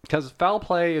 Because foul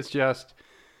play is just,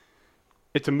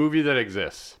 it's a movie that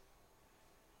exists.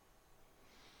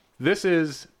 This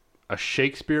is a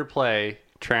Shakespeare play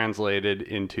translated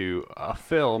into a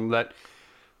film that,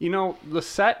 the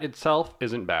set itself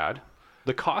isn't bad.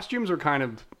 The costumes are kind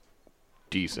of The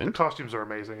decent. costumes are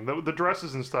amazing. The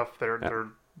dresses and stuff, they're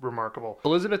remarkable.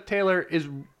 Elizabeth Taylor is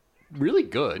really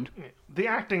good. The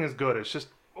acting is good. It's just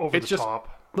over It's the just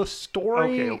top. the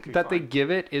story Okay, that they fine.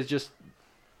 give it is just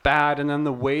bad, and then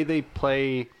the way they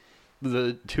play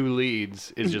the two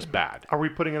leads is just bad. Are we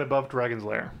putting it above Dragon's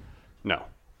Lair? No.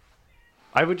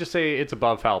 I would just say it's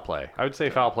above foul play. I would say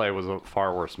foul play was a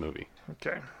far worse movie.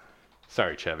 Okay.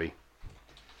 Sorry, Chevy.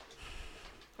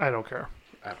 I don't care.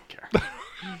 I don't care.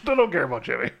 I don't care about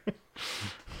Jimmy.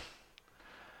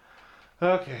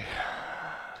 Okay.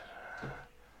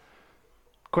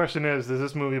 Question is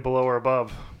this movie below or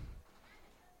above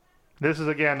This is,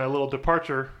 again, a little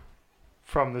departure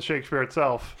from the Shakespeare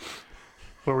itself,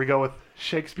 where we go with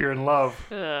Shakespeare in Love,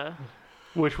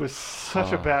 which was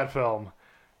such a bad film.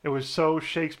 It was so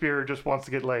Shakespeare just wants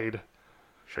to get laid.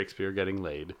 Shakespeare getting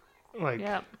laid. Like,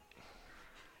 Yep.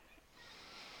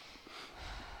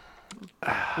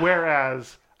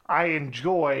 Whereas I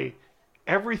enjoy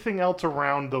everything else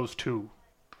around those two.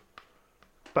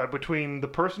 But between the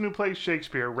person who plays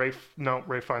Shakespeare, Ray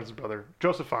Fiennes' brother,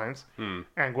 Joseph Fiennes, and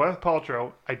Gwyneth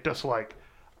Paltrow, I dislike.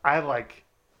 I like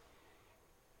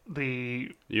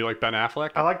the... You like Ben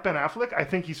Affleck? I like Ben Affleck. I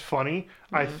think he's funny.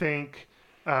 I think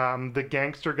the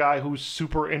gangster guy who's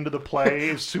super into the play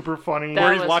is super funny. That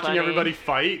Where he's was watching funny. everybody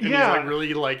fight, and he's like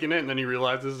really liking it, and then he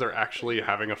realizes they're actually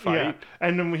having a fight. Yeah.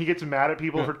 And then when he gets mad at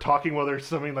people for talking while there's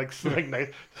something like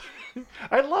nice.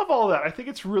 I love all that. I think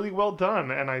it's really well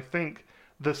done, and I think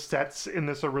the sets in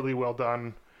this are really well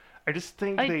done. I just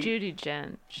think Judi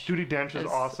Dench. Judi Dench is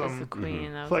awesome. As the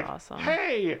queen, that was Like, awesome.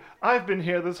 hey, I've been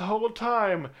here this whole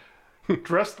time,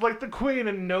 dressed like the queen,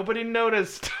 and nobody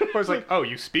noticed. I was like, oh,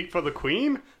 you speak for the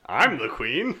queen? I'm the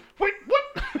queen? Wait,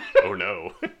 what? Oh,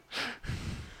 no.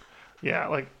 Yeah,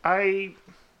 like, I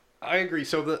agree.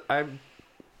 So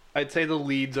I'd say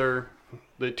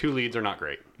the two leads are not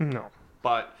great. No.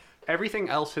 But everything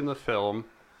else in the film,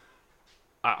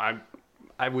 I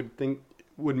would think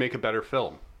would make a better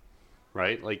film,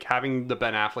 right? Like having the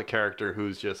Ben Affleck character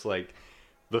who's just like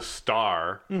the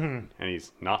star, and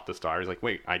he's not the star. He's like,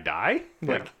 wait, I die?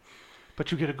 Yeah. Like,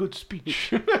 But you get a good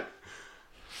speech.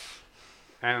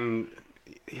 and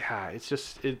yeah, it's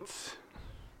a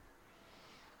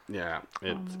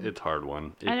hard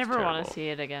one. I never want terrible. to see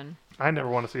it again. I never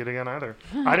want to see it again either.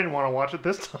 I didn't want to watch it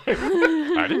this time.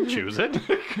 I didn't choose it.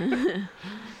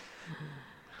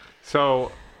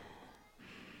 So,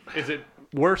 is it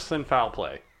worse than Foul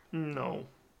Play? No.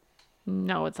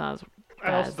 No, it's not as I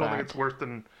bad also as don't that. think it's worse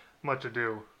than Much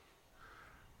Ado.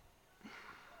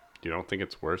 You don't think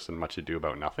it's worse than Much Ado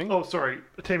About Nothing? Oh, sorry.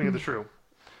 Taming of the Shrew.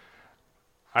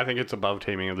 I think it's above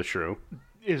Taming of the Shrew.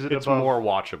 Is it It's above more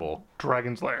watchable.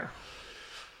 Dragon's Lair?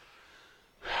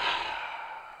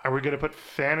 Are we going to put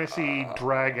fantasy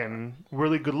dragon,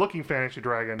 really good-looking fantasy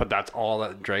dragon? But that's all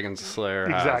that Dragon's Slayer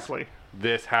has. Exactly.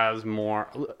 This has more...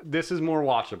 This is more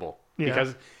watchable. Yeah.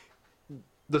 Because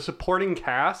the supporting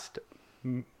cast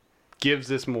gives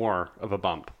this more of a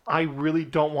bump. I really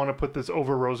don't want to put this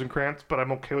over Rosencrantz, but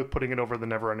I'm okay with putting it over The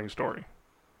Never-Ending Story.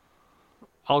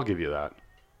 I'll give you that.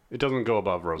 It doesn't go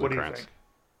above What do you Rosencrantz. think?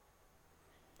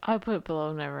 I put it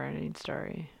below Neverending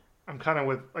Story. I'm kind of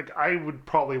with, like, I would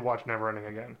probably watch Neverending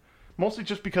again. Mostly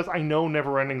just because I know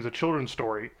Neverending's a children's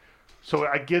story, so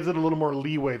it gives it a little more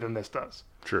leeway than this does.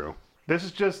 True. This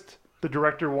is just the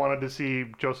director wanted to see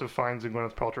Joseph Fiennes and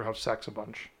Gwyneth Paltrow have sex a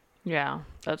bunch. Yeah,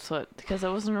 that's what, because it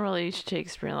wasn't really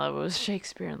Shakespeare in Love, it was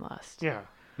Shakespeare in Lust. Yeah.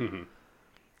 Mm-hmm.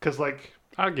 Because, like,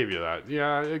 I'll give you that.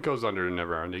 Yeah, it goes under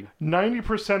Neverending.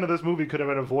 90% of this movie could have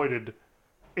been avoided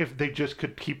if they just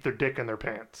could keep their dick in their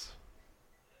pants.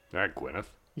 That Gwyneth.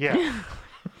 Yeah.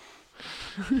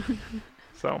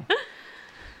 So.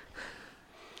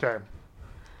 Okay.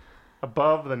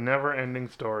 Above the Never-Ending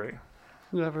Story.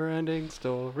 Never-ending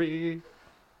story.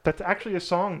 That's actually a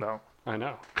song, though. I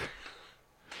know.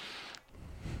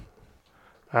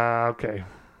 Okay.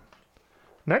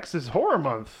 Next is Horror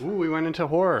Month. Ooh, we went into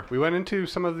horror. We went into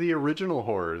some of the original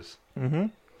horrors. Mm-hmm.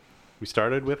 We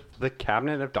started with The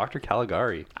Cabinet of Dr.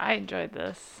 Caligari, I enjoyed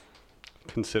this.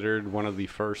 considered one of the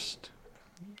first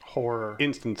Horror.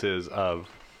 instances of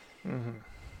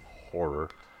horror.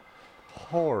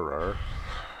 Horror.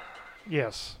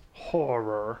 Yes.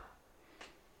 Horror.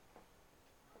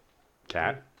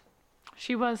 Cat?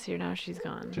 She was here, now she's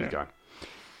gone. She's Yeah. gone.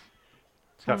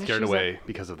 Oh, Got scared she's away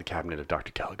because of The Cabinet of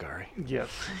Dr. Caligari. Yes.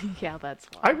 Yeah, that's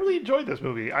why. I really enjoyed this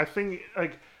movie. I think,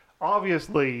 like,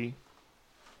 obviously,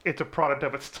 it's a product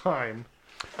of its time,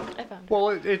 I found it. Well,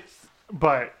 it's...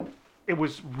 but it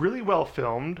was really well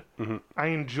filmed. Mm-hmm. I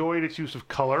enjoyed its use of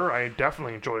color. I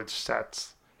definitely enjoyed its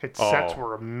sets. Its sets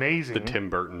were amazing. The Tim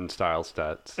Burton style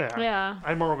stats. Yeah. Yeah.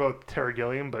 I more go with Terry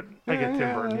Gilliam, but I get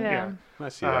Tim Burton. Yeah. I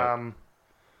see that.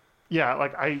 Yeah,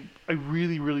 like I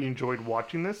really, really enjoyed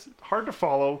watching this. Hard to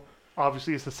follow.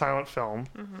 Obviously, it's a silent film,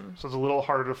 so it's a little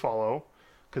harder to follow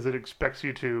because it expects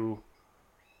you to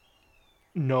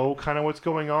know kind of what's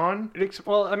going on.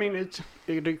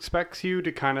 It expects you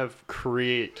to kind of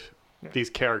create these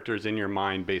characters in your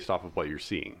mind based off of what you're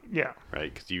seeing, Yeah,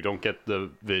 right? Because you don't get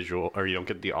the visual or you don't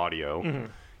get the audio.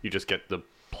 You just get the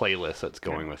playlist that's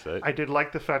going with it. I did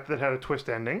like the fact that it had a twist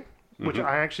ending, which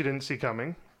I actually didn't see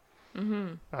coming.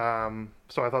 So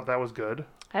I thought that was good.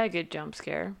 I had a good jump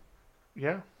scare.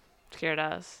 Yeah, Scared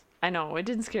us. I know it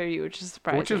didn't scare you, which is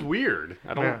surprising. Which is weird.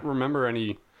 I don't remember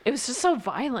any. It was just so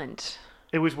violent.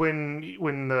 It was when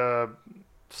the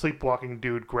sleepwalking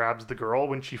dude grabs the girl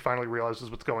when she finally realizes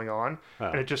what's going on,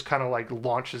 and it just kind of like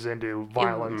launches into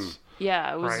violence.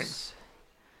 Yeah, it was. Right.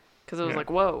 Because it was like,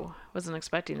 whoa, wasn't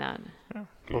expecting that. Yeah.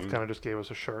 Both kind of just gave us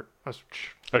a shirt.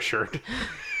 A shirt.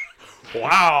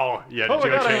 Wow. Yeah. Oh my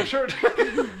god, I have a shirt.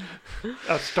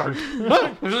 A start.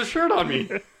 Oh, there's a shirt on me.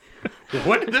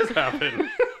 When did this happen?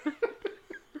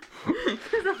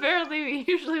 Because apparently we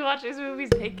usually watch these movies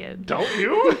naked. Don't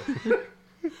you?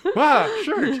 Wow,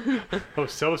 shirt. I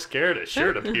was so scared a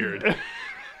shirt appeared.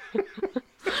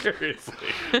 Seriously.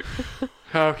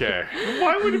 Okay.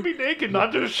 Why would it be naked,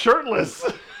 not just shirtless?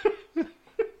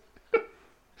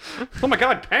 Oh my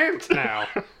god, pants now.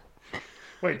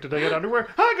 Wait, did I get underwear?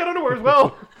 I got underwear as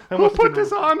well. Who put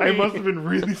this on me? I must have been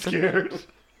really scared.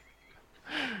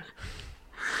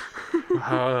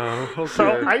 Okay.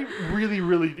 So I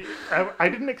really, I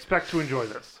didn't expect to enjoy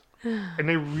this, and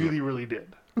I really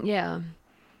did. Yeah.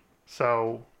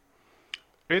 So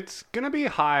it's gonna be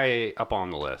high up on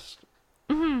the list.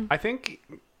 Mm-hmm. I think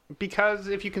because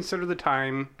if you consider the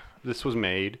time this was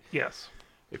made, yes,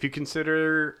 if you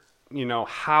consider,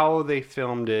 how they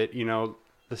filmed it,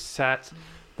 the sets,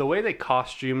 the way they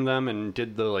costumed them and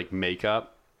did the like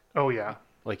makeup. Oh yeah.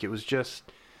 Like it was just,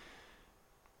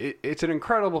 it's an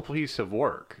incredible piece of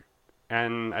work.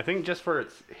 And I think just for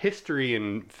its history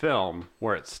in film,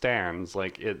 where it stands,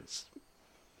 like it's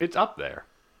up there.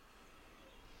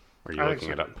 Are you looking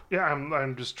it up? Yeah,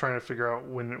 I'm just trying to figure out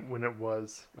when it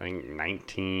was. I think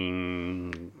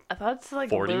 19. I thought it's like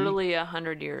 40? literally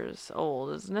 100 years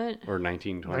old, isn't it? Or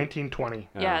 1920. 1920.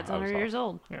 Yeah, it's 100 years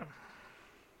old. Yeah.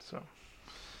 So.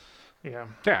 Yeah.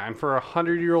 Yeah, and for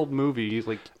 100-year-old movie,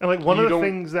 like, and like one of the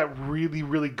things that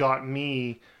really got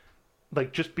me,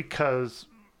 like just because,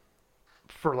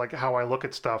 for like how I look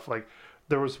at stuff, like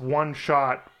there was one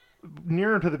shot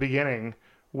nearer to the beginning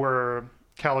where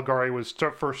Caligari was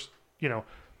first,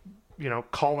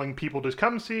 calling people to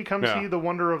come see the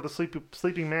wonder of the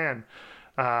sleeping man.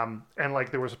 And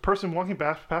like there was a person walking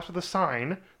past with a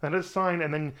sign,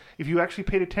 and then if you actually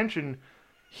paid attention,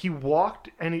 he walked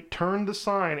and he turned the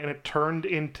sign and it turned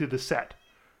into the set.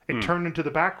 It turned into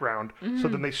the background. So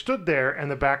then they stood there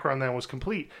and the background then was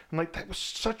complete. And like that was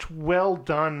such well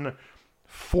done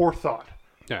forethought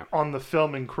on the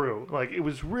filming crew. Like it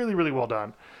was really well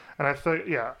done. And I thought,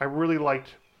 I really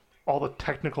liked all the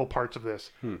technical parts of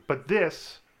this. But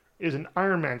this is an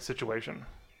Iron Man situation.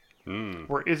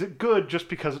 Where is it good just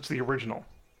because it's the original?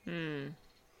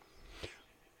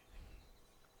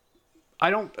 I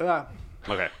don't...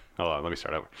 okay, hold on, let me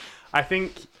start over. I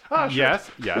think...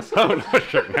 yes. Oh, no,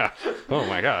 sure, no. Oh,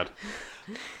 my God.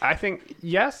 I think,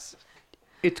 yes,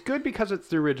 it's good because it's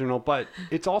the original, but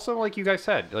it's also, like you guys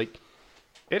said, like,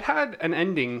 it had an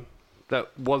ending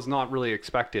that was not really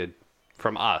expected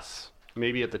from us.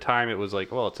 Maybe at the time it was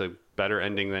like, well, it's a better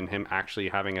ending than him actually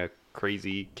having a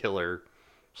crazy killer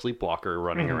sleepwalker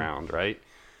running around, right?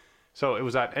 So it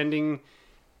was that ending.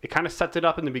 It kind of sets it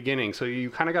up in the beginning. So you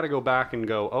kind of got to go back and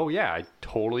go, oh, yeah, I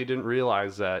totally didn't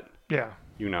realize that,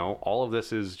 all of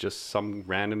this is just some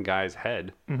random guy's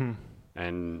head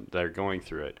and they're going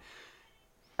through it.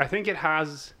 I think it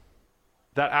has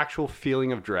that actual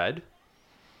feeling of dread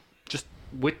just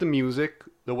with the music,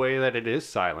 the way that it is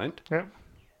silent. Yeah.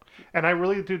 And I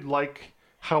really did like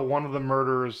how one of the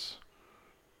murders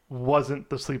wasn't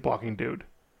the sleepwalking dude.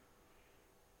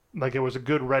 Like, it was a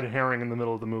good red herring in the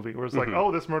middle of the movie. It was like, oh,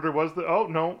 this murder was the... Oh,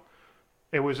 no.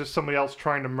 It was just somebody else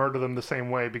trying to murder them the same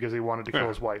way because he wanted to kill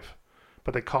his wife.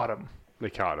 But they caught him.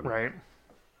 Right?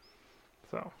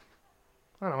 So,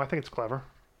 I don't know. I think it's clever.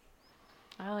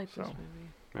 I like this movie.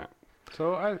 Yeah.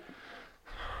 So,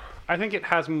 I think it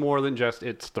has more than just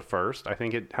it's the first. I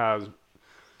think it has...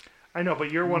 I know,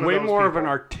 but you're one of way those more people. of an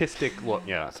artistic look.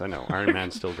 Yes, I know. Iron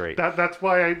Man's still great. That's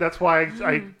why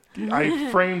I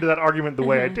framed that argument the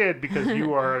way I did, because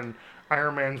you are an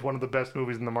Iron Man's one of the best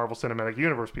movies in the Marvel Cinematic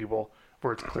Universe, people,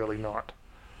 where it's clearly not.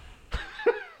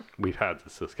 We've had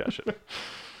this discussion.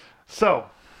 So,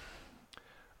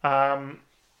 I'll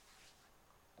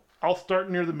start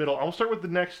near the middle. I'll start with the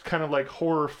next kind of like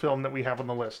horror film that we have on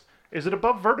the list. Is it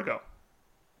above Vertigo?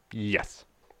 Yes.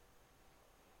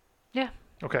 Yeah.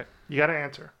 Okay, you got to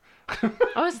answer.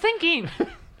 I was thinking.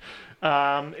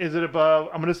 Is it above...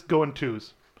 I'm going to go in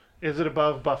twos. Is it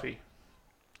above Buffy?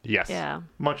 Yes. Yeah.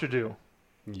 Much Ado?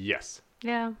 Yes.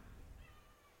 Yeah.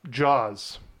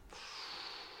 Jaws?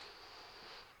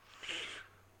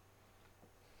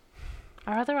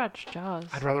 I'd rather watch Jaws.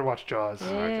 I'd rather watch Jaws. Yeah.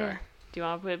 Okay. Do you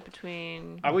want to put it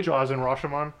between? Jaws and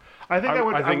Rashomon. I think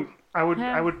I would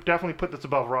Yeah. definitely put this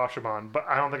above Rashomon, but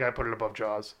I don't think I put it above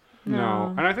Jaws.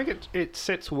 No. And I think it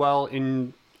sits well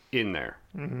in there.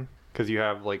 Because you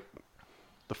have, like,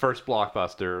 the first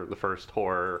blockbuster, the first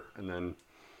horror, and then,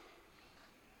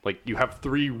 like, you have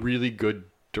 3 really good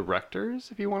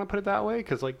directors, if you want to put it that way.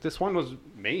 Because, like, this one was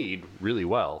made really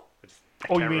well.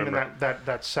 Oh, you mean in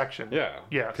that section? Yeah.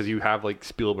 Yeah. Because you have, like,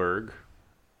 Spielberg,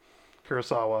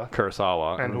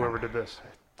 Kurosawa, and whoever did this.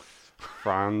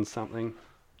 Franz something.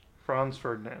 Franz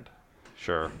Ferdinand,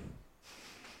 Sure.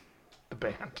 the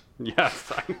band.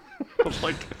 Yes. I was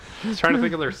trying to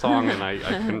think of their song, and I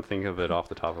couldn't think of it off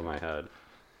the top of my head.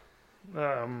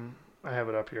 I have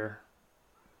it up here.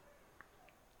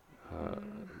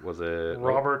 Was it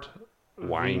Robert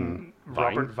Vine?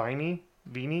 Robert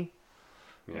Vini?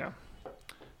 Yeah.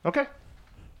 Okay.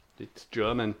 It's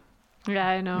German. Yeah,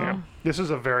 I know. Yeah. This is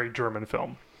a very German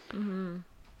film.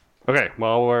 Okay,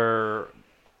 well, we're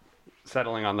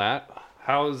settling on that.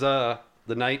 How's The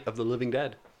Night of the Living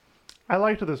Dead? I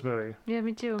liked this movie. Yeah,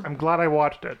 me too. I'm glad I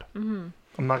watched it. I'm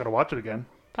not going to watch it again.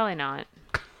 Probably not.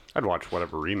 I'd watch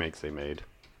whatever remakes they made.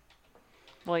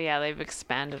 Well, yeah, they've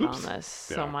expanded on this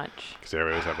so Yeah. much. Because they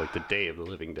always have, like, The Day of the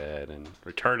Living Dead and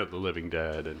Return of the Living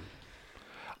Dead and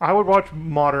I would watch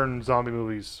modern zombie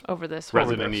movies. Over this one.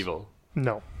 Resident this. Evil.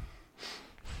 No.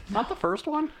 Not the first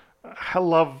one? I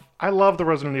love the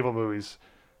Resident Evil movies,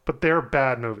 but they're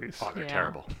bad movies. Oh, they're Yeah.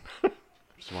 terrible. Which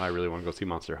is why I really want to go see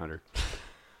Monster Hunter.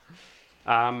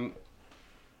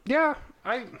 Yeah,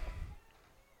 I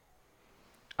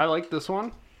like this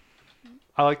one.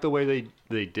 I like the way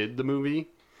they did the movie.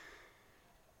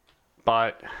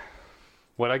 But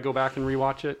would I go back and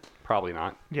rewatch it? Probably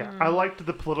not. Yeah, I liked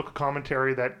the political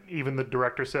commentary that even the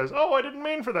director says, "Oh, I didn't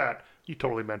mean for that." You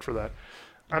totally meant for that.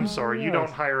 I'm sorry, you yes. don't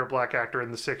hire a black actor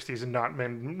in the '60s and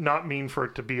not mean for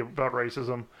it to be about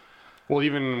racism. Well,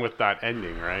 even with that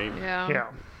ending, right? Yeah. Yeah,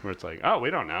 Where it's like, oh, we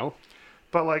don't know.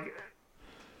 but like,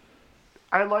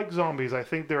 I like zombies. I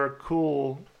think they're a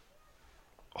cool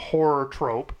horror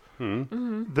trope.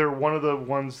 They're one of the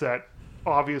ones that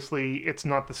obviously it's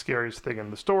not the scariest thing in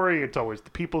the story. It's always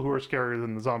the people who are scarier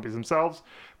than the zombies themselves.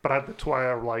 But that's why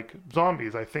I like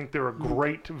zombies. I think they're a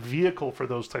great vehicle for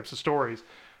those types of stories.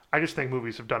 I just think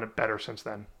movies have done it better since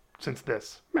then, since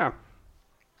this, Yeah.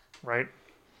 right?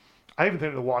 I even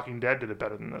think The Walking Dead did it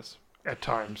better than this at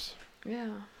times,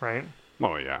 Yeah. right?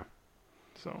 Oh, yeah.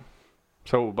 So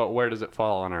But where does it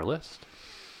fall on our list?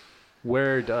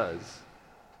 Where does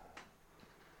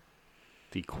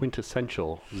the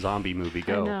quintessential zombie movie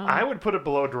go? I know. I would put it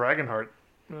below Dragonheart.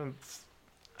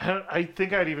 I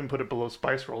think I'd even put it below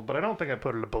Spice World, but I don't think I'd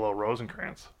put it below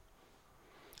Rosencrantz.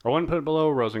 I wouldn't put it below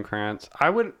Rosencrantz.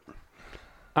 I'm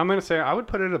going to say I would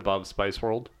put it above Spice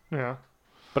World, Yeah.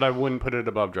 but I wouldn't put it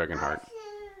above Dragonheart.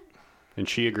 And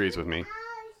she agrees with me.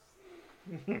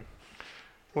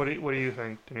 What do you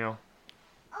think, Danielle?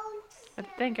 I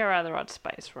think I'd rather watch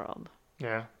Spice World.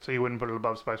 Yeah. So you wouldn't put it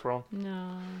above Spice World?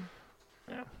 No.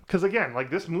 Yeah. Because again, like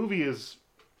this movie is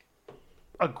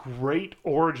a great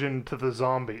origin to the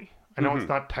zombie. I know it's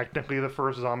not technically the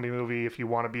first zombie movie if you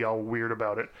want to be all weird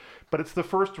about it, but it's the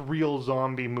first real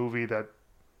zombie movie that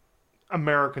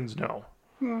Americans know.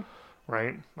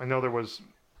 Right? I know there was,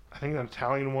 I think, an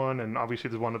Italian one, and obviously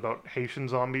there's one about Haitian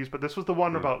zombies, but this was the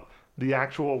one about the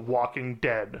actual Walking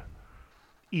Dead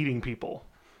eating people.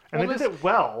 And Well, they did it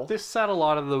well. This set a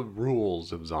lot of the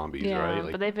rules of zombies, Yeah,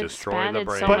 right? but they've destroy the expanded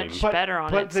brain. so much better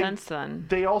on but it since then.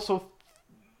 They also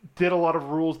did a lot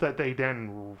of rules that they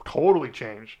then totally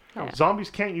changed. Yeah. Zombies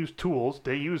can't use tools.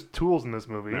 They used tools in this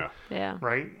movie, Yeah. Yeah.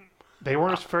 right? They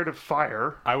weren't afraid of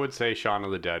fire. I would say Shaun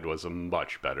of the Dead was a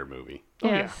much better movie. Oh,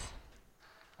 yeah. Yes.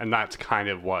 And that's kind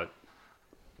of what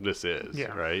this is,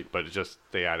 Yeah. right? But it's just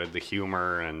they added the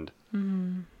humor and...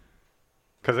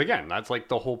 Because again, that's like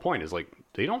the whole point is like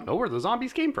they don't know where the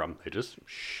zombies came from. They just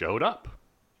showed up.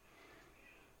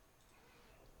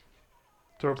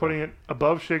 So we're putting it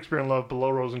above Shakespeare in Love,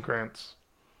 below Rosencrantz.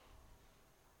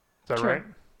 Is that Sure. right?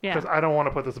 Yeah. Because I don't want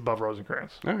to put this above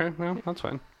Rosencrantz. Okay, well, that's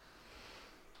fine.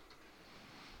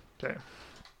 Okay.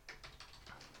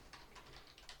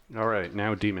 All right,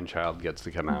 now Demon Child gets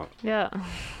to come out. Yeah.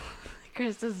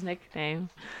 Chris's nickname.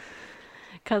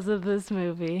 Because of this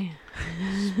movie.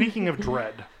 Speaking of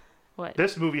dread, What?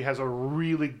 this movie has a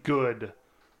really good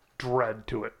dread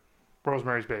to it.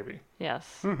 Rosemary's Baby.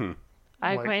 Yes. Mm-hmm.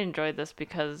 I Like- quite enjoyed this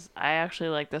because I actually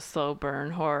like the slow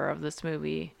burn horror of this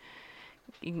movie.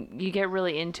 You get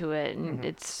really into it, and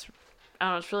it's, I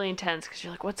don't know, it's really intense because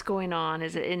you're like, what's going on?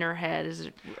 Is it in her head? Is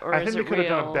it, or I is think they it could have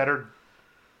done a real? better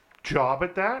job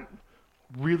at that.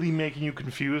 really making you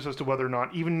confused as to whether or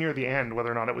not, even near the end,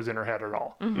 whether or not it was in her head at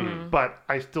all. Mm-hmm. But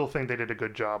I still think they did a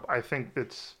good job. I think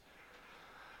it's,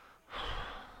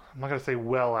 I'm not going to say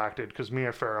well acted, because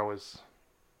Mia Farrow is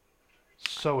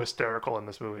so hysterical in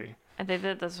this movie. I think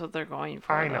that's what they're going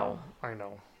for. I know. I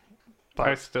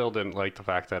But still didn't like the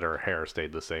fact that her hair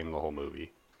stayed the same the whole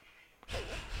movie.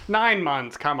 9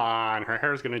 months, come on. Her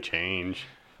hair's going to change.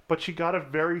 but she got a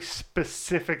very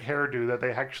specific hairdo that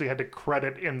they actually had to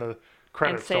credit in the And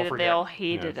credits. say don't that forget. they all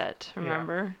hated it.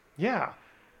 Remember? Yeah.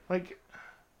 Like,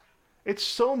 it's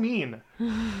so mean.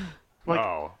 Like,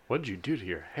 oh, what'd you do to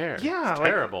your hair? Yeah, It's like-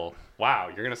 terrible. Wow,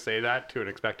 you're going to say that to an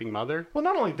expecting mother? well,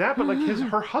 not only that, but like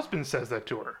her husband says that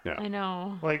to her. Yeah. I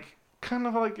know. Like, kind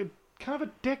of a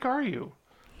dick are you?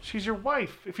 She's your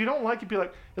wife. If you don't like it, be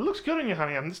like, it looks good on you,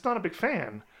 honey. I'm just not a big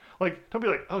fan. Like, don't be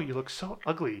like, oh, you look so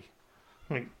ugly.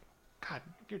 I mean, God,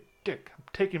 you're a dick. I'm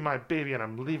taking my baby and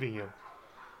I'm leaving you.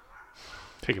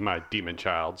 Taking my demon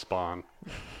child spawn.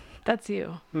 That's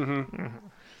you.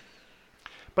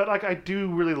 But like, I do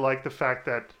really like the fact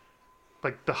that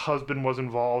like the husband was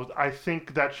involved. I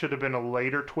think that should have been a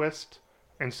later twist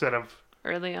instead of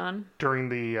Early on. during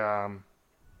the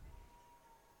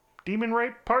demon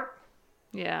rape part.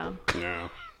 Yeah. Yeah.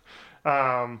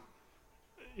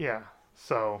 Yeah.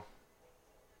 So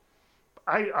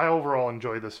I overall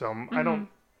enjoyed this film. I don't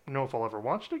know if I'll ever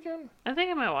watch it again. I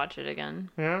think I might watch it again.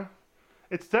 Yeah.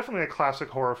 It's definitely a classic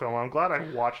horror film. I'm glad I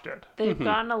watched it. They've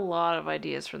gotten a lot of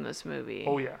ideas from this movie.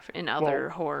 Oh, yeah. In other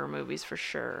horror movies for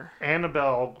sure.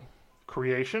 Annabelle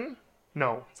Creation?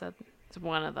 No. It's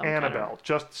one of them. Annabelle.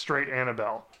 Just straight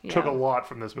Annabelle. Took a Yeah. lot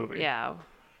from this movie. Yeah,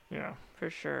 Yeah. for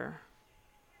sure.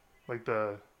 Like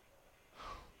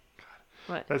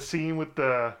What? that scene with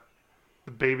the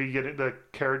baby the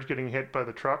carriage getting hit by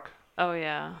the truck. Oh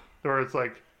yeah. Where it's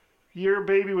like, your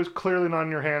baby was clearly not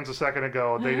in your hands a second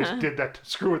ago. They just did that to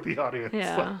screw with the audience.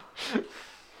 Yeah.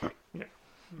 Yeah.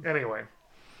 Anyway,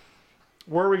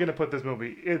 where are we going to put this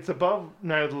movie? It's above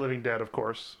Night of the Living Dead, of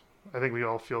course. I think we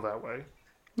all feel that way.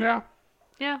 Yeah.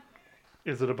 Yeah.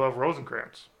 Is it above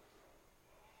Rosencrantz?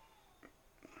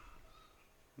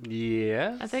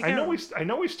 Yes. I think I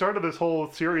know we started this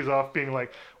whole series off being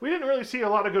like, we didn't really see a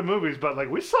lot of good movies, but like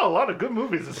we saw a lot of good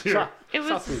movies this year. It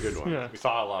saw was- some good ones. Yeah. We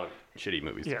saw a lot of shitty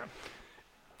movies. Yeah.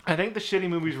 I think the shitty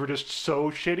movies were just so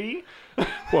shitty.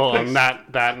 Well, and that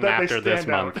and they after this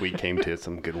stand out. month, we came to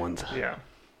some good ones. Yeah.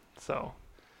 So,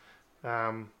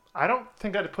 I don't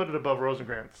think I'd put it above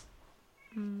Rosencrantz.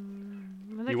 I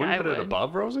think You wouldn't I put would. it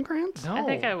above Rosencrantz? No. I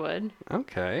think I would.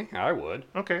 Okay, I would.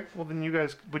 Okay, well then you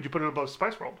guys, would you put it above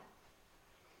Spice World?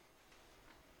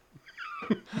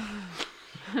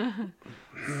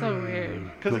 So weird.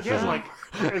 Because again, like,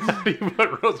 it's, You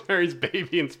put Rosemary's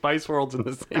Baby and Spice Worlds in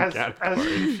the same as category.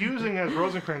 confusing as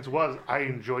Rosencrantz was, I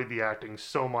enjoyed the acting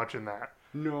so much in that.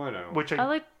 No, I know. Which I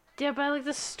like but I like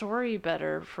the story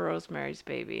better for Rosemary's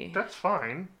Baby. that's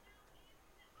fine.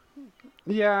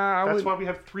 Yeah, I That's would. why we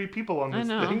have 3 people on I this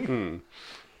know. thing.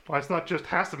 Why it's not just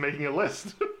Hasse making a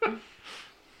list.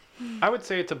 I would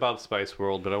say it's above Spice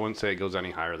World, but I wouldn't say it goes any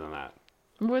higher than that.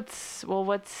 What's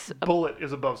Bullet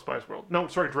is above Spice World. No,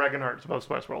 sorry, Dragonheart is above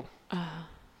Spice World.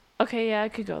 okay? Yeah, I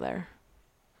could go there.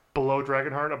 Below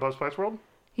Dragonheart, above Spice World?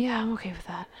 Yeah, I'm okay with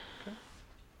that.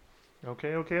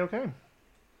 Okay.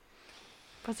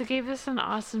 Plus, it gave us an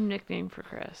awesome nickname for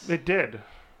Chris. It did,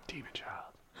 Demon Child.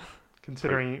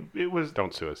 considering it was.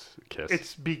 Don't sue us, Kiss.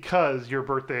 It's because your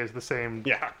birthday is the same.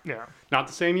 yeah, Yeah. not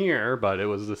the same year, but it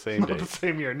was the same Not day. the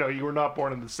same year. No, you were not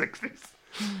born in the 60s.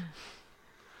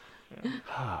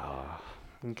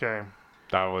 Okay.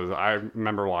 That was. I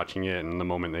remember watching it, and the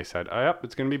moment they said, "Oh, yep,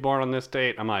 it's gonna be born on this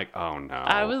date," I'm like, "Oh no!"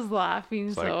 I was laughing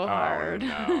It's so like, hard.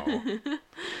 Oh no!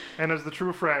 And as the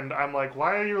true friend, I'm like,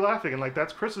 why are you laughing? And like,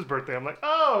 that's Chris's birthday. I'm like,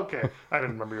 oh, okay. I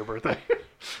didn't remember your birthday.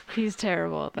 He's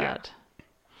terrible at Yeah. that.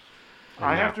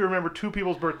 I No. have to remember 2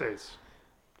 people's birthdays.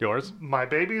 Yours? My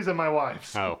baby's and my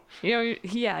wife's. Oh, You know,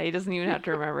 yeah, he doesn't even have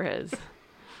to remember his.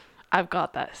 I've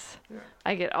got this. Yeah.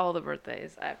 I get all the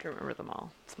birthdays. I have to remember them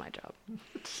all. It's my job.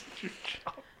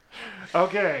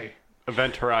 Okay.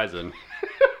 Event Horizon.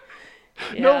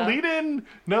 Yeah. No lead in.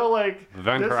 No, like,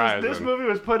 Event this Horizon. movie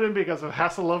was put in because of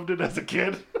Hasse loved it as a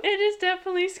kid. It is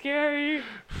definitely scary.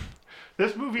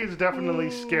 This movie is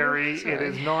definitely scary. sorry. It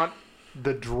is not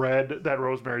the dread that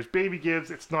Rosemary's Baby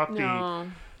gives. It's not the No.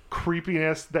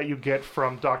 creepiness that you get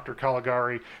from Dr.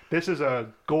 Caligari. This is a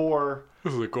gore,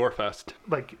 This is a gore fest.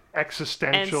 like, And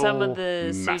existential. some of the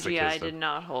CGI masochistic. did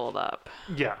not hold up.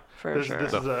 Yeah. For this, sure.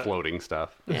 This The is a floating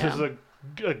stuff. This Yeah. is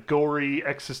a gory,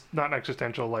 not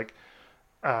existential, like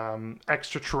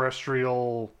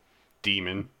extraterrestrial,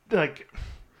 Demon. like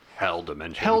hell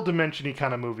dimension. Hell dimension-y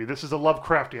kind of movie. This is a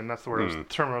Lovecraftian. That's the word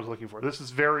term I was looking for. This is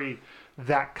very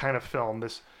that kind of film.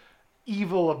 This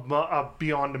evil of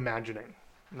beyond imagining,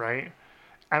 right?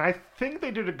 And I think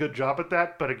they did a good job at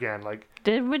that. But again, like,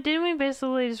 didn't we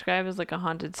basically describe it as like a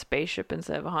haunted spaceship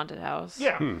instead of a haunted house?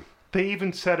 yeah, they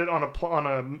even set it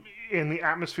on in the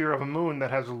atmosphere of a moon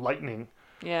that has lightning.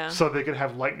 Yeah. So they could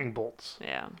have lightning bolts.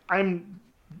 Yeah. I'm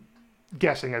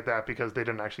guessing at that because they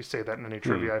didn't actually say that in any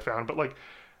trivia I found. But like,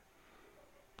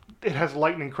 it has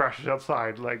lightning crashes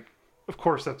outside. Like, of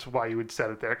course that's why you would set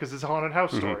it there because it's a haunted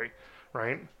house story,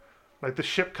 right? Like the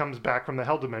ship comes back from the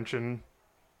hell dimension,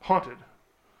 haunted.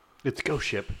 It's Ghost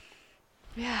Ship.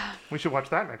 Yeah. We should watch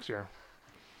that next year.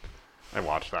 I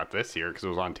watched that this year because it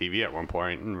was on TV at one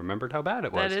point and remembered how bad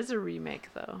it was. That is a remake,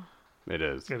 though. It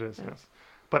is. It is, yes.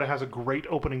 But it has a great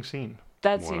opening scene.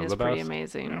 That One scene of is the pretty best.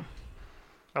 amazing. Yeah.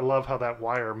 I love how that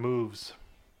wire moves.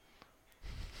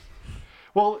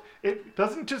 Well, it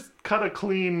doesn't just cut a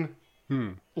clean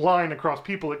line across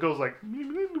people. It goes like...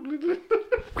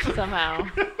 Somehow.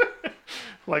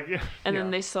 like, And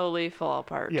then they slowly fall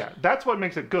apart. Yeah, that's what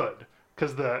makes it good.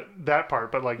 Because that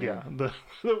part, but like, the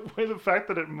fact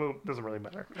that it moved doesn't really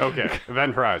matter. Okay,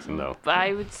 Event Horizon, though. But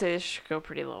I would say this should go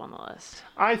pretty low on the list.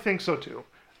 I think so too.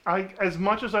 As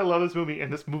much as I love this movie,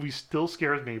 and this movie still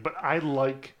scares me, but I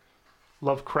like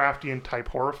Lovecraftian type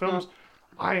horror films.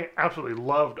 I absolutely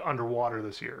loved Underwater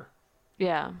this year.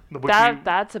 Yeah. Which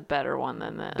That's a better one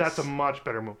than this. That's a much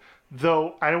better movie.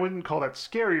 Though I wouldn't call that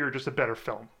scarier, just a better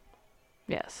film,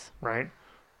 Yes. right?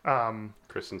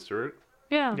 Kristen Stewart.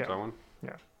 Yeah. Yeah. That one.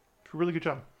 Yeah. Really good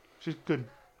job. She's good.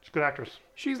 She's a good actress.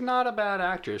 She's not a bad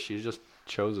actress. She just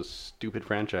chose a stupid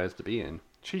franchise to be in.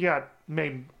 She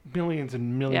made millions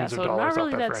and Yeah, millions so of dollars not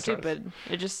really off that that franchise. stupid.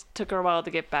 It just took her a while to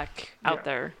get back Yeah. out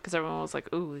there because everyone was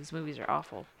like, "Ooh, these movies are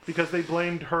awful." Because they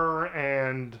blamed her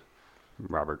and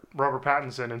Robert. Robert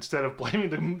Pattinson instead of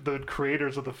blaming the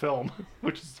creators of the film,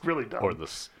 which is really dumb. Or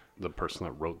the person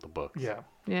that wrote the book. Yeah.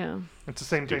 Yeah. It's the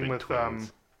same thing with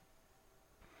twins.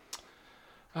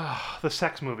 the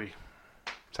sex movie.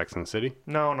 Sex and the City?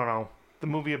 No. The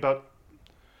movie about...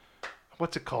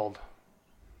 What's it called?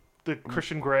 The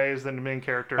Christian Grey is the main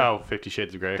character. Oh, 50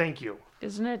 Shades of Grey. Thank you.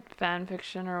 Isn't it fan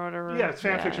fiction or whatever? Yeah, it's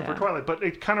fan fiction for yeah. Twilight, but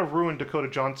it kind of ruined Dakota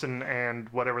Johnson and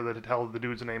whatever the hell the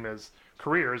dude's name is,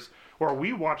 careers, where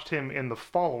we watched him in The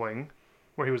Following,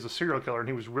 where he was a serial killer, and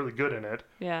he was really good in it.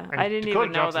 Yeah, And I didn't Dakota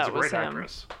even know Johnson's that a was great him.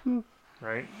 actress.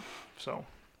 Right? So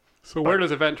Where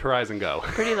does Event Horizon go?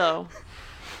 Pretty low.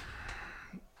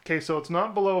 okay, so it's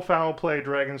not below Foul Play,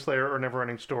 Dragon Slayer, or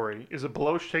Neverending Story. Is it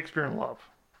below Shakespeare in Love?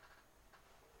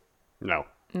 No.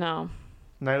 No.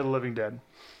 Night of the Living Dead.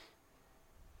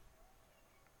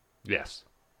 Yes.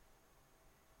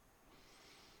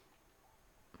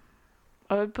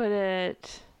 I would put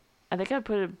it. I think I'd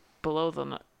put it below the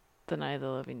Night of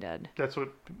the Living Dead. That's what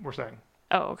we're saying.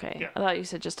 Oh, okay. Yeah. I thought you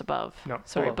said just above. No,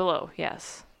 Sorry, below. below.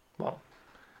 Yes. Well,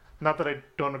 not that I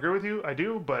don't agree with you. I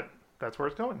do, but that's where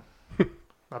it's going.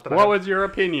 Not that What was your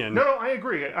opinion? No, I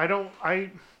agree.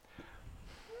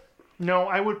 No,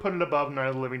 I would put it above Night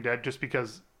of the Living Dead just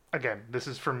because, again, this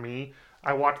is for me.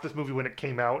 I watched this movie when it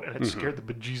came out, and it scared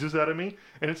the bejesus out of me,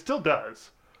 and it still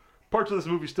does. Parts of this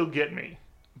movie still get me,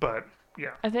 but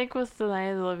yeah. I think with the Night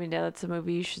of the Living Dead, that's a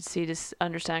movie you should see to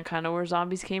understand kind of where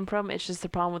zombies came from. It's just the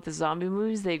problem with the zombie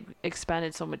movies; they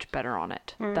expanded so much better on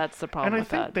it. That's the problem And I with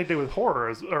think that. they did with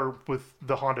horror, or with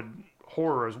the haunted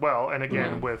horror as well, and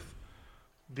again with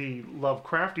the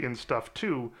Lovecraftian stuff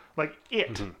too. Like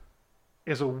It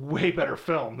is a way better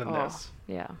film than this.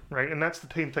 Yeah. Right, and that's the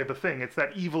same type of thing. It's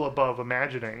that evil above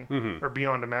imagining or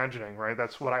beyond imagining, right?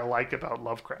 That's what I like about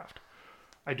Lovecraft.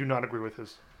 I do not agree with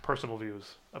his personal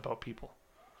views about people.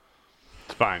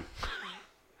 It's fine.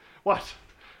 What?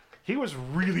 He was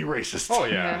really racist. Oh,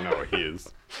 yeah. Yeah. No, he is.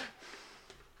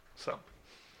 So,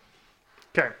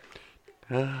 okay,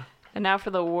 And now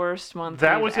for the worst month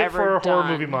that we've was it ever for our horror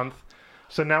done. movie month.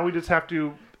 So now we just have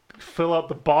to fill out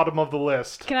the bottom of the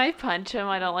list. Can I punch him?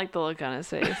 I don't like the look on his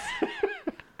face.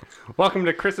 Welcome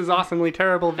to Chris's awesomely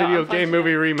terrible video I'm game punching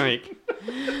movie remake.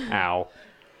 Ow.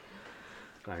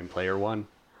 I'm player one.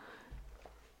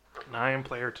 I am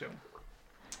player 2.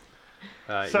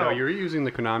 So you're using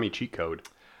the Konami cheat code.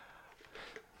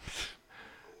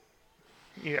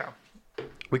 Yeah.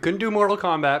 We couldn't do Mortal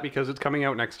Kombat because it's coming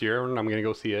out next year, and I'm gonna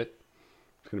go see it.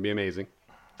 It's gonna be amazing.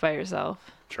 By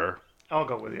yourself. Sure. I'll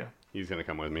go with you. He's gonna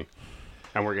come with me,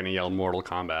 and we're gonna yell Mortal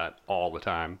Kombat all the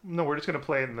time. No, we're just gonna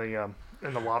play it in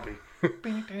the lobby.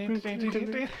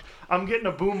 I'm getting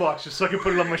a boombox just so I can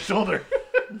put it on my shoulder.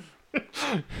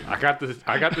 I got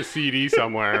the CD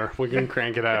somewhere. We can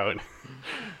crank it out.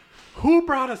 Who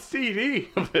brought a CD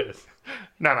of this?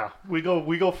 No. We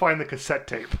go find the cassette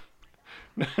tape.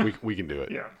 We can do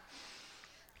it. Yeah.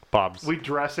 Bob's. We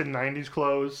dress in 90s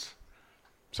clothes.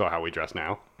 So how we dress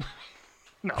now?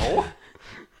 No.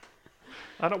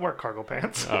 I don't wear cargo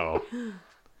pants Oh.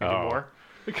 anymore.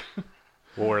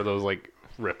 We'll wear those like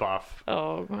rip-off.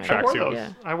 Oh my Track I wore suit. those.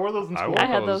 Yeah. I wore those in I school. wore I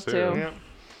had those too. Yeah.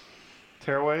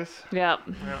 Tearaways. Yeah.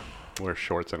 Yeah. Wear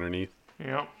shorts underneath.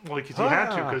 Yeah. Well, because you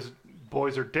had to, because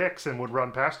boys are dicks and would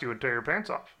run past you and tear your pants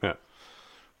off. Yeah.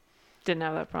 Didn't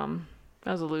have that problem.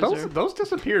 I was a loser. Those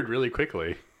disappeared really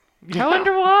quickly. I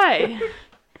wonder why.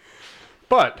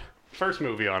 But first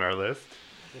movie on our list,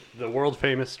 the world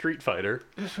famous Street Fighter.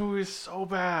 This movie is so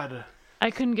bad. I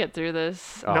couldn't get through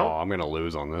this. Oh, Nope. I'm gonna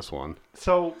lose on this one.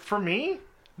 So for me,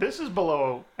 this is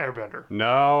below Airbender.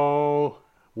 No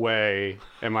way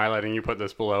am I letting you put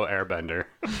this below Airbender.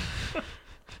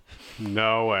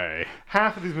 No way.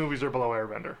 Half of these movies are below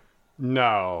Airbender.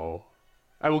 No.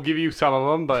 I will give you some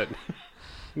of them, but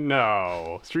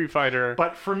no. Street Fighter.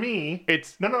 But for me,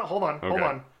 It's no, hold on.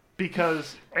 Okay.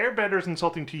 Because Airbender is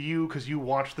insulting to you because you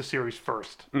watched the series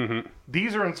first. Mm-hmm.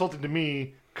 These are insulting to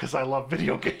me because I love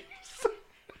video games.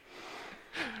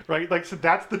 Right? Like, so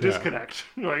that's the disconnect,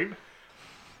 right?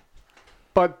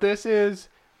 But this is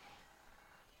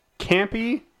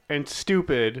campy and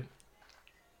stupid.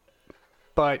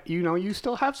 But you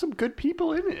still have some good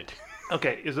people in it.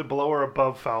 Okay, is it below or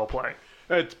above foul play?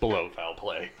 It's below foul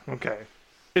play. Okay.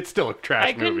 It's still a trash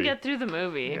I couldn't movie. get through the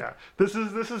movie. Yeah. This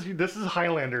is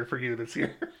Highlander for you this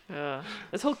year.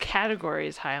 This whole category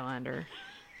is Highlander.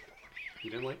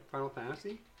 You didn't like Final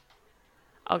Fantasy?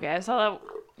 Okay, I saw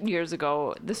that years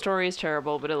ago. The story is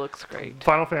terrible, but it looks great.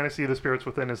 Final Fantasy: The Spirits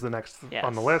Within is the next Yes.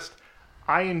 on the list.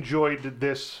 I enjoyed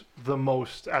this the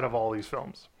most out of all these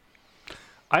films.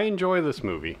 I enjoy this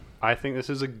movie. I think this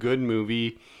is a good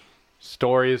movie.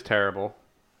 Story is terrible.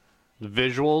 The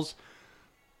visuals,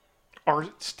 Are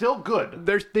still good.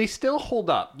 they still hold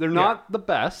up. They're not the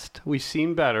best. We've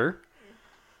seen better.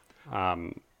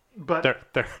 But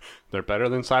They're better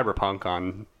than Cyberpunk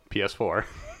on PS4.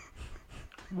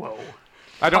 whoa.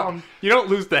 You don't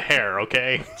lose the hair,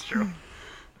 okay? It's true.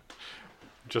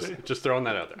 Just throwing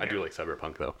that out there. I do like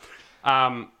Cyberpunk though.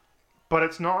 But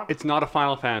it's not It's not a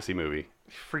Final Fantasy movie.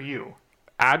 for you.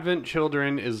 Advent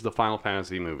Children is the Final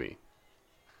Fantasy movie.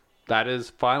 That is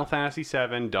Final Fantasy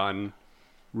VII done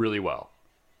really well.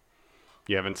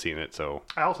 You haven't seen it, so.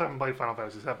 I also haven't played Final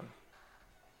Fantasy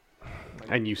VII.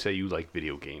 And you say you like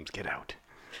video games. Get out.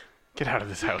 Get out of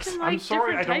this house. can I'm like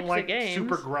sorry, I different don't types of like games.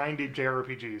 super grindy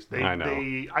JRPGs. I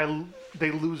know.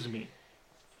 They lose me.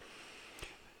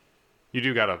 You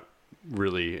do gotta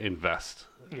really invest,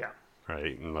 Yeah.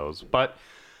 right, in those. But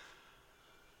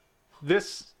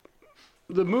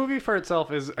the movie for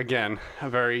itself is, again, a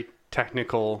very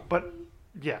technical. But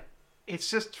yeah, it's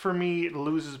just for me it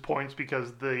loses points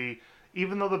because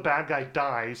even though the bad guy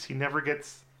dies, he never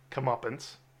gets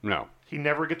comeuppance. No. He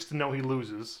never gets to know he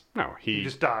loses. No, He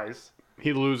just dies.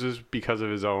 he loses because of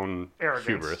his own Arrogance.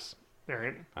 hubris.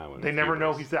 Right? I wouldn't They never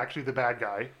know hubris. he's actually the bad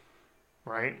guy.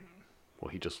 Right? Well,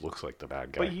 he just looks like the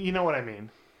bad guy. But you know what I mean.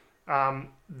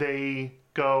 They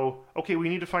go, okay, we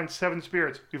need to find 7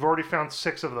 spirits. We've already found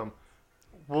 6 of them.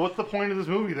 Well, what's the point of this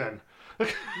movie then?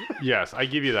 Yes, I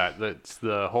give you that. That's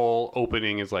the whole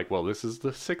opening is like, well, this is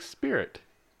the 6th spirit.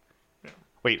 Yeah.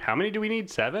 Wait, how many do we need?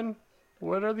 7?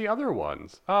 What are the other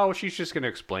ones? Oh, she's just going to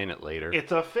explain it later.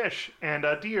 It's a fish and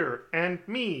a deer and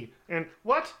me and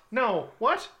what? No,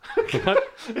 what?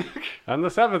 And the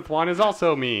 7th one is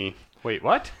also me. Wait,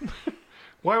 what?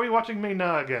 Why are we watching Mei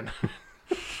Na again?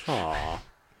 Aw.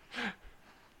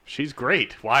 She's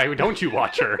great. Why don't you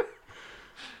watch her?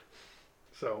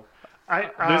 So,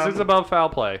 This is above foul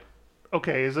play.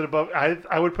 okay. Is it above?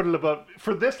 I would put it above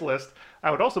for this list. I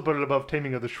would also put it above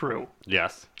Taming of the Shrew.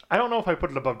 Yes. I don't know if I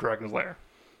put it above Dragon's Lair.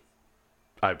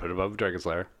 I put it above Dragon's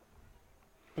Lair.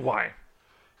 Why?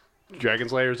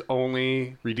 Dragon's Lair's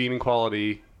only redeeming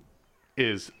quality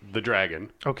is the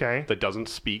dragon Okay. that doesn't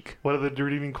speak. What are the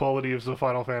redeeming qualities of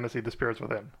Final Fantasy: The Spirits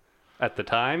Within? At the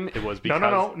time, it was because...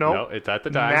 No. No, it's at the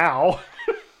time. Now.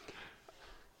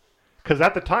 Because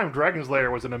at the time, Dragon's Lair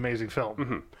was an amazing film.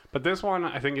 Mm-hmm. But this one,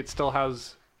 I think it still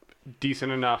has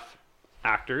decent enough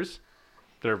actors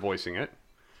that are voicing it.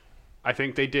 I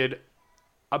think they did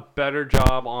a better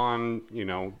job on,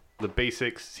 the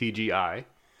basic CGI.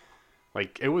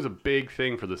 Like, it was a big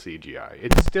thing for the CGI.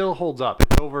 It still holds up.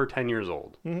 It's over 10 years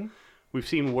old. Mm-hmm. We've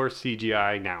seen worse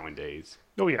CGI nowadays.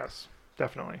 Oh, yes.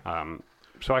 Definitely.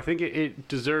 So I think it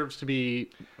deserves to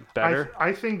be better.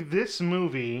 I think this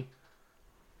movie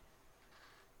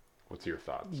What's your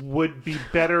thoughts? would be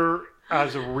better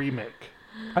as a remake.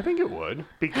 I think it would.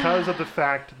 Because of the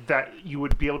fact that you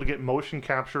would be able to get motion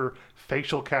capture,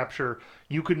 facial capture.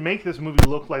 You could make this movie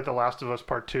look like The Last of Us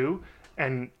Part 2,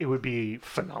 and it would be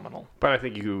phenomenal. But I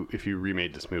think if you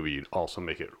remade this movie, you'd also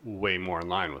make it way more in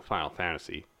line with Final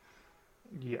Fantasy.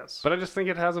 Yes. But I just think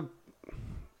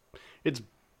it's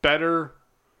better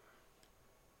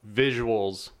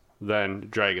visuals than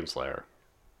Dragon Slayer.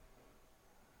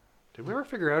 Did we ever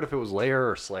figure out if it was Lair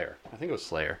or Slayer? I think it was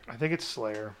Slayer. I think it's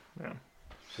Slayer. Yeah.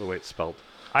 The way it's spelled.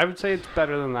 I would say it's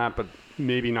better than that, but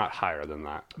maybe not higher than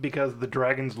that. Because the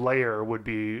Dragon's Lair would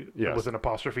be Yes. with an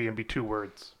apostrophe and be 2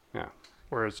 words. Yeah.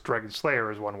 Whereas Dragon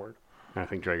Slayer is 1 word. And I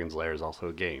think Dragon's Lair is also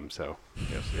a game, so.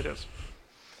 Yes, it is.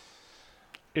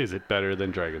 Is it better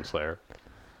than Dragon Slayer?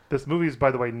 This movie is,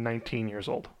 by the way, 19 years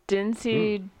old. Didn't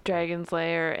see Dragon's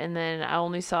Lair, and then I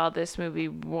only saw this movie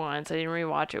once. I didn't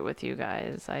rewatch it with you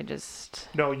guys. I just...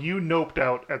 No, you noped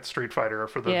out at Street Fighter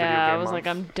for the video game Yeah, I was month, like,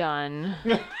 I'm done.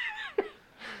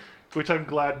 which I'm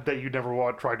glad that you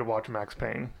never tried to watch Max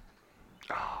Payne.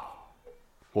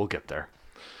 We'll get there.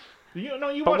 You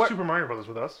watched what- Super Mario Brothers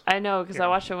with us. I know, because I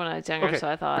watched it when I was younger, Okay. so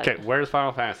I thought... Okay, where's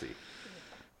Final Fantasy?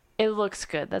 It looks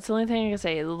good. That's the only thing I can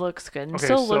say. It looks good. And Okay,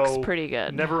 still looks so pretty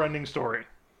good. Never-ending story.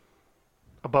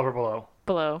 Above or below?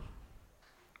 Below.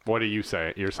 What do you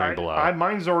say? You're saying below.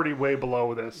 Mine's already way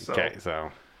below this. So, Okay,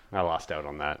 so I lost out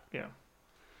on that. yeah.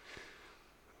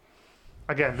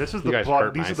 Again, this is You guys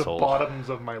hurt these my are the soul. bottoms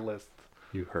of my list.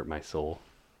 You hurt my soul.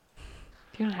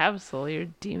 You don't have a soul. You're a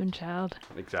demon child.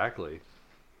 Exactly.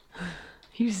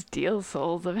 You steal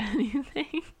souls of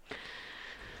anything.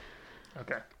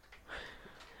 Okay.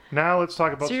 Now let's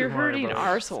talk about So you're Super Mario hurting Brothers.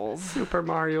 our souls. Super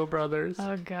Mario Brothers.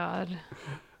 Oh, God.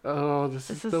 Oh, This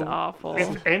is awful.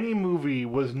 If any movie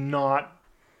was not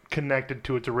connected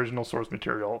to its original source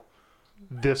material,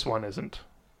 this one isn't.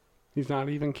 He's not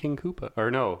even King Koopa. Or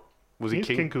no, was he He's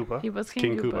King Koopa. He was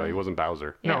King Koopa? He wasn't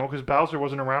Bowser. Yeah. No, because Bowser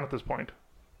wasn't around at this point.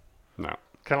 No.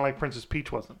 Kind of like Princess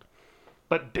Peach wasn't.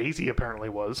 But Daisy apparently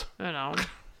was. I know.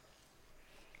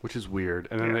 Which is weird.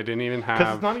 And then Yeah. they didn't even Because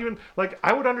have. it's not even... Like,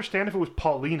 I would understand if it was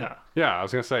Paulina. Yeah, I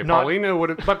was gonna say Not- Paulina would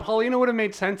have, but Paulina would have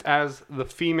made sense as the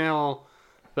female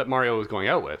that Mario was going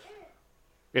out with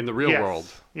in the real Yes. world.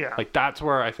 Yeah. Like that's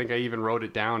where I think I even wrote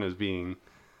it down as being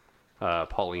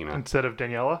Paulina. Instead of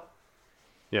Daniela.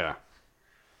 Yeah.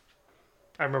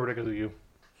 I remember it because of you.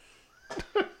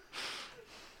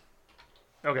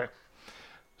 Okay.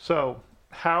 So,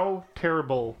 how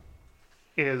terrible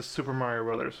is Super Mario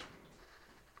Brothers?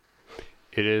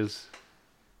 It is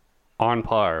on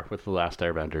par with The Last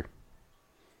Airbender.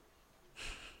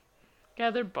 Yeah,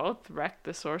 they're both wrecked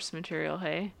the source material,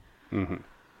 hey? Mm-hmm.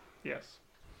 Yes.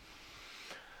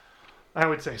 I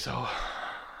would say so.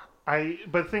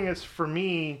 But the thing is, for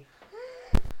me,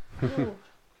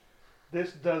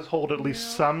 this does hold at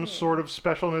least some sort of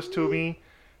specialness to me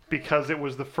because it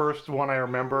was the first one I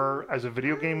remember as a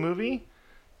video game movie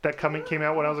that came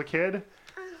out when I was a kid.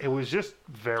 It was just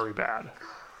very bad.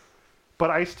 But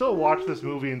I still watch this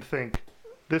movie and think,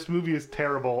 this movie is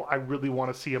terrible. I really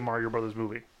want to see a Mario Brothers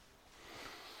movie.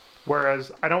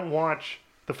 Whereas I don't watch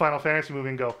the Final Fantasy movie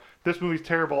and go, this movie's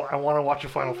terrible. I want to watch a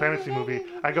Final Fantasy movie.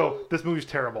 I go, this movie's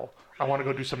terrible. I want to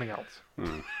go do something else.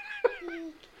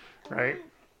 Right?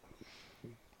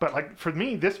 But like for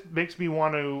me, this makes me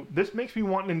want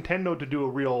Nintendo to do a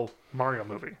real Mario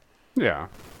movie. Yeah.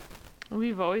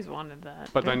 We've always wanted that.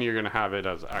 But then you're going to have it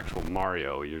as actual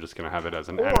Mario. You're just going to have it as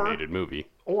an Or- animated movie.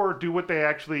 Or do what they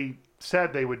actually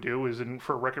said they would do is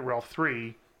for Wreck-It Ralph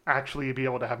 3, actually be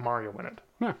able to have Mario in it.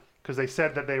 Yeah. Because they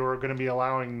said that they were going to be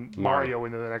allowing Mario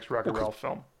into the next Wreck-It Ralph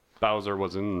film. Bowser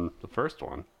was in the first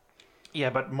one. Yeah,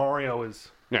 but Mario is...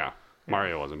 Yeah.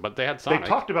 Mario wasn't. But they had Sonic. They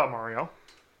talked about Mario.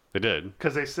 They did.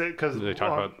 Because they said... They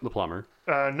talked about the plumber.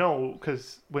 No,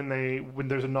 because when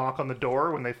there's a knock on the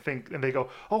door, when they think... And they go,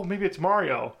 oh, maybe it's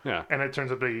Mario. Yeah. And it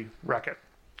turns out to be Wreck-It.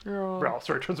 Oh. Ralph.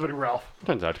 Sorry, it turns out to be Ralph.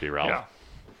 Turns out to be Ralph. Yeah.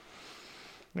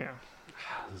 Yeah.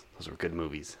 Those were good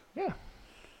movies. Yeah.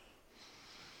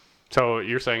 So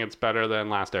you're saying it's better than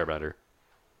Last Airbender?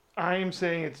 I am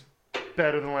saying it's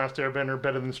better than Last Airbender,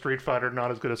 better than Street Fighter,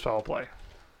 not as good as Foul Play.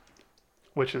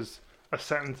 Which is a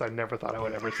sentence I never thought I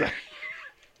would ever say.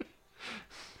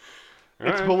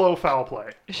 It's Alright. below Foul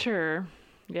Play. Sure.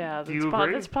 Yeah, Do you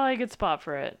agree? that's probably a good spot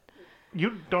for it.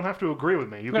 You don't have to agree with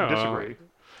me. You can No. disagree.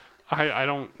 I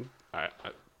don't.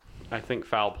 I think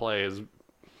Foul Play is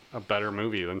a better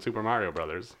movie than Super Mario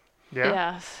Brothers. Yeah?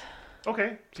 Yes. Okay.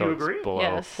 Do So you it's agree? below.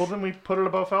 Yes. Well, then we put it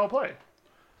above Foul Play.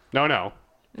 No.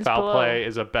 It's Foul below. Play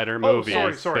is a better Oh, movie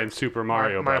sorry. than Super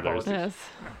Mario My Brothers. apologies.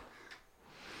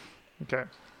 Yes. Okay.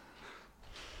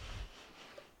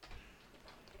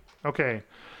 Okay.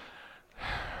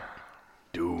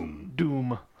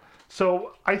 Doom.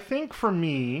 So I think for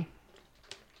me,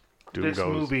 Doom this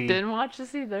goes. movie, Didn't watch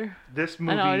this either. this I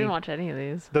movie. know I didn't watch any of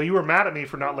these. Though you were mad at me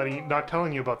for not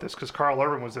telling you about this because Carl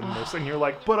Urban was in this, and you're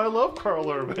like, but I love Carl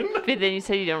Urban. But then you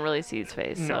said you don't really see his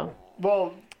face. No.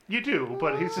 Well, you do,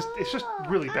 but it's just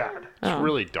really bad. It's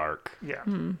really dark. Yeah.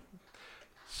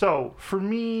 So, for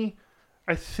me,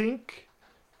 I think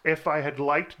if I had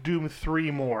liked Doom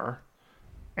 3 more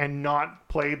and not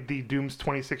played the Dooms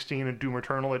 2016 and Doom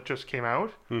Eternal that just came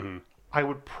out, I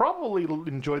would probably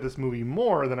enjoy this movie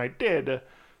more than I did.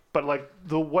 But, like,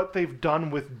 what they've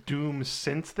done with Doom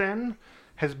since then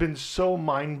has been so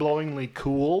mind-blowingly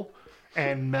cool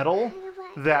and metal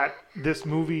that this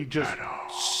movie just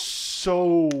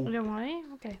so Why?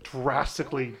 Okay.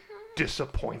 drastically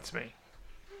disappoints me.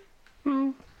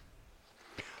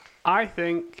 I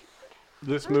think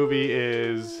this movie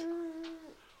is.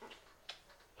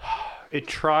 It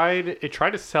tried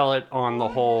to sell it on the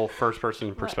whole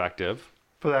first-person perspective.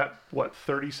 For that,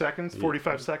 30 seconds,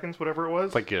 45 seconds, whatever it was?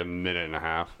 It's like a minute and a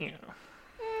half. Yeah.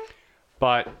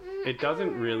 But it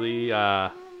doesn't really.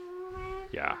 Yeah.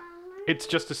 It's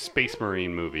just a Space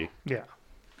Marine movie Yeah.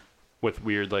 with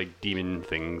weird, like, demon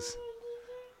things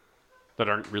that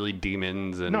aren't really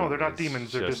demons. And No, they're not it's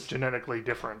demons. They're just genetically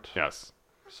different. Yes.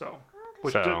 So,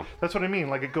 that's what I mean.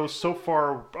 Like, it goes so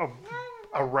far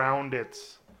around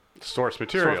its Source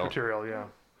material. source material, yeah.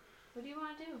 What do you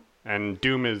want to do? And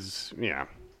Doom is, yeah.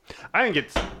 I think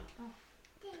it's.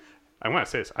 I want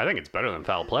to say this. I think it's better than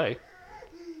Foul Play.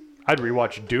 I'd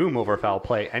rewatch Doom over Foul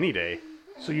Play any day.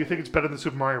 So you think it's better than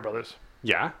Super Mario Brothers?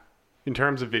 Yeah. In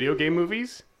terms of video game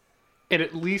movies, it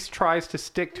at least tries to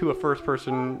stick to a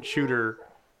first-person shooter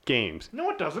games. No,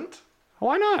 it doesn't.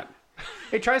 Why not?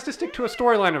 It tries to stick to a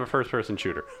storyline of a first-person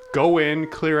shooter. Go in,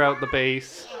 clear out the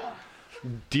base,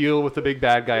 deal with the big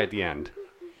bad guy at the end.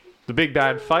 The big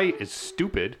bad fight is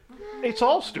stupid, It's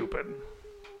all stupid.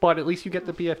 but at least you get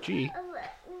the BFG.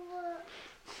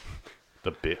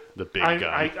 The big gun.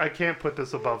 I can't put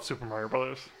this above Super Mario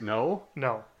Brothers. No?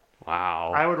 No.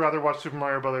 Wow. I would rather watch Super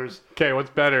Mario Brothers. Okay, what's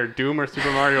better, Doom or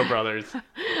Super Mario Brothers?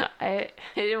 I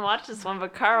didn't watch this one,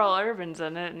 but Carl Urban's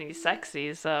in it and he's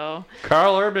sexy, so.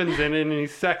 Carl Urban's in it and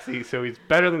he's sexy, so he's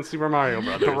better than Super Mario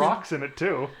Brothers. The Rock's in it,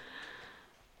 too.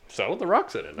 So, The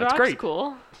Rock's in it. That's Rock's great.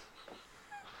 cool.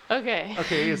 Okay.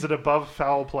 Okay, is it above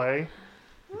Foul Play?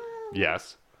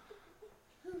 Yes.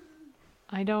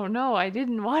 I don't know. I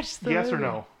didn't watch the Yes or movie.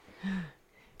 no?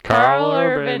 Carl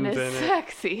Urban Urban's is in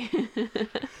sexy. it.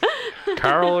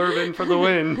 Carl Urban for the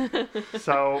win.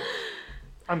 So,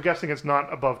 I'm guessing it's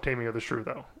not above Taming of the Shrew,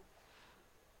 though.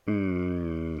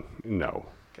 No.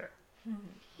 Okay.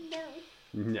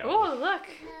 No. Oh, look.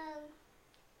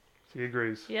 He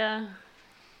agrees. Yeah.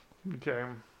 Okay.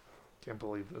 Can't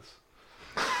believe this.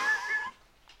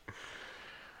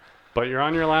 But you're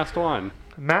on your last one.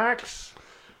 Max,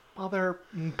 Mother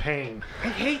Pain. I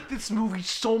hate this movie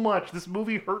so much. This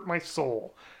movie hurt my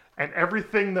soul. And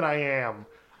everything that I am.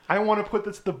 I want to put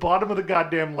this at the bottom of the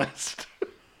goddamn list.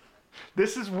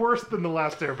 This is worse than The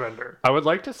Last Airbender. I would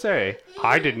like to say,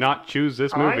 I did not choose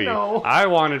this movie. know. I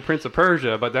wanted Prince of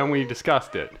Persia, but then we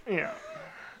discussed it. Yeah,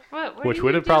 What Which are would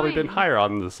you have probably doing? been higher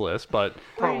on this list, but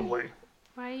probably.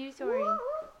 Why are you sorry?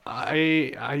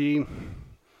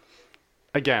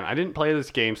 Again, I didn't play this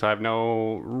game, so I have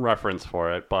no reference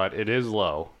for it, but it is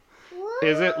low.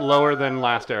 Is it lower than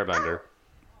Last Airbender?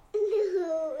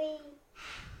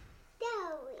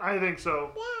 I think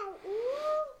so.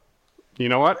 You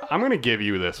know what? I'm going to give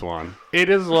you this one. It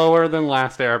is lower than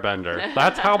Last Airbender.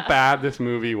 That's how bad this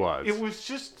movie was. It was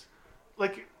just,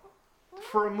 like,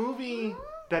 for a movie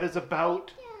that is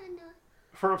about...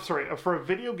 For a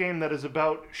video game that is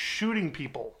about shooting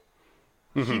people.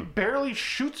 He barely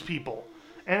shoots people.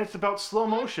 And it's about slow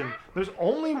motion. There's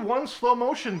only one slow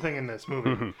motion thing in this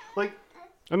movie. Like,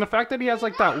 And the fact that he has,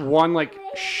 like, that one, like,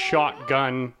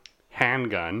 shotgun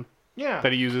handgun yeah.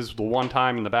 that he uses the one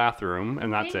time in the bathroom,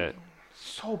 and that's it.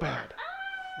 So bad.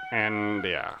 And,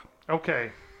 yeah.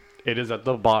 Okay. It is at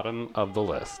the bottom of the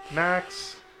list.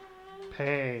 Max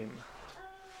Payne.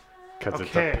 Because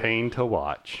it's Okay. a pain to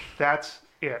watch. That's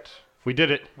it. We did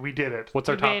it. We did it. What's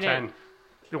our We top made it. 10?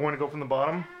 You want to go from the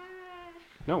bottom?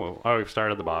 No. Oh, we've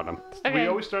started at the bottom. Okay. We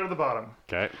always start at the bottom.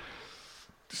 Okay.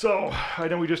 So, I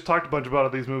know we just talked a bunch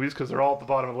about these movies because they're all at the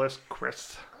bottom of the list,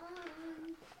 Chris.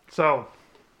 So,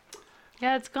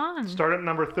 Yeah, it's gone. start at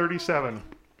number 37.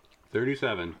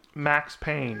 37. Max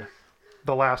Payne.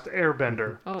 The Last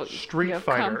Airbender. Oh, Street you have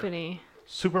Fighter. company.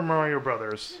 Super Mario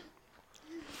Brothers.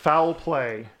 Foul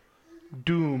Play.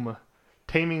 Doom.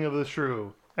 Taming of the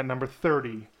Shrew. At number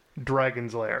 30,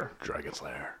 Dragon's Lair. Dragon's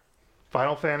Lair.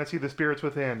 Final Fantasy: The Spirits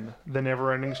Within, The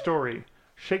Never-Ending Story,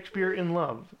 Shakespeare in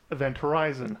Love, Event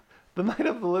Horizon, The Night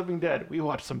of the Living Dead. We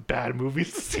watched some bad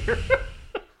movies this year.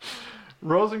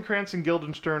 Rosencrantz and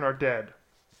Guildenstern Are Dead,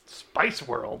 Spice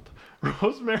World,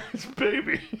 Rosemary's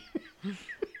Baby.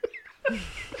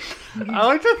 I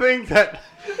like to think that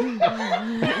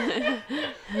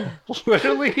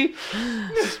literally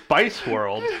Spice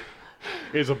World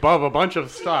is above a bunch of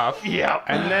stuff. Yeah.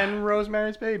 And then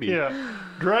Rosemary's Baby. Yeah.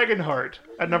 Dragonheart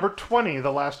at number 20,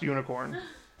 The Last Unicorn.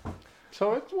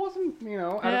 So it wasn't,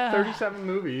 out Yeah. of 37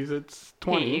 movies, it's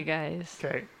Hate you 20. guys.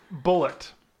 Okay.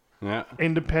 Bullet, Yeah.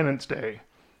 Independence Day,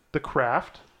 The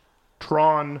Craft,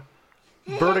 Tron,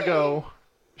 Vertigo,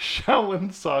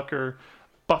 Shaolin Soccer,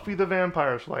 Buffy the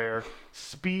Vampire Slayer,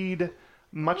 Speed,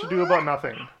 Much Ado About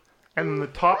Nothing. And in the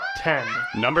top 10,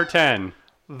 Number 10.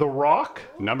 The Rock,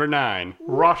 Number 9.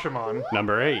 Rashomon,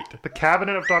 Number 8. The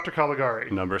Cabinet of Dr. Caligari,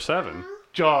 Number 7.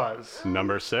 Jaws,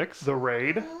 Number 6. The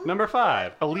Raid, Number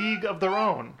 5. A League of Their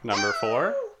Own, Number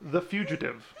 4. The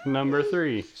Fugitive, Number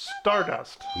 3.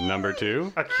 Stardust, Number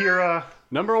 2. Akira,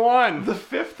 Number 1. The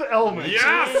Fifth Element.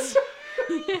 Yes!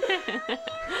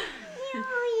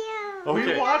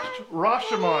 We watched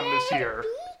Rashomon this year,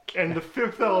 and The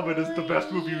Fifth Element is the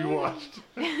best movie we watched.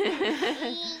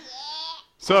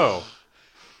 So,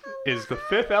 is The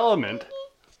Fifth Element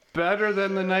better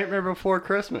than The Nightmare Before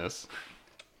Christmas?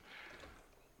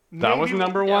 That was Maybe-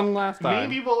 number one last time.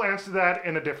 Maybe we'll answer that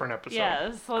in a different episode.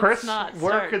 Yes, let's Chris, not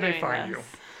where start can they doing find this.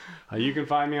 You can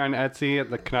find me on Etsy at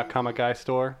the Canuck Comic Guy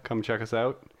store. Come check us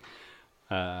out.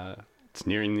 It's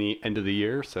nearing the end of the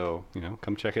year, so,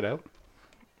 come check it out.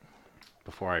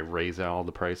 Before I raise all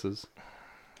the prices.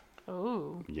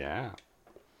 Oh, Yeah.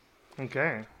 you?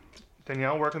 Okay.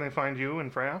 Danielle, where can they find you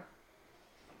and Freya?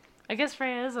 I guess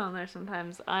Freya is on there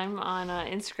sometimes. I'm on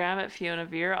Instagram at Fiona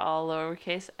Beer, all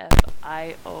lowercase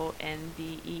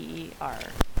FIONBEER.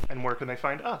 And where can they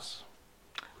find us?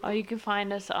 Oh, you can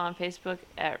find us on Facebook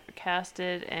at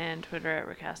Recasted and Twitter at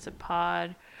Recasted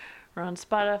Pod. We're on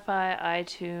Spotify,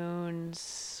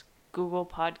 iTunes, Google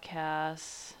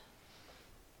Podcasts.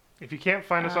 If you can't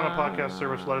find us on a podcast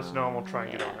service, let us know and we'll try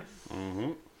and get on it.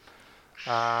 Mm-hmm.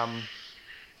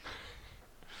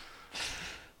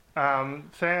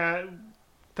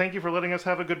 Thank you for letting us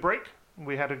have a good break.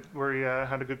 We had a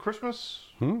good Christmas.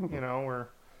 We're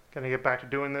gonna get back to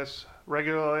doing this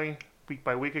regularly, week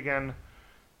by week again.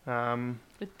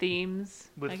 With themes.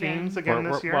 With again. themes again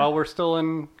this year. Well, we're still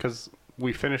in, because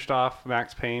we finished off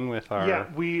Max Payne with our... Yeah,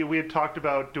 we had talked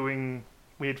about we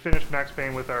had finished Max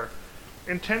Payne with our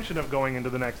intention of going into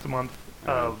the next month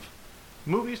of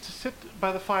movies to sit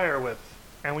by the fire with,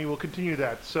 and we will continue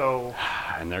that. So,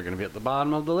 And they're going to be at the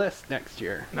bottom of the list next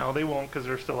year. no, they won't, because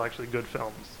they're still actually good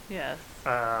films. Yes.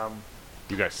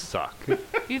 You guys suck.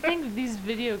 You think these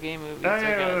video game movies are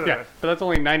good? Yeah, but that's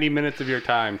only 90 minutes of your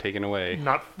time taken away.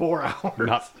 Not 4 hours.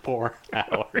 Not 4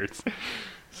 hours.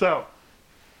 So,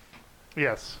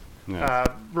 yes. Yes.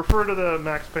 Refer to the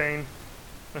Max Payne.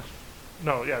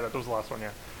 No, yeah, that was the last one,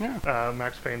 yeah. Yeah.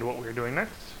 Max Payne to what we were doing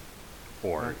next.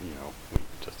 Or,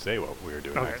 just say what we were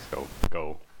doing Okay. next.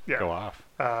 Go off.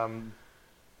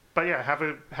 But yeah, have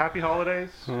a happy holidays.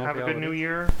 Happy have a good new holidays.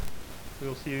 year. We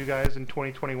will see you guys in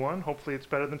 2021. Hopefully it's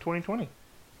better than 2020.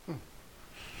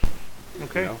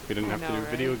 Okay. We didn't I have to know, do right?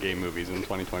 video game movies in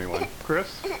 2021.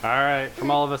 Chris, All right,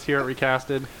 from all of us here at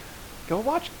Recasted, go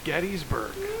watch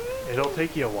Gettysburg. It'll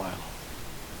take you a while.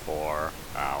 4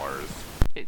 hours.